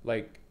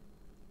like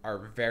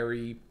are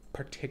very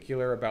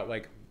particular about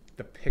like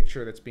the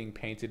picture that's being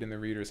painted in the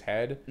reader's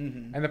head,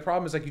 and the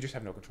problem is like you just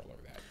have no control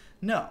over that.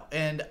 No,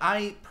 and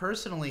I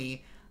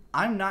personally,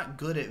 I'm not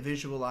good at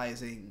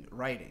visualizing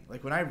writing.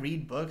 Like when I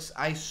read books,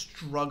 I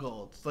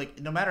struggle.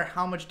 Like no matter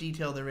how much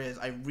detail there is,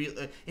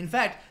 in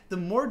fact, the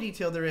more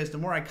detail there is, the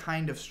more I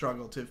kind of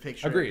struggle to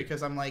picture it,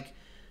 because I'm like,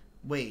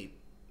 wait,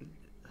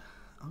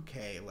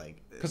 okay,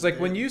 like because like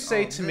when you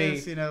say to me,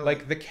 you know,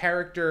 like the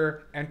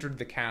character entered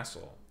the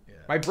castle,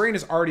 my brain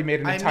has already made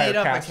an entire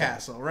castle. I made up a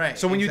castle, right?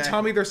 So when you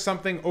tell me there's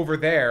something over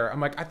there, I'm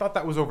like, I thought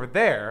that was over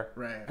there,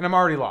 right? And I'm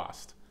already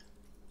lost.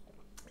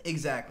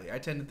 Exactly. I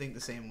tend to think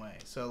the same way.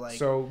 So like,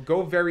 so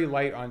go very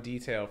light on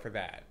detail for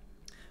that.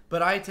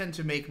 But I tend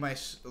to make my,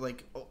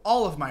 like,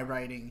 all of my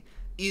writing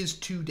is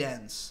too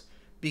dense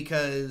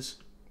because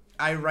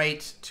I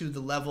write to the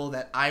level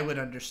that I would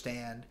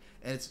understand,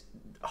 and it's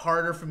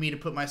harder for me to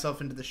put myself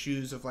into the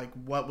shoes of like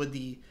what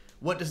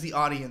does the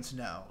audience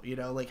know? You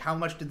know, like how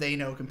much do they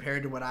know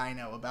compared to what I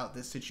know about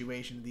this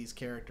situation, these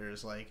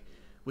characters, like,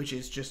 which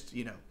is just,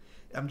 you know,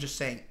 I'm just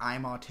saying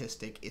I'm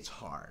autistic. It's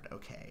hard,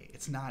 okay?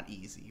 It's not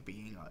easy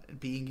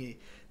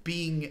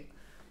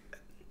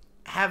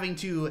having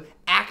to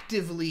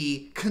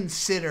actively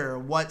consider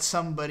what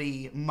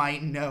somebody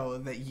might know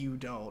that you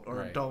don't,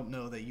 or don't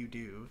know that you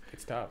do.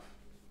 It's tough.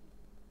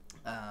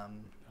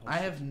 I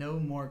have no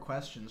more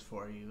questions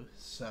for you,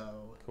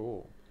 so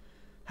cool.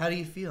 How do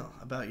you feel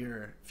about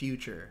your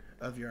future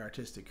of your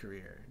artistic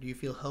career? Do you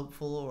feel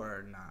hopeful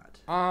or not?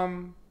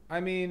 I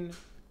mean,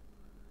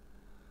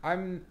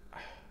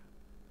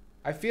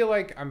 I feel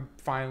like I'm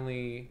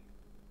finally,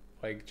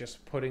 like,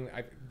 just putting...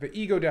 the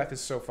ego death is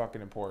so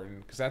fucking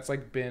important, because that's,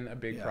 like, been a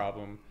big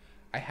problem.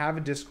 I have a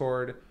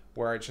Discord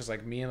where it's just,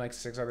 like, me and, like,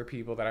 6 other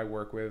people that I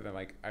work with, and,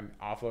 like, I'm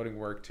offloading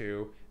work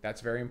to.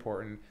 That's very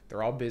important.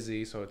 They're all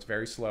busy, so it's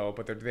very slow,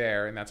 but they're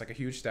there, and that's, like, a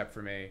huge step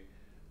for me.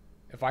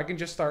 If I can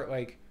just start,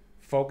 like,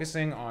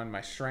 focusing on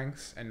my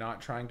strengths and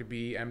not trying to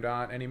be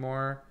MDOT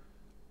anymore,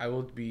 I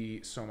will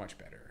be so much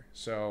better.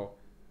 So...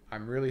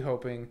 I'm really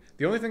hoping.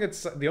 The only thing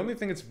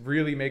that's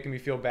really making me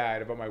feel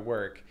bad about my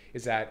work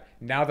is that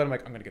now that I'm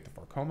like, I'm gonna get the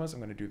 4 comas, I'm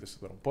gonna do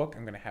this little book,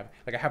 I'm gonna have,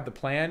 like, I have the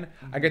plan.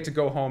 I get to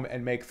go home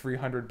and make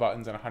 300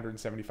 buttons and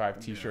 175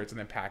 t-shirts and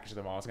then package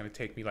them all. It's gonna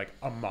take me like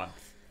a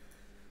month.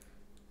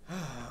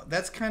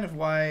 That's kind of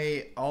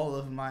why all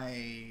of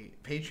my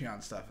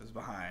Patreon stuff is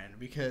behind,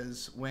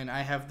 because when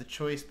I have the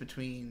choice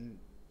between,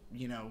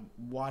 you know,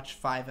 watch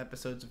 5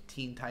 episodes of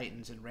Teen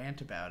Titans and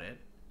rant about it,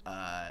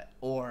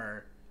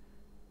 or,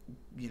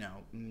 you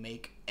know,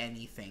 make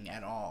anything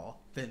at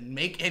all, then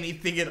make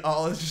anything at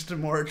all is just a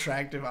more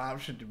attractive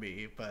option to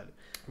me. But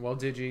well,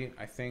 Digi,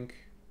 I think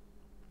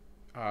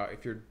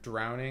if you're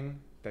drowning,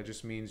 that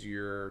just means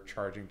you're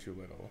charging too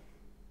little.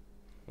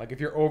 Like if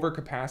you're over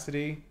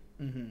capacity,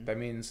 that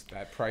means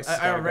that price is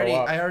gotta go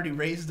up. I already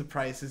raised the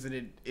prices,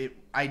 and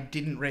I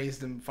didn't raise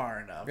them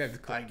far enough. Yeah,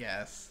 I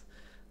guess.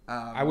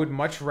 I would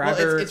much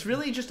rather. Well, it's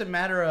really just a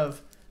matter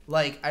of,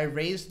 like, I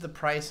raised the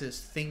prices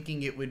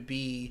thinking it would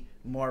be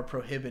more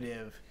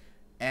prohibitive,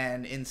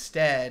 and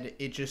instead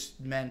it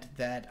just meant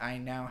that I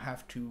now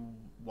have to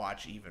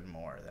watch even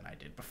more than I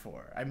did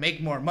before. I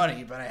make more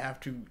money, but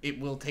it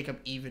will take up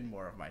even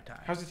more of my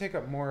time. How does it take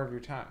up more of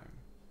your time?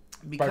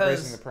 Because by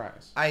raising the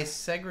price. I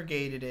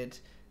segregated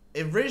it.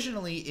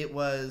 Originally it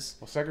was...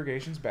 Well,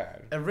 segregation's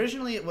bad.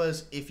 Originally it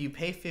was, if you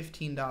pay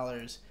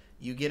 $15,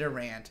 you get a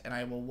rant, and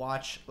I will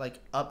watch, like,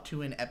 up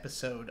to an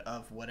episode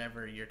of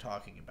whatever you're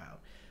talking about.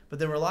 But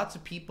there were lots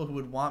of people who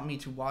would want me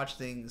to watch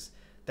things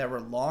that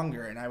were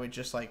longer, and I would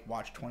just, like,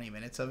 watch 20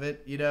 minutes of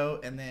it, you know,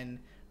 and then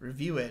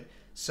review it.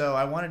 So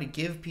I wanted to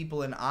give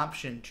people an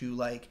option to,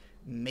 like,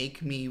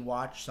 make me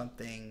watch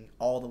something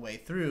all the way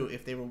through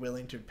if they were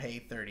willing to pay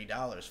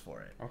 $30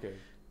 for it. Okay.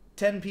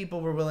 10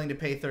 people were willing to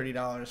pay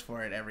 $30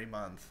 for it every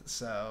month,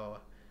 so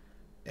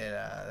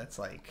that's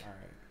like... All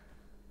right.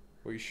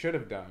 What you should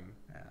have done,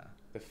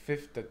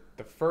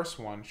 the first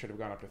one should have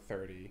gone up to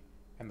 30,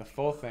 and the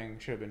full thing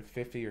should have been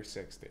 50 or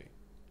 60.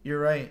 You're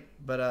right,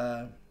 but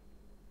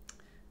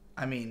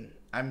I mean,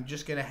 I'm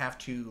just gonna have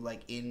to,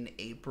 like, in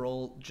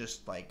April,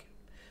 just, like,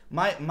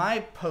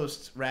 my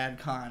post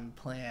RadCon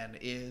plan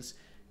is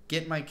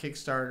get my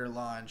Kickstarter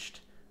launched,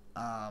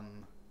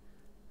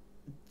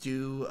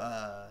 do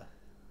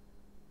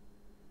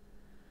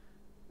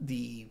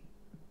the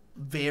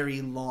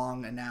very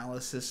long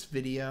analysis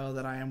video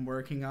that I am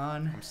working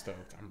on. I'm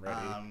stoked. I'm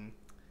ready.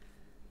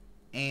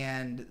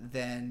 And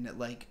then,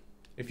 like...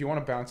 If you want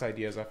to bounce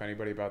ideas off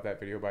anybody about that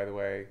video, by the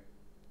way,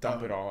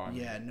 dump it all on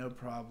me. Yeah, no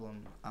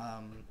problem.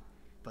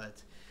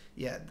 But,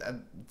 yeah, a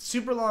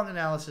super long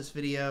analysis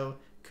video.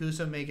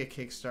 Kusa make a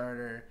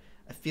Kickstarter.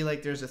 I feel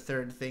like there's a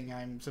third thing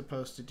I'm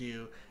supposed to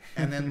do.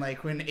 And then,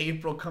 like, when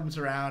April comes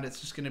around, it's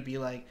just going to be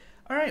like,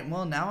 all right,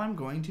 well, now I'm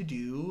going to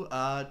do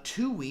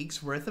 2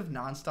 weeks worth of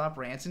nonstop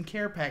rants and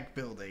care pack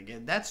building.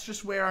 And that's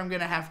just where I'm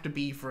going to have to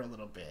be for a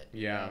little bit.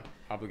 Yeah,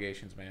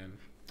 obligations, man.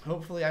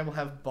 Hopefully I will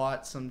have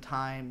bought some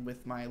time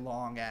with my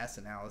long-ass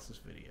analysis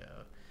video.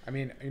 I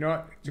mean, you know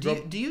what?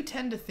 Do you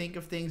tend to think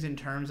of things in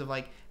terms of,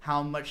 like,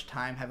 how much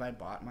time have I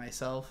bought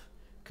myself?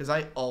 Because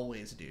I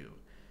always do.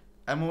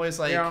 I'm always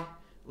like... Yeah.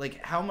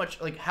 How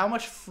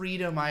much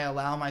freedom I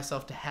allow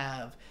myself to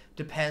have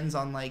depends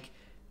on, like,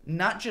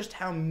 not just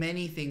how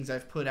many things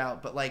I've put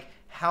out, but, like,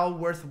 how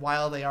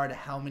worthwhile they are to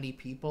how many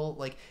people.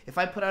 Like, if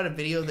I put out a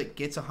video that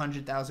gets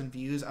 100,000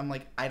 views, I'm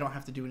like, I don't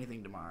have to do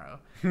anything tomorrow.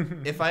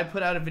 If I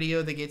put out a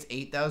video that gets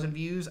 8,000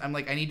 views, I'm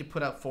like, I need to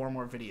put out 4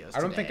 more videos I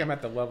don't think I'm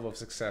at the level of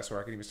success where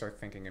I can even start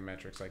thinking in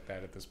metrics like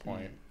that at this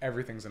point.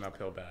 Everything's an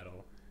uphill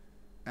battle.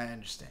 I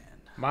understand.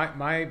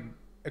 My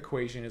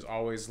equation is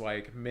always,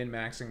 like,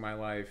 min-maxing my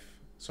life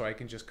so I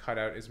can just cut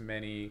out as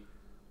many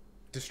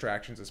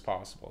distractions as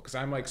possible. Because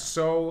I'm, like,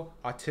 so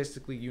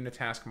autistically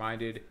unitask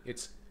minded,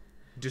 it's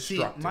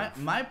destructive.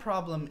 See, my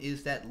problem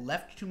is that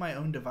left to my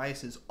own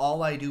devices,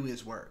 all I do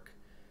is work.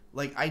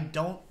 Like, I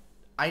don't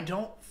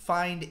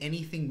find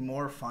anything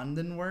more fun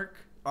than work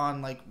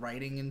on, like,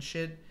 writing and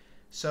shit.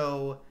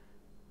 So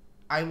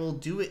I will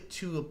do it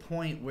to a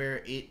point where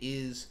it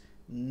is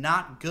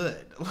not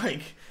good.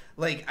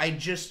 Like I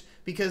just,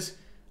 because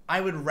I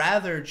would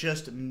rather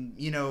just,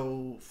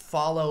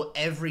 follow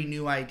every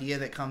new idea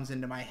that comes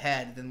into my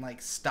head than,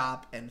 like,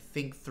 stop and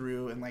think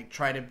through and, like,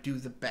 try to do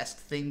the best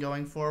thing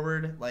going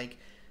forward. Like,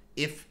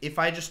 if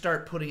I just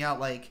start putting out,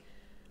 like,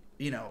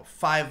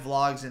 5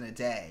 vlogs in a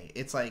day,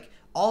 it's like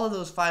all of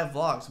those 5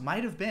 vlogs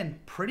might have been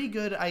pretty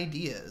good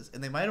ideas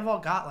and they might have all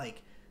got,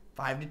 like,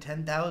 5 to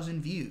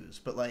 10,000 views,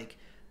 but, like,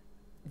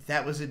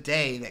 that was a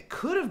day that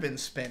could have been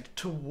spent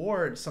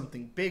towards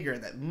something bigger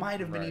that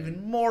might have been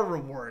even more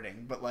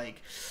rewarding. But,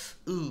 like,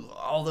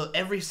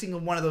 every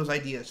single one of those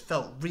ideas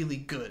felt really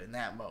good in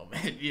that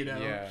moment,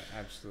 Yeah,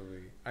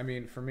 absolutely. I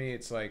mean, for me,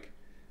 it's like,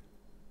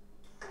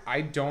 I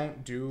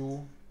don't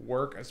do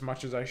work as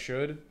much as I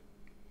should.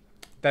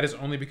 That is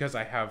only because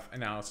I have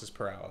analysis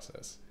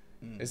paralysis.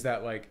 Is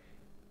that, like,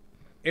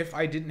 if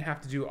I didn't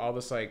have to do all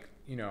this, like,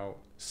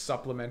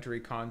 supplementary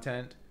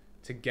content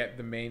to get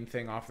the main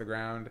thing off the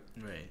ground,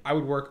 I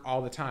would work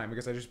all the time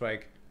because I just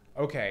like,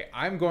 okay,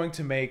 I'm going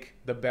to make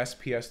the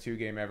best PS2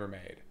 game ever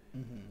made.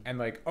 And,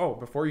 like,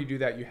 before you do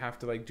that, you have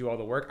to, like, do all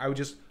the work. I would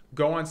just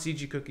go on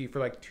CG Cookie for,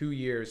 like, 2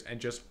 years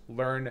and just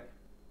learn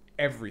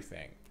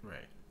everything.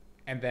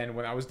 And then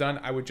when I was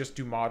done, I would just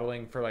do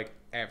modeling for, like,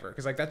 ever.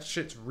 Because, like, that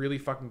shit's really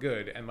fucking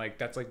good. And, like,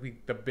 that's, like,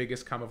 the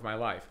biggest come of my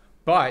life.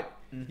 But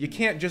you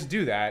can't just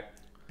do that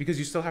because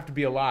you still have to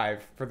be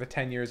alive for the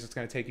 10 years it's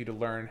going to take you to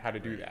learn how to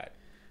do that.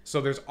 So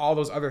there's all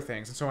those other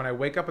things. And so when I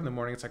wake up in the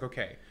morning, it's like,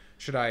 okay,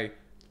 should I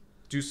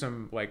do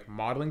some, like,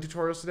 modeling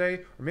tutorials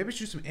today? Or maybe I should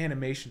do some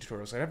animation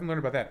tutorials. I haven't learned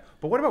about that.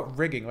 But what about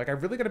rigging? Like, I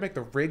really got to make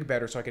the rig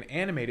better so I can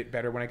animate it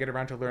better when I get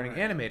around to learning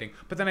animating.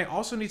 But then I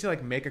also need to,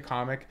 like, make a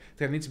comic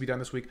that needs to be done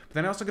this week. But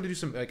then I also got to do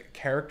some, like,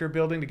 character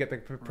building to get the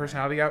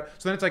personality out.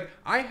 So then it's like,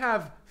 I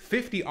have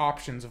 50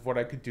 options of what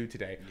I could do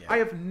today. I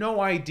have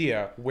no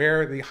idea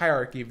where the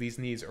hierarchy of these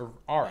needs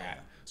are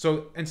at.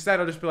 So instead,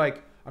 I'll just be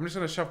like, I'm just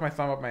gonna shove my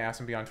thumb up my ass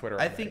and be on Twitter.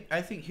 I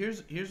think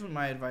here's what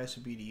my advice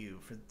would be to you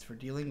for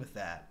dealing with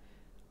that.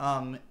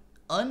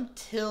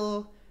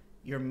 Until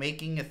you're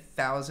making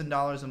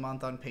 $1,000 a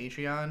month on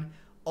Patreon,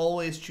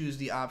 always choose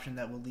the option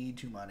that will lead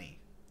to money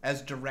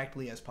as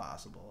directly as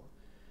possible.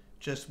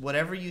 Just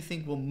whatever you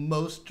think will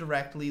most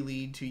directly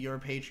lead to your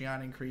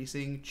Patreon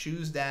increasing,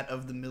 choose that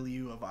of the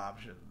milieu of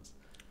options.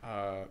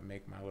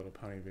 Make My Little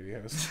Pony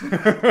videos.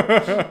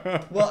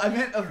 Well, I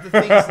meant of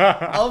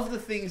the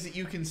things that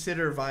you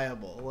consider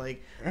viable,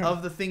 like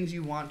of the things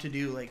you want to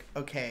do. Like,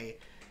 okay,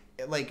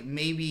 like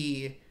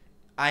maybe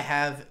I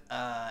have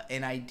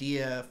an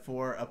idea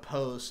for a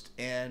post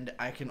and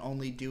I can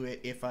only do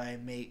it if I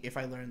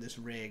learn this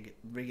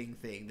rigging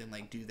thing, then,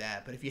 like, do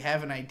that. But if you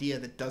have an idea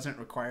that doesn't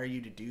require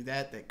you to do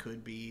that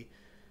could be,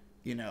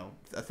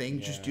 a thing,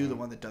 just do the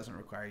one that doesn't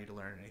require you to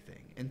learn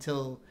anything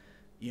until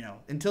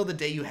the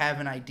day you have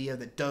an idea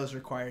that does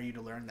require you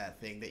to learn that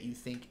thing that you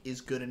think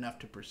is good enough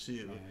to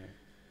pursue.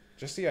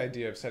 Just the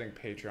idea of setting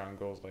Patreon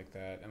goals like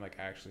that and, like,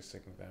 actually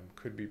sticking with them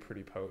could be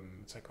pretty potent.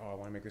 It's like, I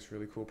want to make this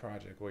really cool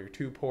project. Well, you're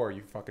too poor,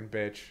 you fucking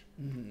bitch.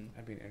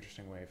 That'd be an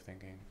interesting way of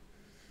thinking.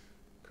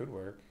 Could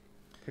work.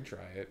 Could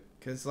try it.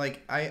 Because,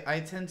 like,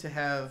 I tend to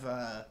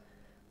have...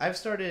 I've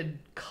started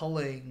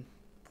culling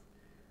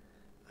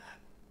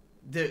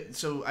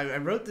so I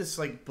wrote this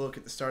like book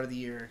at the start of the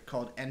year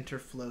called Enter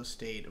Flow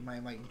State, my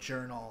like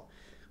journal,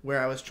 where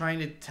I was trying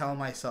to tell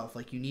myself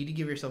like you need to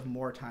give yourself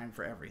more time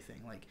for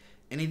everything. Like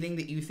anything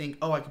that you think,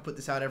 oh, I could put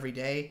this out every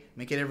day,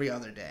 make it every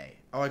other day.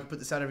 Oh, I could put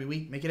this out every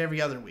week, make it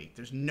every other week.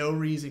 There's no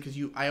reason because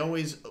I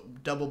always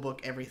double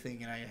book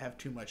everything and I have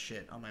too much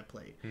shit on my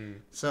plate.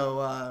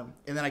 So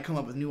and then I come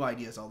up with new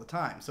ideas all the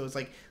time. So it's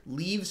like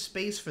leave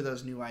space for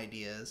those new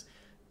ideas,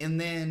 and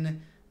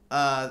then.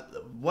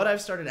 What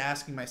I've started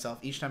asking myself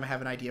each time I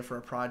have an idea for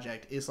a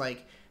project is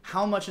like,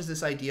 how much is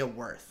this idea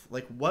worth?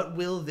 Like, what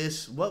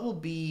is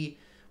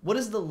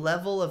the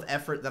level of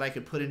effort that I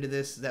could put into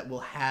this that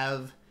will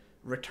have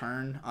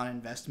return on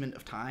investment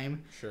of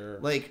time? Sure.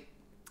 Like,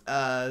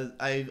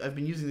 I've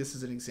been using this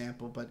as an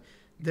example, but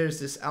there's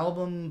this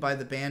album by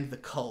the band The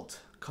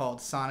Cult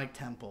called Sonic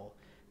Temple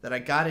that I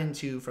got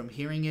into from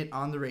hearing it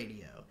on the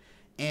radio.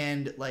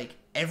 And like,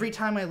 every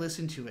time I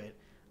listen to it,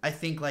 I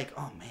think like,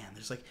 oh man,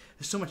 there's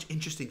so much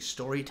interesting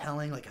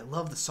storytelling. Like I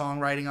love the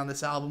songwriting on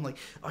this album. Like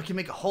I can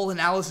make a whole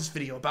analysis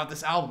video about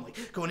this album,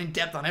 like going in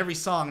depth on every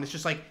song. And it's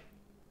just like,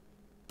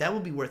 that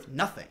will be worth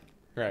nothing.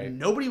 Right.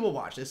 Nobody will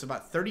watch this.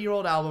 About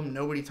 30-year-old album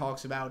nobody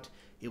talks about.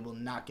 It will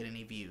not get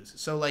any views.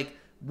 So like,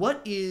 what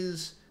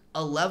is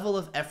a level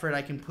of effort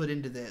I can put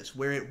into this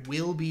where it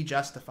will be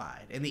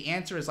justified? And the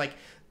answer is like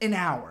an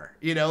hour.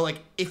 You know, like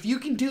if you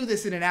can do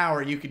this in an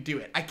hour, you could do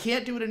it. I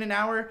can't do it in an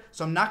hour,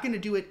 so I'm not going to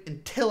do it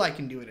until I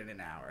can do it in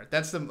an hour.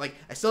 That's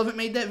I still haven't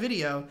made that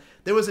video.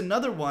 There was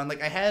another one,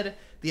 like I had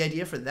the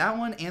idea for that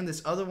one and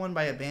this other one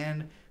by a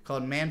band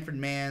called Manfred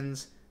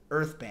Mann's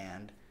Earth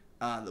Band,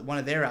 one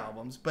of their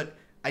albums, but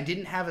I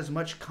didn't have as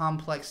much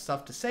complex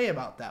stuff to say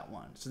about that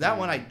one. So that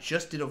one I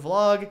just did a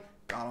vlog,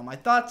 got all my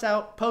thoughts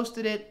out,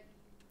 posted it,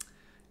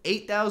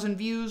 8,000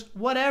 views,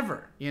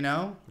 whatever, you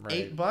know?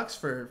 Right. $8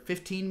 for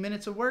 15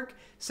 minutes of work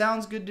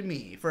sounds good to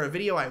me for a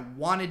video I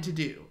wanted to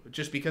do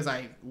just because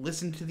I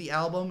listened to the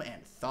album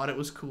and thought it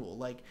was cool.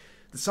 Like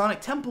the Sonic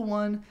Temple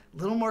one,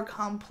 a little more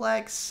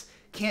complex,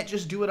 can't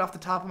just do it off the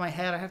top of my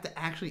head. I have to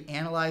actually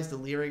analyze the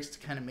lyrics to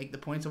kind of make the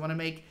points I want to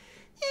make.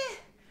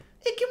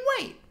 It can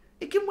wait.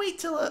 It can wait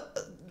till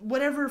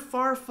whatever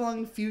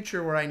far-flung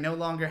future where I no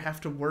longer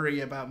have to worry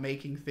about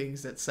making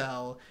things that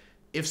sell,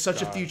 if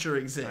such a future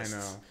exists. I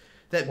know.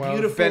 That well,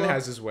 beautiful Ben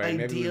has his way.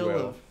 Maybe we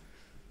will.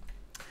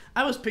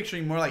 I was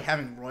picturing more like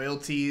having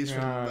royalties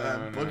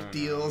from book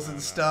deals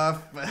and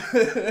stuff. Not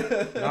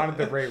at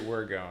the rate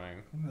we're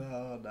going.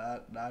 No,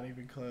 not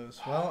even close.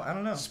 Well, I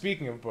don't know.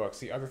 Speaking of books,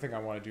 the other thing I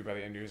want to do by the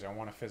end of the year is I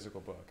want a physical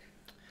book.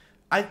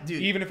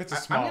 Even if it's a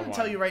small one. I'm going to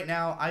tell you right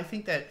now, I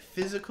think that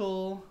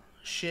physical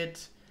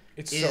shit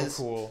It's so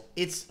cool.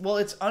 It's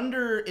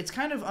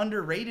kind of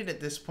underrated at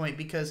this point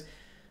because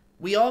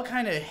we all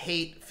kind of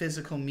hate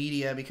physical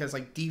media because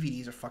like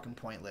DVDs are fucking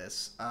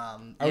pointless. I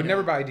would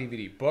never buy a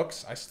DVD.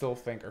 Books, I still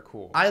think are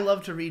cool. I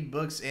love to read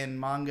books and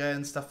manga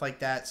and stuff like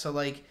that. So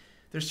like,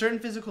 there's certain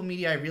physical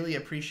media I really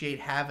appreciate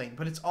having,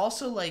 but it's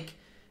also like,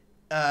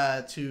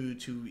 to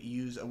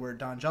use a word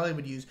Don Jolly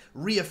would use,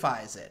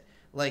 reifies it.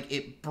 Like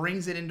it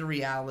brings it into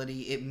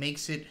reality. It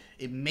makes it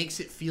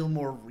feel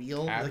more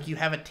real. Like you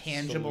have a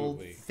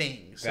tangible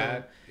thing. So,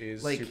 that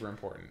is like, super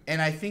important.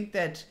 And I think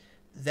that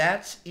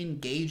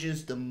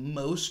engages the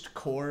most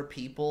core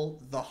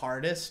people the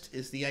hardest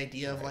is the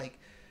idea of like,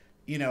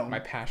 you know, my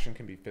passion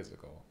can be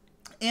physical.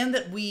 And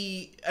that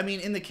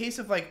in the case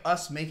of like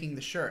us making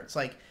the shirts,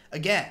 like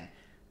again,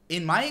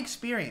 in my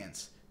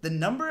experience, the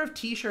number of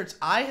t-shirts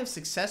I have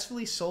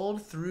successfully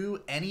sold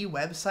through any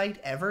website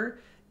ever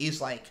is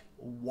like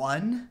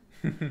 1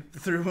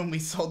 through when we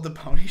sold the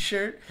pony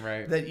shirt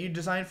that you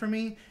designed for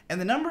me. And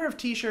the number of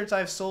t-shirts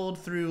I've sold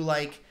through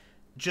like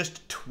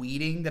just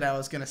tweeting that I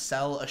was going to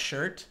sell a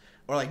shirt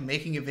or like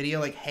making a video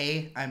like,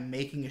 hey, I'm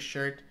making a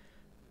shirt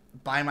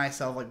by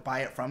myself, like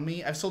buy it from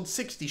me. I've sold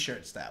 60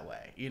 shirts that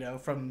way, you know,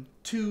 from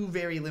 2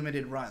 very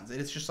limited runs.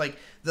 And it's just like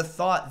the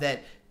thought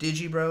that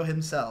Digi Bro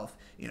himself,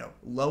 you know,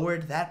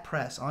 lowered that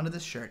press onto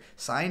this shirt,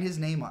 signed his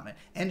name on it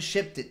and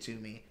shipped it to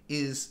me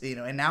is, you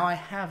know, and now I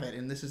have it.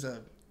 And this is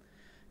a,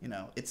 you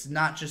know, it's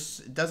not just,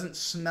 it doesn't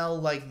smell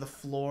like the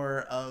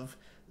floor of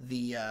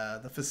the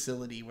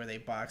facility where they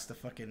box the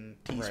fucking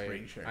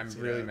Teespring shirts. I'm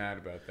really mad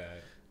about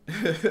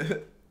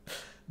that.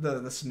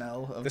 the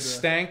smell of the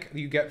stank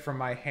you get from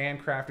my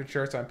handcrafted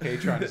shirts on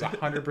Patreon is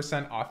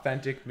 100%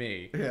 authentic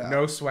me. Yeah.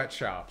 No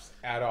sweatshops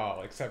at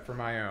all, except for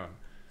my own.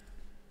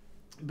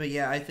 But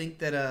yeah, I think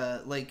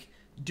that like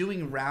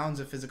doing rounds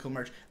of physical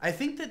merch, I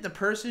think that the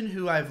person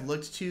who I've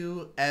looked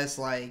to as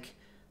like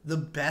the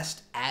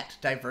best at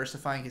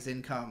diversifying his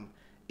income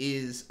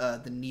is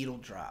the Needle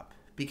Drop,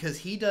 because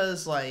he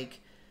does like,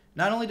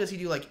 not only does he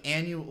do like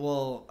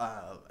annual,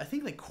 I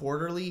think like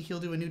quarterly he'll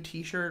do a new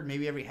t-shirt,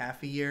 maybe every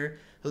half a year.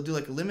 He'll do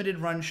like a limited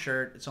run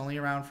shirt. It's only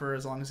around for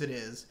as long as it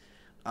is.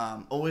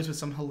 Always with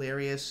some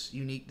hilarious,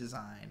 unique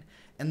design.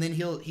 And then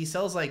he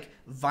sells like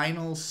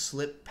vinyl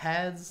slip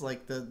pads,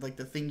 like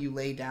the thing you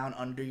lay down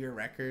under your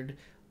record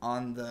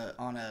on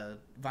a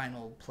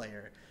vinyl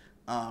player,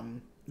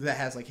 that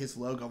has like his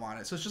logo on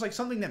it. So it's just like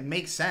something that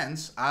makes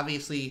sense.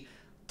 Obviously,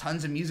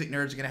 tons of music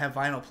nerds are gonna have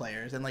vinyl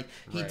players, and like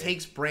he Right.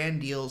 takes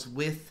brand deals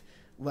with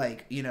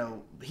like, you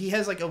know, he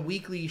has like a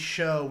weekly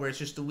show where it's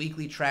just a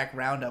weekly track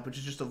roundup, which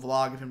is just a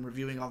vlog of him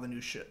reviewing all the new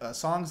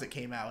songs that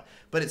came out.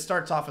 But it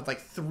starts off with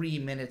like 3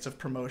 minutes of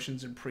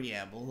promotions and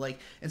preamble, like,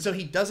 and so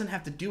he doesn't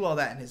have to do all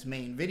that in his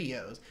main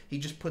videos. He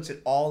just puts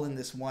it all in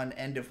this one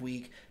end of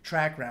week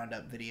track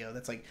roundup video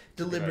that's like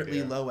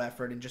deliberately low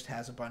effort and just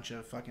has a bunch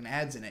of fucking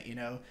ads in it, you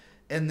know.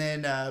 And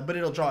then, but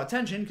it'll draw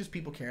attention because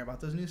people care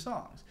about those new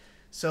songs.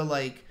 So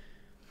like,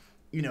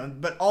 you know,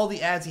 but all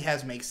the ads he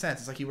has make sense.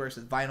 It's like he works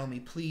with Vinyl Me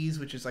Please,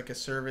 which is like a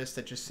service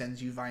that just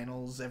sends you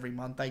vinyls every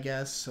month, I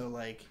guess. So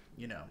like,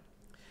 you know,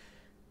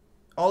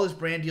 all his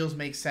brand deals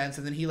make sense.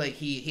 And then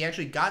he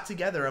actually got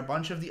together a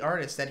bunch of the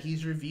artists that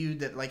he's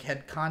reviewed that like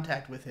had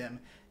contact with him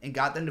and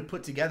got them to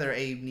put together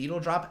a needle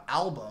drop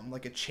album,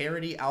 like a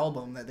charity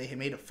album that they had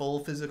made a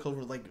full physical,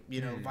 like,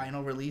 you know,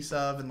 vinyl release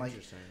of, and like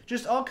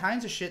just all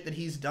kinds of shit that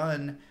he's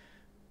done.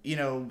 You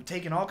know,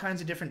 taken all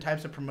kinds of different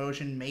types of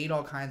promotion, made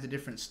all kinds of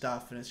different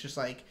stuff, and it's just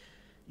like,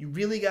 you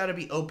really got to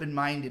be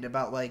open-minded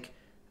about like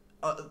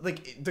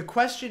the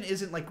question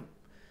isn't like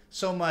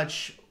so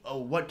much, oh,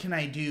 what can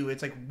I do?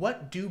 It's like,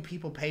 what do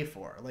people pay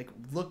for? Like,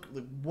 look,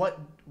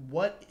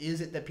 what is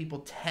it that people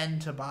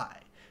tend to buy?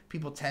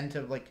 People tend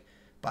to like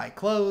buy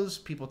clothes.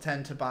 People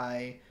tend to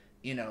buy,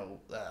 you know,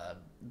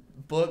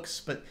 books,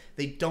 but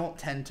they don't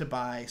tend to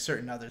buy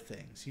certain other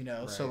things. You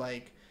know, right. So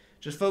like,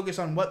 just focus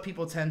on what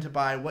people tend to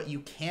buy, what you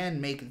can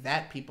make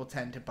that people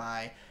tend to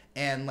buy,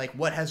 and like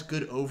what has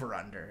good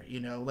over-under, you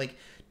know? Like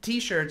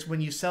t-shirts,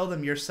 when you sell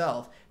them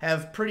yourself,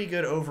 have pretty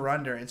good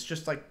over-under. It's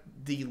just like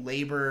the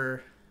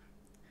labor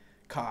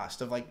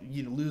cost of like,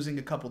 you know, losing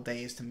a couple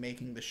days to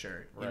making the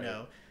shirt, you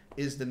know,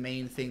 is the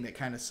main thing that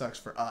kind of sucks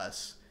for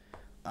us.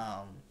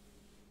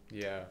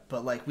 Yeah.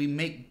 But like we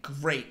make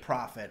great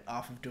profit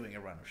off of doing a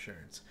run of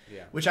shirts.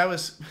 Yeah. Which I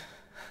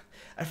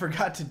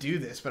forgot to do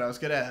this, but I was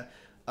gonna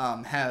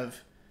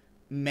have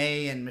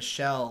May and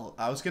Michelle,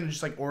 I was gonna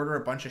just like order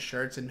a bunch of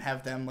shirts and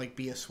have them like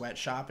be a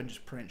sweatshop and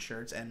just print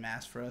shirts en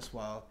masse for us.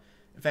 Well,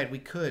 in fact, we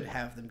could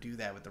have them do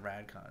that with the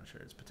Radcon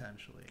shirts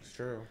potentially. It's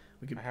true.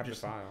 We could I have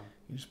just, the file.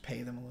 You just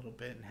pay them a little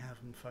bit and have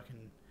them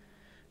fucking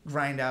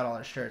grind out all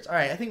our shirts. All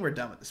right, I think we're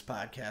done with this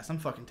podcast. I'm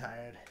fucking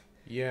tired.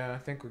 Yeah, I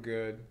think we're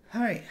good.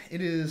 All right,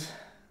 it is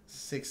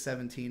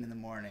 6:17 in the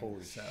morning.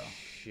 Holy so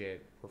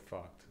shit, we're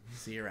fucked.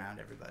 See you around,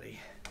 everybody.